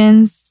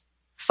decisions,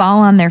 fall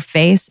on their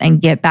face and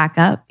get back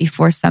up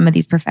before some of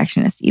these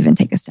perfectionists even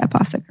take a step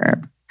off the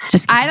curb.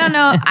 I don't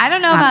know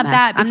about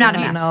that. I'm not a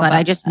mess, but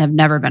I just have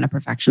never been a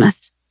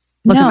perfectionist.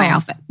 Look at my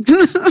outfit.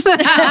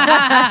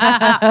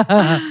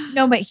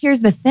 No, but here's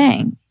the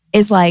thing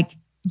is like,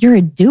 you're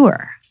a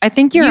doer. I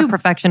think you're a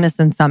perfectionist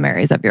in some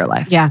areas of your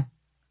life. Yeah.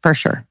 For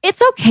sure.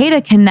 It's okay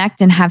to connect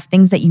and have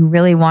things that you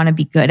really want to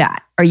be good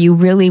at, or you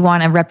really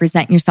want to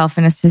represent yourself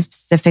in a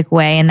specific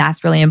way. And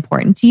that's really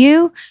important to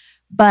you.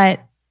 But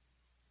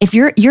if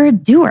you're a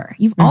doer,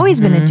 you've always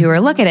been a doer.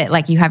 Look at it.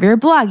 Like you have your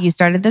blog, you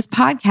started this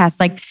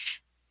podcast, like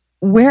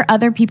where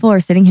other people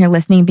are sitting here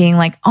listening, being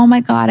like, oh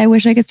my God, I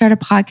wish I could start a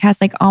podcast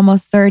like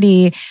almost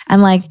 30.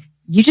 And like,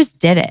 you just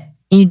did it.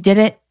 You did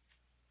it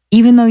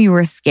even though you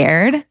were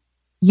scared.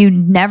 You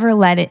never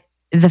let it,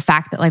 the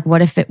fact that like,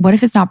 what if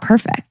it's not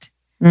perfect?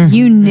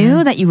 You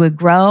knew that you would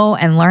grow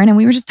and learn. And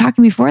we were just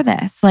talking before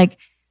this, like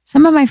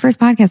some of my first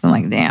podcasts, I'm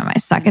like, damn, I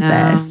suck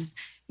at this,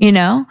 you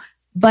know,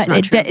 but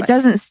it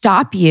doesn't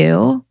stop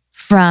you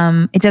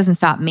from, it doesn't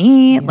stop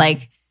me.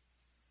 Like,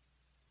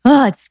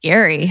 oh, it's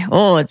scary.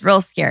 Oh, it's real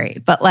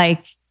scary. But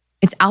like,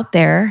 it's out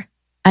there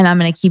and I'm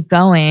going to keep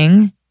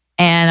going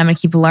and I'm going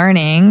to keep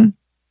learning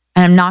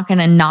and I'm not going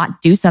to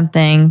not do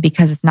something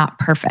because it's not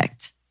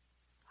perfect.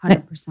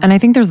 100%. And I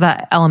think there's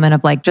that element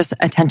of like just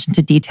attention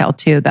to detail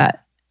too,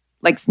 that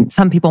like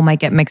some people might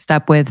get mixed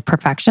up with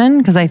perfection.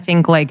 Because I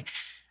think like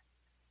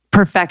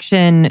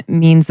perfection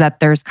means that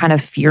there's kind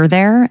of fear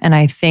there. And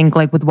I think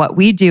like with what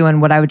we do and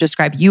what I would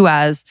describe you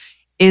as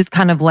is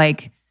kind of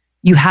like,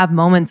 you have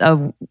moments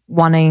of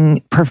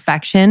wanting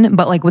perfection,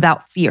 but like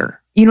without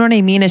fear. You know what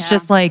I mean? It's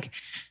just like,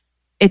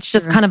 it's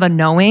just kind of a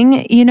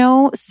knowing, you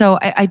know? So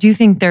I do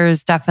think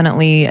there's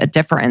definitely a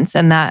difference,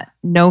 and that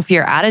no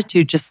fear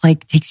attitude just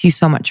like takes you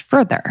so much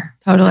further.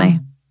 Totally.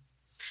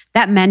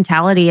 That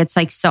mentality, it's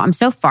like, so I'm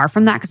so far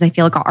from that because I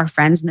feel like our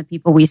friends and the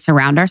people we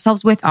surround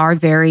ourselves with are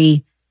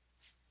very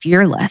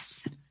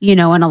fearless, you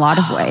know, in a lot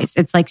of ways.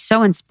 It's like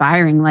so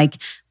inspiring, like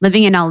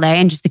living in LA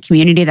and just the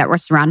community that we're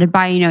surrounded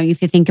by. You know,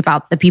 if you think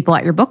about the people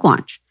at your book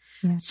launch,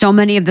 so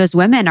many of those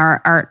women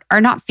are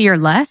not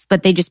fearless,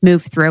 but they just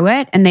move through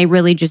it and they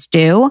really just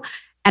do.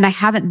 And I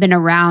haven't been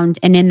around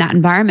and in that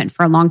environment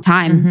for a long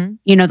time.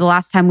 You know, the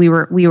last time we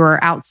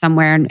were out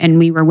somewhere and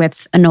we were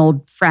with an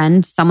old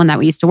friend, someone that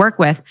we used to work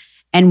with,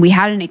 and we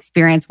had an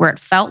experience where it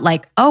felt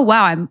like, oh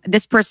wow,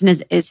 this person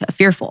is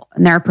fearful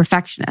and they're a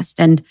perfectionist.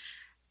 And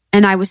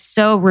I was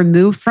so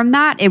removed from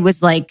that. It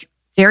was like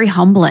very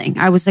humbling.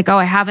 I was like, oh,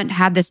 I haven't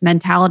had this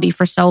mentality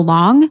for so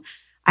long.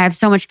 I have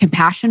so much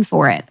compassion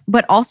for it,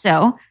 but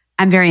also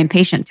I'm very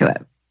impatient to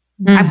it.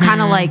 I'm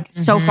kind of like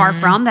so far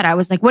from that. I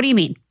was like, what do you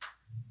mean?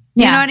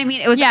 You know what I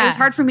mean? It was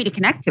hard for me to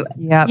connect to it.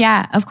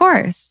 Yeah, of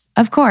course.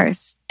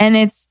 And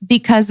it's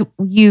because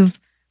you've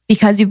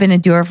been a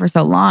doer for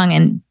so long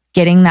and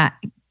getting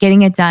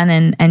it done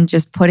and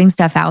just putting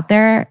stuff out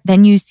there,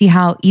 then you see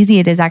how easy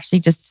it is actually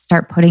just to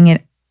start putting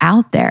it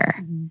out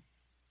there.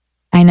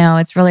 I know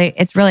it's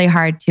really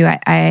hard too.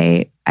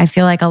 I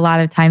feel like a lot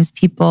of times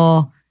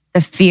people, the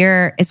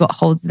fear is what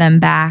holds them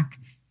back.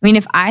 I mean,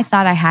 if I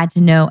thought I had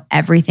to know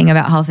everything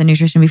about health and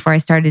nutrition before I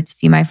started to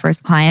see my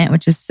first client,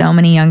 which is so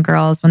many young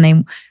girls when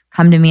they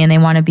come to me and they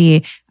want to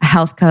be a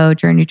health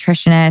coach or a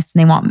nutritionist and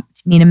they want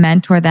me to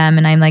mentor them,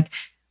 and I'm like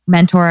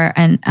mentor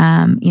and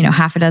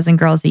half a dozen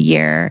girls a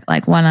year,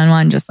 like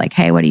one-on-one, just like,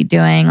 hey, what are you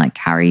doing? Like,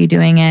 how are you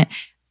doing it?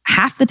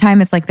 Half the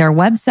time it's like their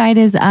website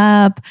is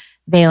up.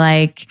 They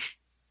like,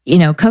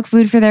 cook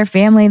food for their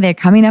family. They're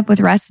coming up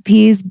with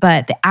recipes,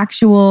 but the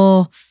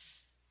actual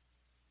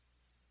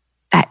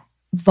that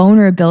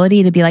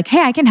vulnerability to be like,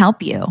 hey, I can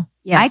help you.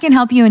 Yes. I can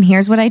help you. And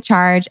here's what I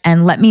charge.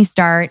 And let me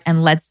start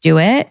and let's do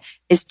it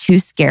is too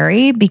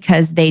scary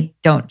because they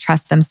don't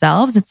trust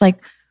themselves. It's like,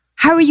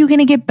 how are you going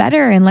to get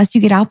better unless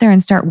you get out there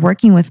and start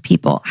working with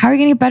people? How are you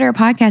going to get better at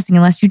podcasting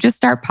unless you just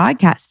start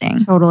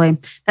podcasting? Totally.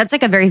 That's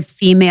like a very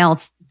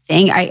female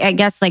thing. I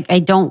guess like I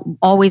don't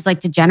always like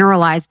to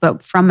generalize,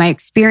 but from my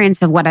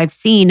experience of what I've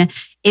seen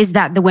is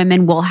that the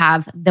women will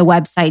have the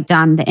website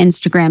done, the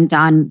Instagram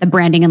done, the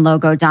branding and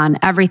logo done,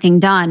 everything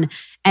done,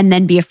 and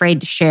then be afraid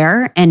to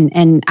share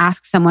and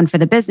ask someone for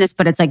the business.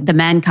 But it's like the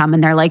men come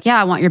and they're like, yeah,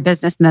 I want your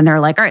business. And then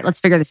they're like, all right, let's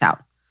figure this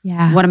out.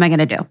 Yeah. What am I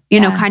going to do?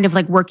 Kind of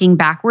like working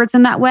backwards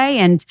in that way.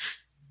 And,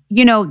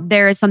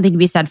 there is something to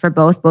be said for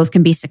both. Both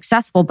can be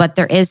successful, but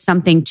there is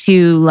something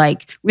to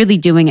like really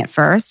doing it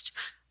first.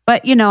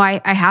 But,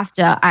 I have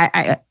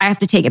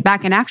to take it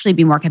back and actually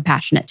be more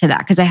compassionate to that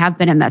because I have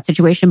been in that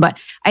situation. But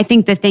I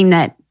think the thing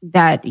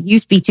that you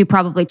speak to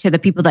probably to the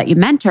people that you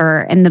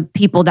mentor and the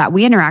people that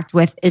we interact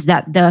with is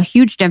that the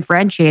huge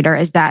differentiator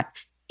is that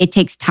it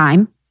takes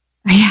time.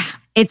 Yeah.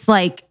 It's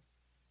like,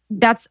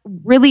 that's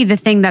really the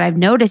thing that I've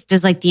noticed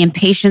is like the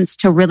impatience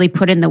to really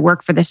put in the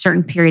work for the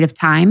certain period of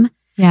time.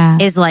 Yeah.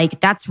 Is like,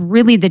 that's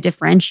really the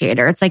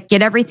differentiator. It's like,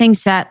 get everything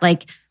set,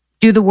 like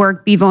do the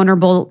work, be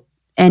vulnerable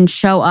and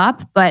show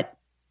up, but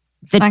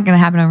it's not going to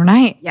happen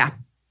overnight. Yeah.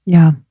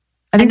 Yeah.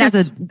 I think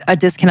there's a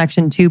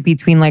disconnection too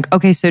between like,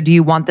 okay, so do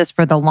you want this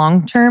for the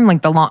long term?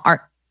 Like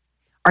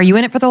are you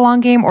in it for the long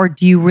game or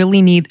do you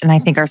really need, and I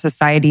think our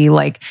society,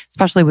 like,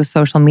 especially with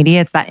social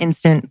media, it's that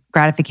instant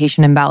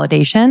gratification and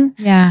validation.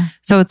 Yeah.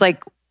 So it's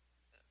like,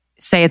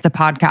 say it's a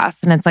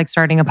podcast and it's like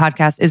starting a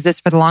podcast, is this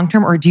for the long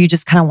term? Or do you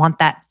just kind of want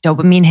that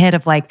dopamine hit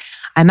of like,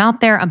 I'm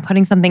out there, I'm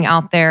putting something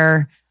out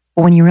there.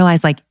 But when you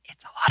realize like,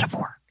 it's a lot of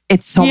work.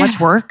 It's so much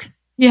work.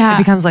 Yeah. It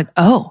becomes like,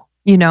 oh,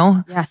 you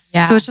know? Yes.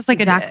 Yeah. So it's just like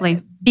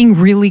exactly being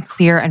really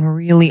clear and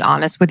really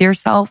honest with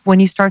yourself when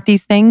you start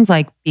these things,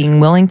 like being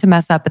willing to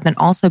mess up, but then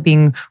also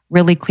being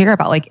really clear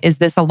about like, is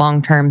this a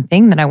long-term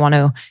thing that I want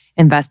to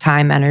invest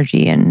time,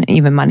 energy, and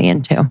even money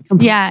into?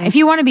 Yeah. If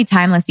you want to be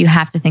timeless, you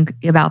have to think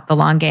about the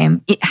long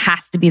game. It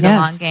has to be the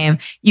long game.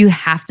 You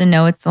have to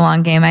know it's the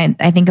long game.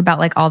 I think about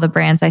like all the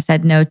brands I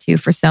said no to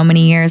for so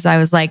many years. I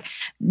was like,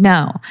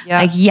 no,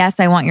 like, yes,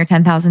 I want your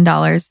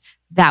 $10,000.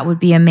 That would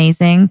be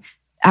amazing.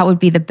 That would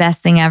be the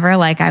best thing ever.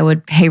 Like I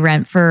would pay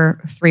rent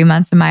for 3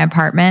 months in my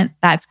apartment.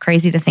 That's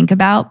crazy to think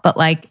about, but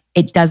like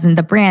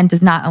the brand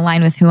does not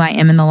align with who I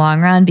am in the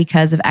long run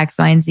because of X,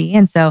 Y, and Z.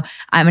 And so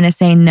I'm going to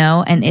say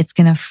no, and it's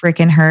going to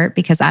freaking hurt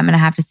because I'm going to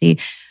have to see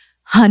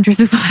hundreds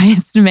of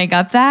clients to make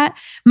up that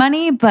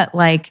money. But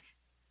like,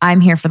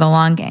 I'm here for the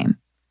long game.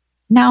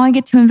 Now I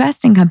get to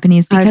invest in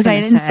companies because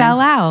I didn't sell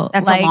out.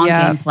 That's like, a long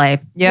game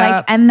play. Yeah.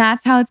 Like, and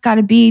that's how it's got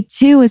to be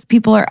too, is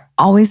people are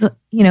always,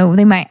 you know,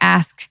 they might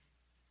ask,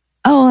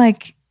 oh,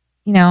 like,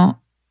 you know,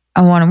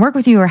 I want to work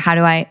with you, or how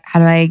do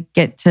I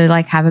get to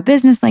like have a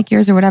business like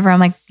yours or whatever? I'm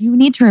like, you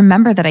need to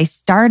remember that I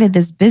started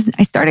this business.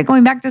 I started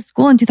going back to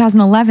school in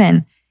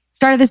 2011,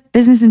 started this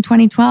business in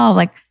 2012.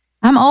 Like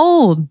I'm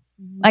old.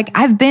 Like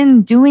I've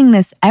been doing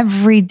this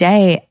every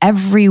day,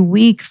 every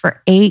week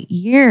for 8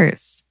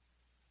 years.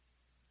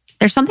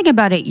 There's something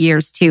about 8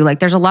 years too. Like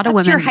there's a lot of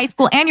women. Your high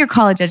school and your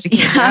college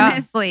education.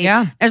 Honestly.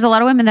 Yeah. There's a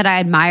lot of women that I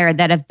admire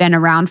that have been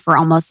around for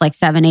almost like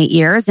 7-8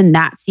 years. And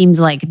that seems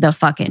like the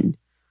fucking,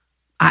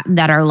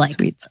 that are like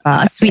sweet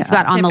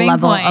spot on the Tipping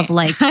level point. of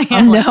like,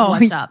 No,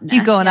 what's up?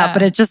 keep going up,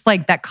 but it's just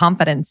like that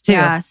confidence too.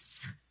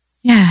 Yes.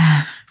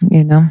 Yeah.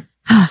 You know?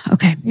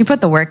 Okay. You put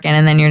the work in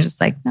and then you're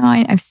just like, no,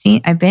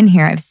 I've been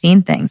here. I've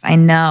seen things. I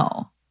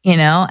know, you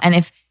know? And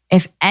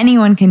if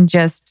anyone can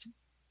just,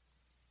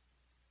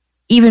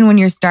 even when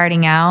you're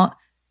starting out,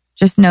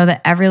 just know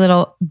that every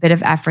little bit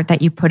of effort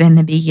that you put in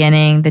the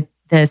beginning,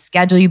 the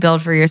schedule you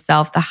build for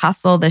yourself, the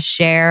hustle, the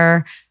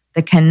share,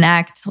 the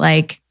connect,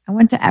 like I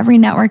went to every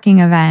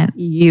networking event.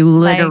 You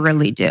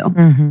literally do.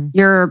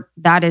 Mm-hmm.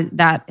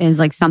 That is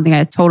like something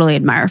I totally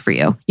admire for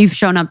you. You've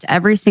shown up to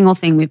every single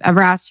thing we've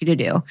ever asked you to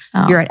do.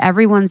 Oh. You're at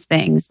everyone's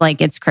things.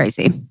 Like it's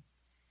crazy.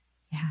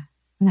 Yeah.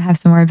 I'm going to have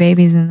some more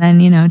babies and then,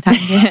 you know, I'm going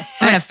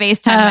to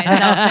FaceTime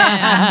myself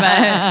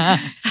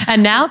in.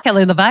 And now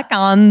Kelly LeVeque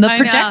on the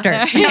projector.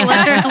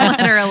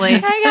 Literally.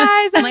 Hey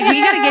guys. I'm like, we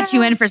got to get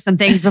you in for some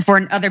things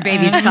before other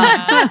babies come.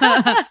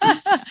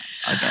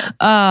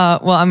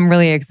 Well, I'm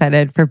really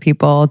excited for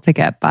people to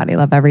get Body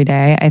Love every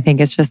day. I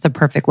think it's just a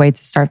perfect way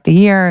to start the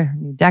year,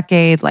 new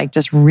decade, like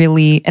just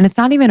really, and it's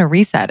not even a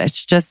reset.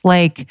 It's just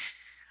like,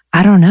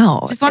 I don't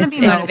know. Just want to be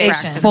it's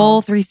motivation.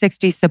 full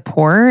 360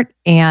 support,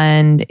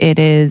 and it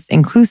is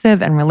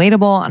inclusive and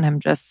relatable. And I'm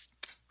just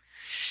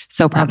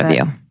so proud of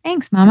you.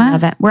 Thanks, Mama.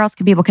 Love it. Where else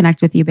can people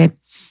connect with you, babe?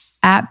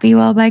 At Be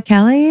Well by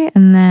Kelly.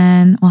 And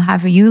then we'll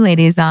have you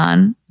ladies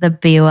on the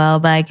Be Well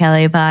by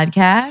Kelly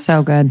podcast.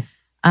 So good.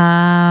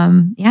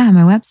 Yeah,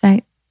 my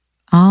website.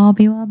 All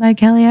Be Well by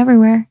Kelly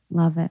everywhere.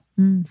 Love it.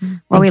 Mm-hmm.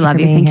 Well, we love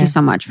you. Thank here. you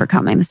so much for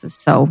coming. This is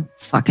so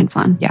fucking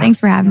fun. Yeah.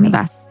 Thanks for having You're me. the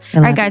best. All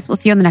right, guys. We'll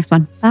see you on the next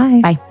one. Bye.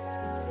 Bye.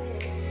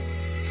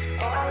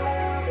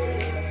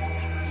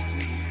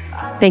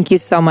 Thank you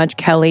so much,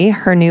 Kelly.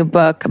 Her new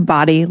book,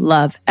 Body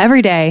Love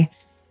Every Day,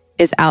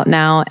 is out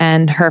now.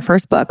 And her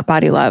first book,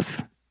 Body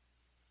Love,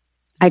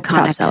 Iconic.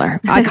 top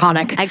seller.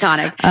 Iconic.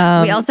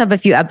 Iconic. We also have a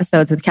few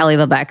episodes with Kelly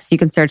LeVeque. So you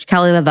can search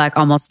Kelly LeVeque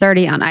Almost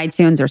 30 on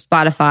iTunes or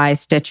Spotify,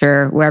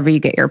 Stitcher, wherever you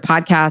get your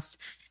podcasts.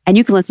 And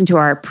you can listen to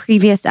our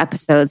previous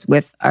episodes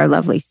with our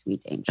lovely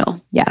sweet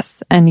angel.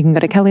 Yes. And you can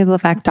go to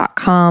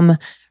kellylevesque.com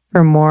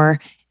for more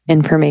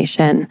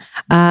information.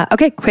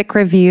 Okay, quick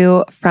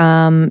review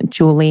from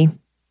Julie.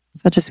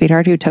 Such a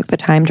sweetheart who took the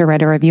time to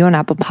write a review on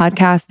Apple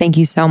Podcasts. Thank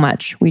you so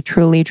much. We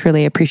truly,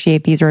 truly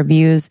appreciate these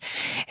reviews.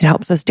 It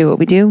helps us do what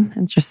we do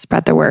and just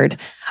spread the word.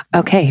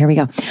 Okay, here we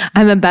go.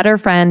 I'm a better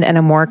friend and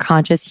a more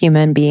conscious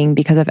human being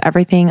because of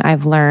everything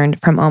I've learned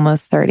from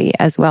Almost 30,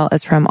 as well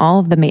as from all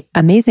of the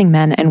amazing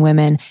men and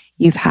women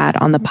you've had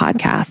on the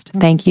podcast.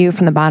 Thank you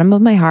from the bottom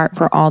of my heart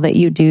for all that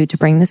you do to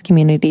bring this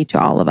community to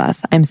all of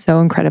us. I'm so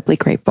incredibly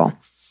grateful.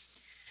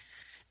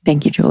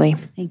 Thank you, Julie.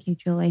 Thank you,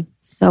 Julie.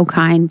 So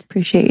kind.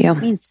 Appreciate you. It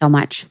means so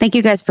much. Thank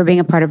you guys for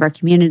being a part of our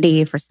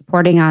community, for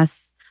supporting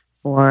us,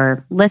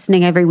 for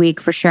listening every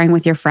week, for sharing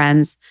with your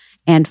friends,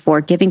 and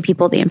for giving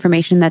people the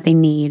information that they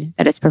need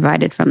that is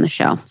provided from the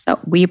show. So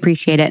we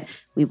appreciate it.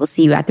 We will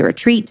see you at the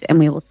retreat, and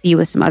we will see you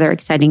with some other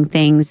exciting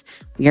things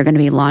we are going to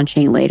be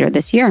launching later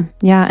this year.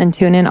 Yeah, and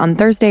tune in on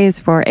Thursdays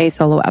for a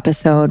solo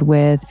episode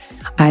with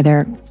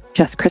either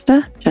just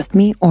Krista, just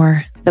me,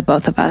 or the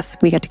both of us.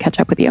 We get to catch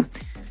up with you.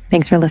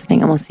 Thanks for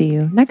listening, and we'll see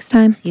you next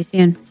time. See you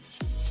soon.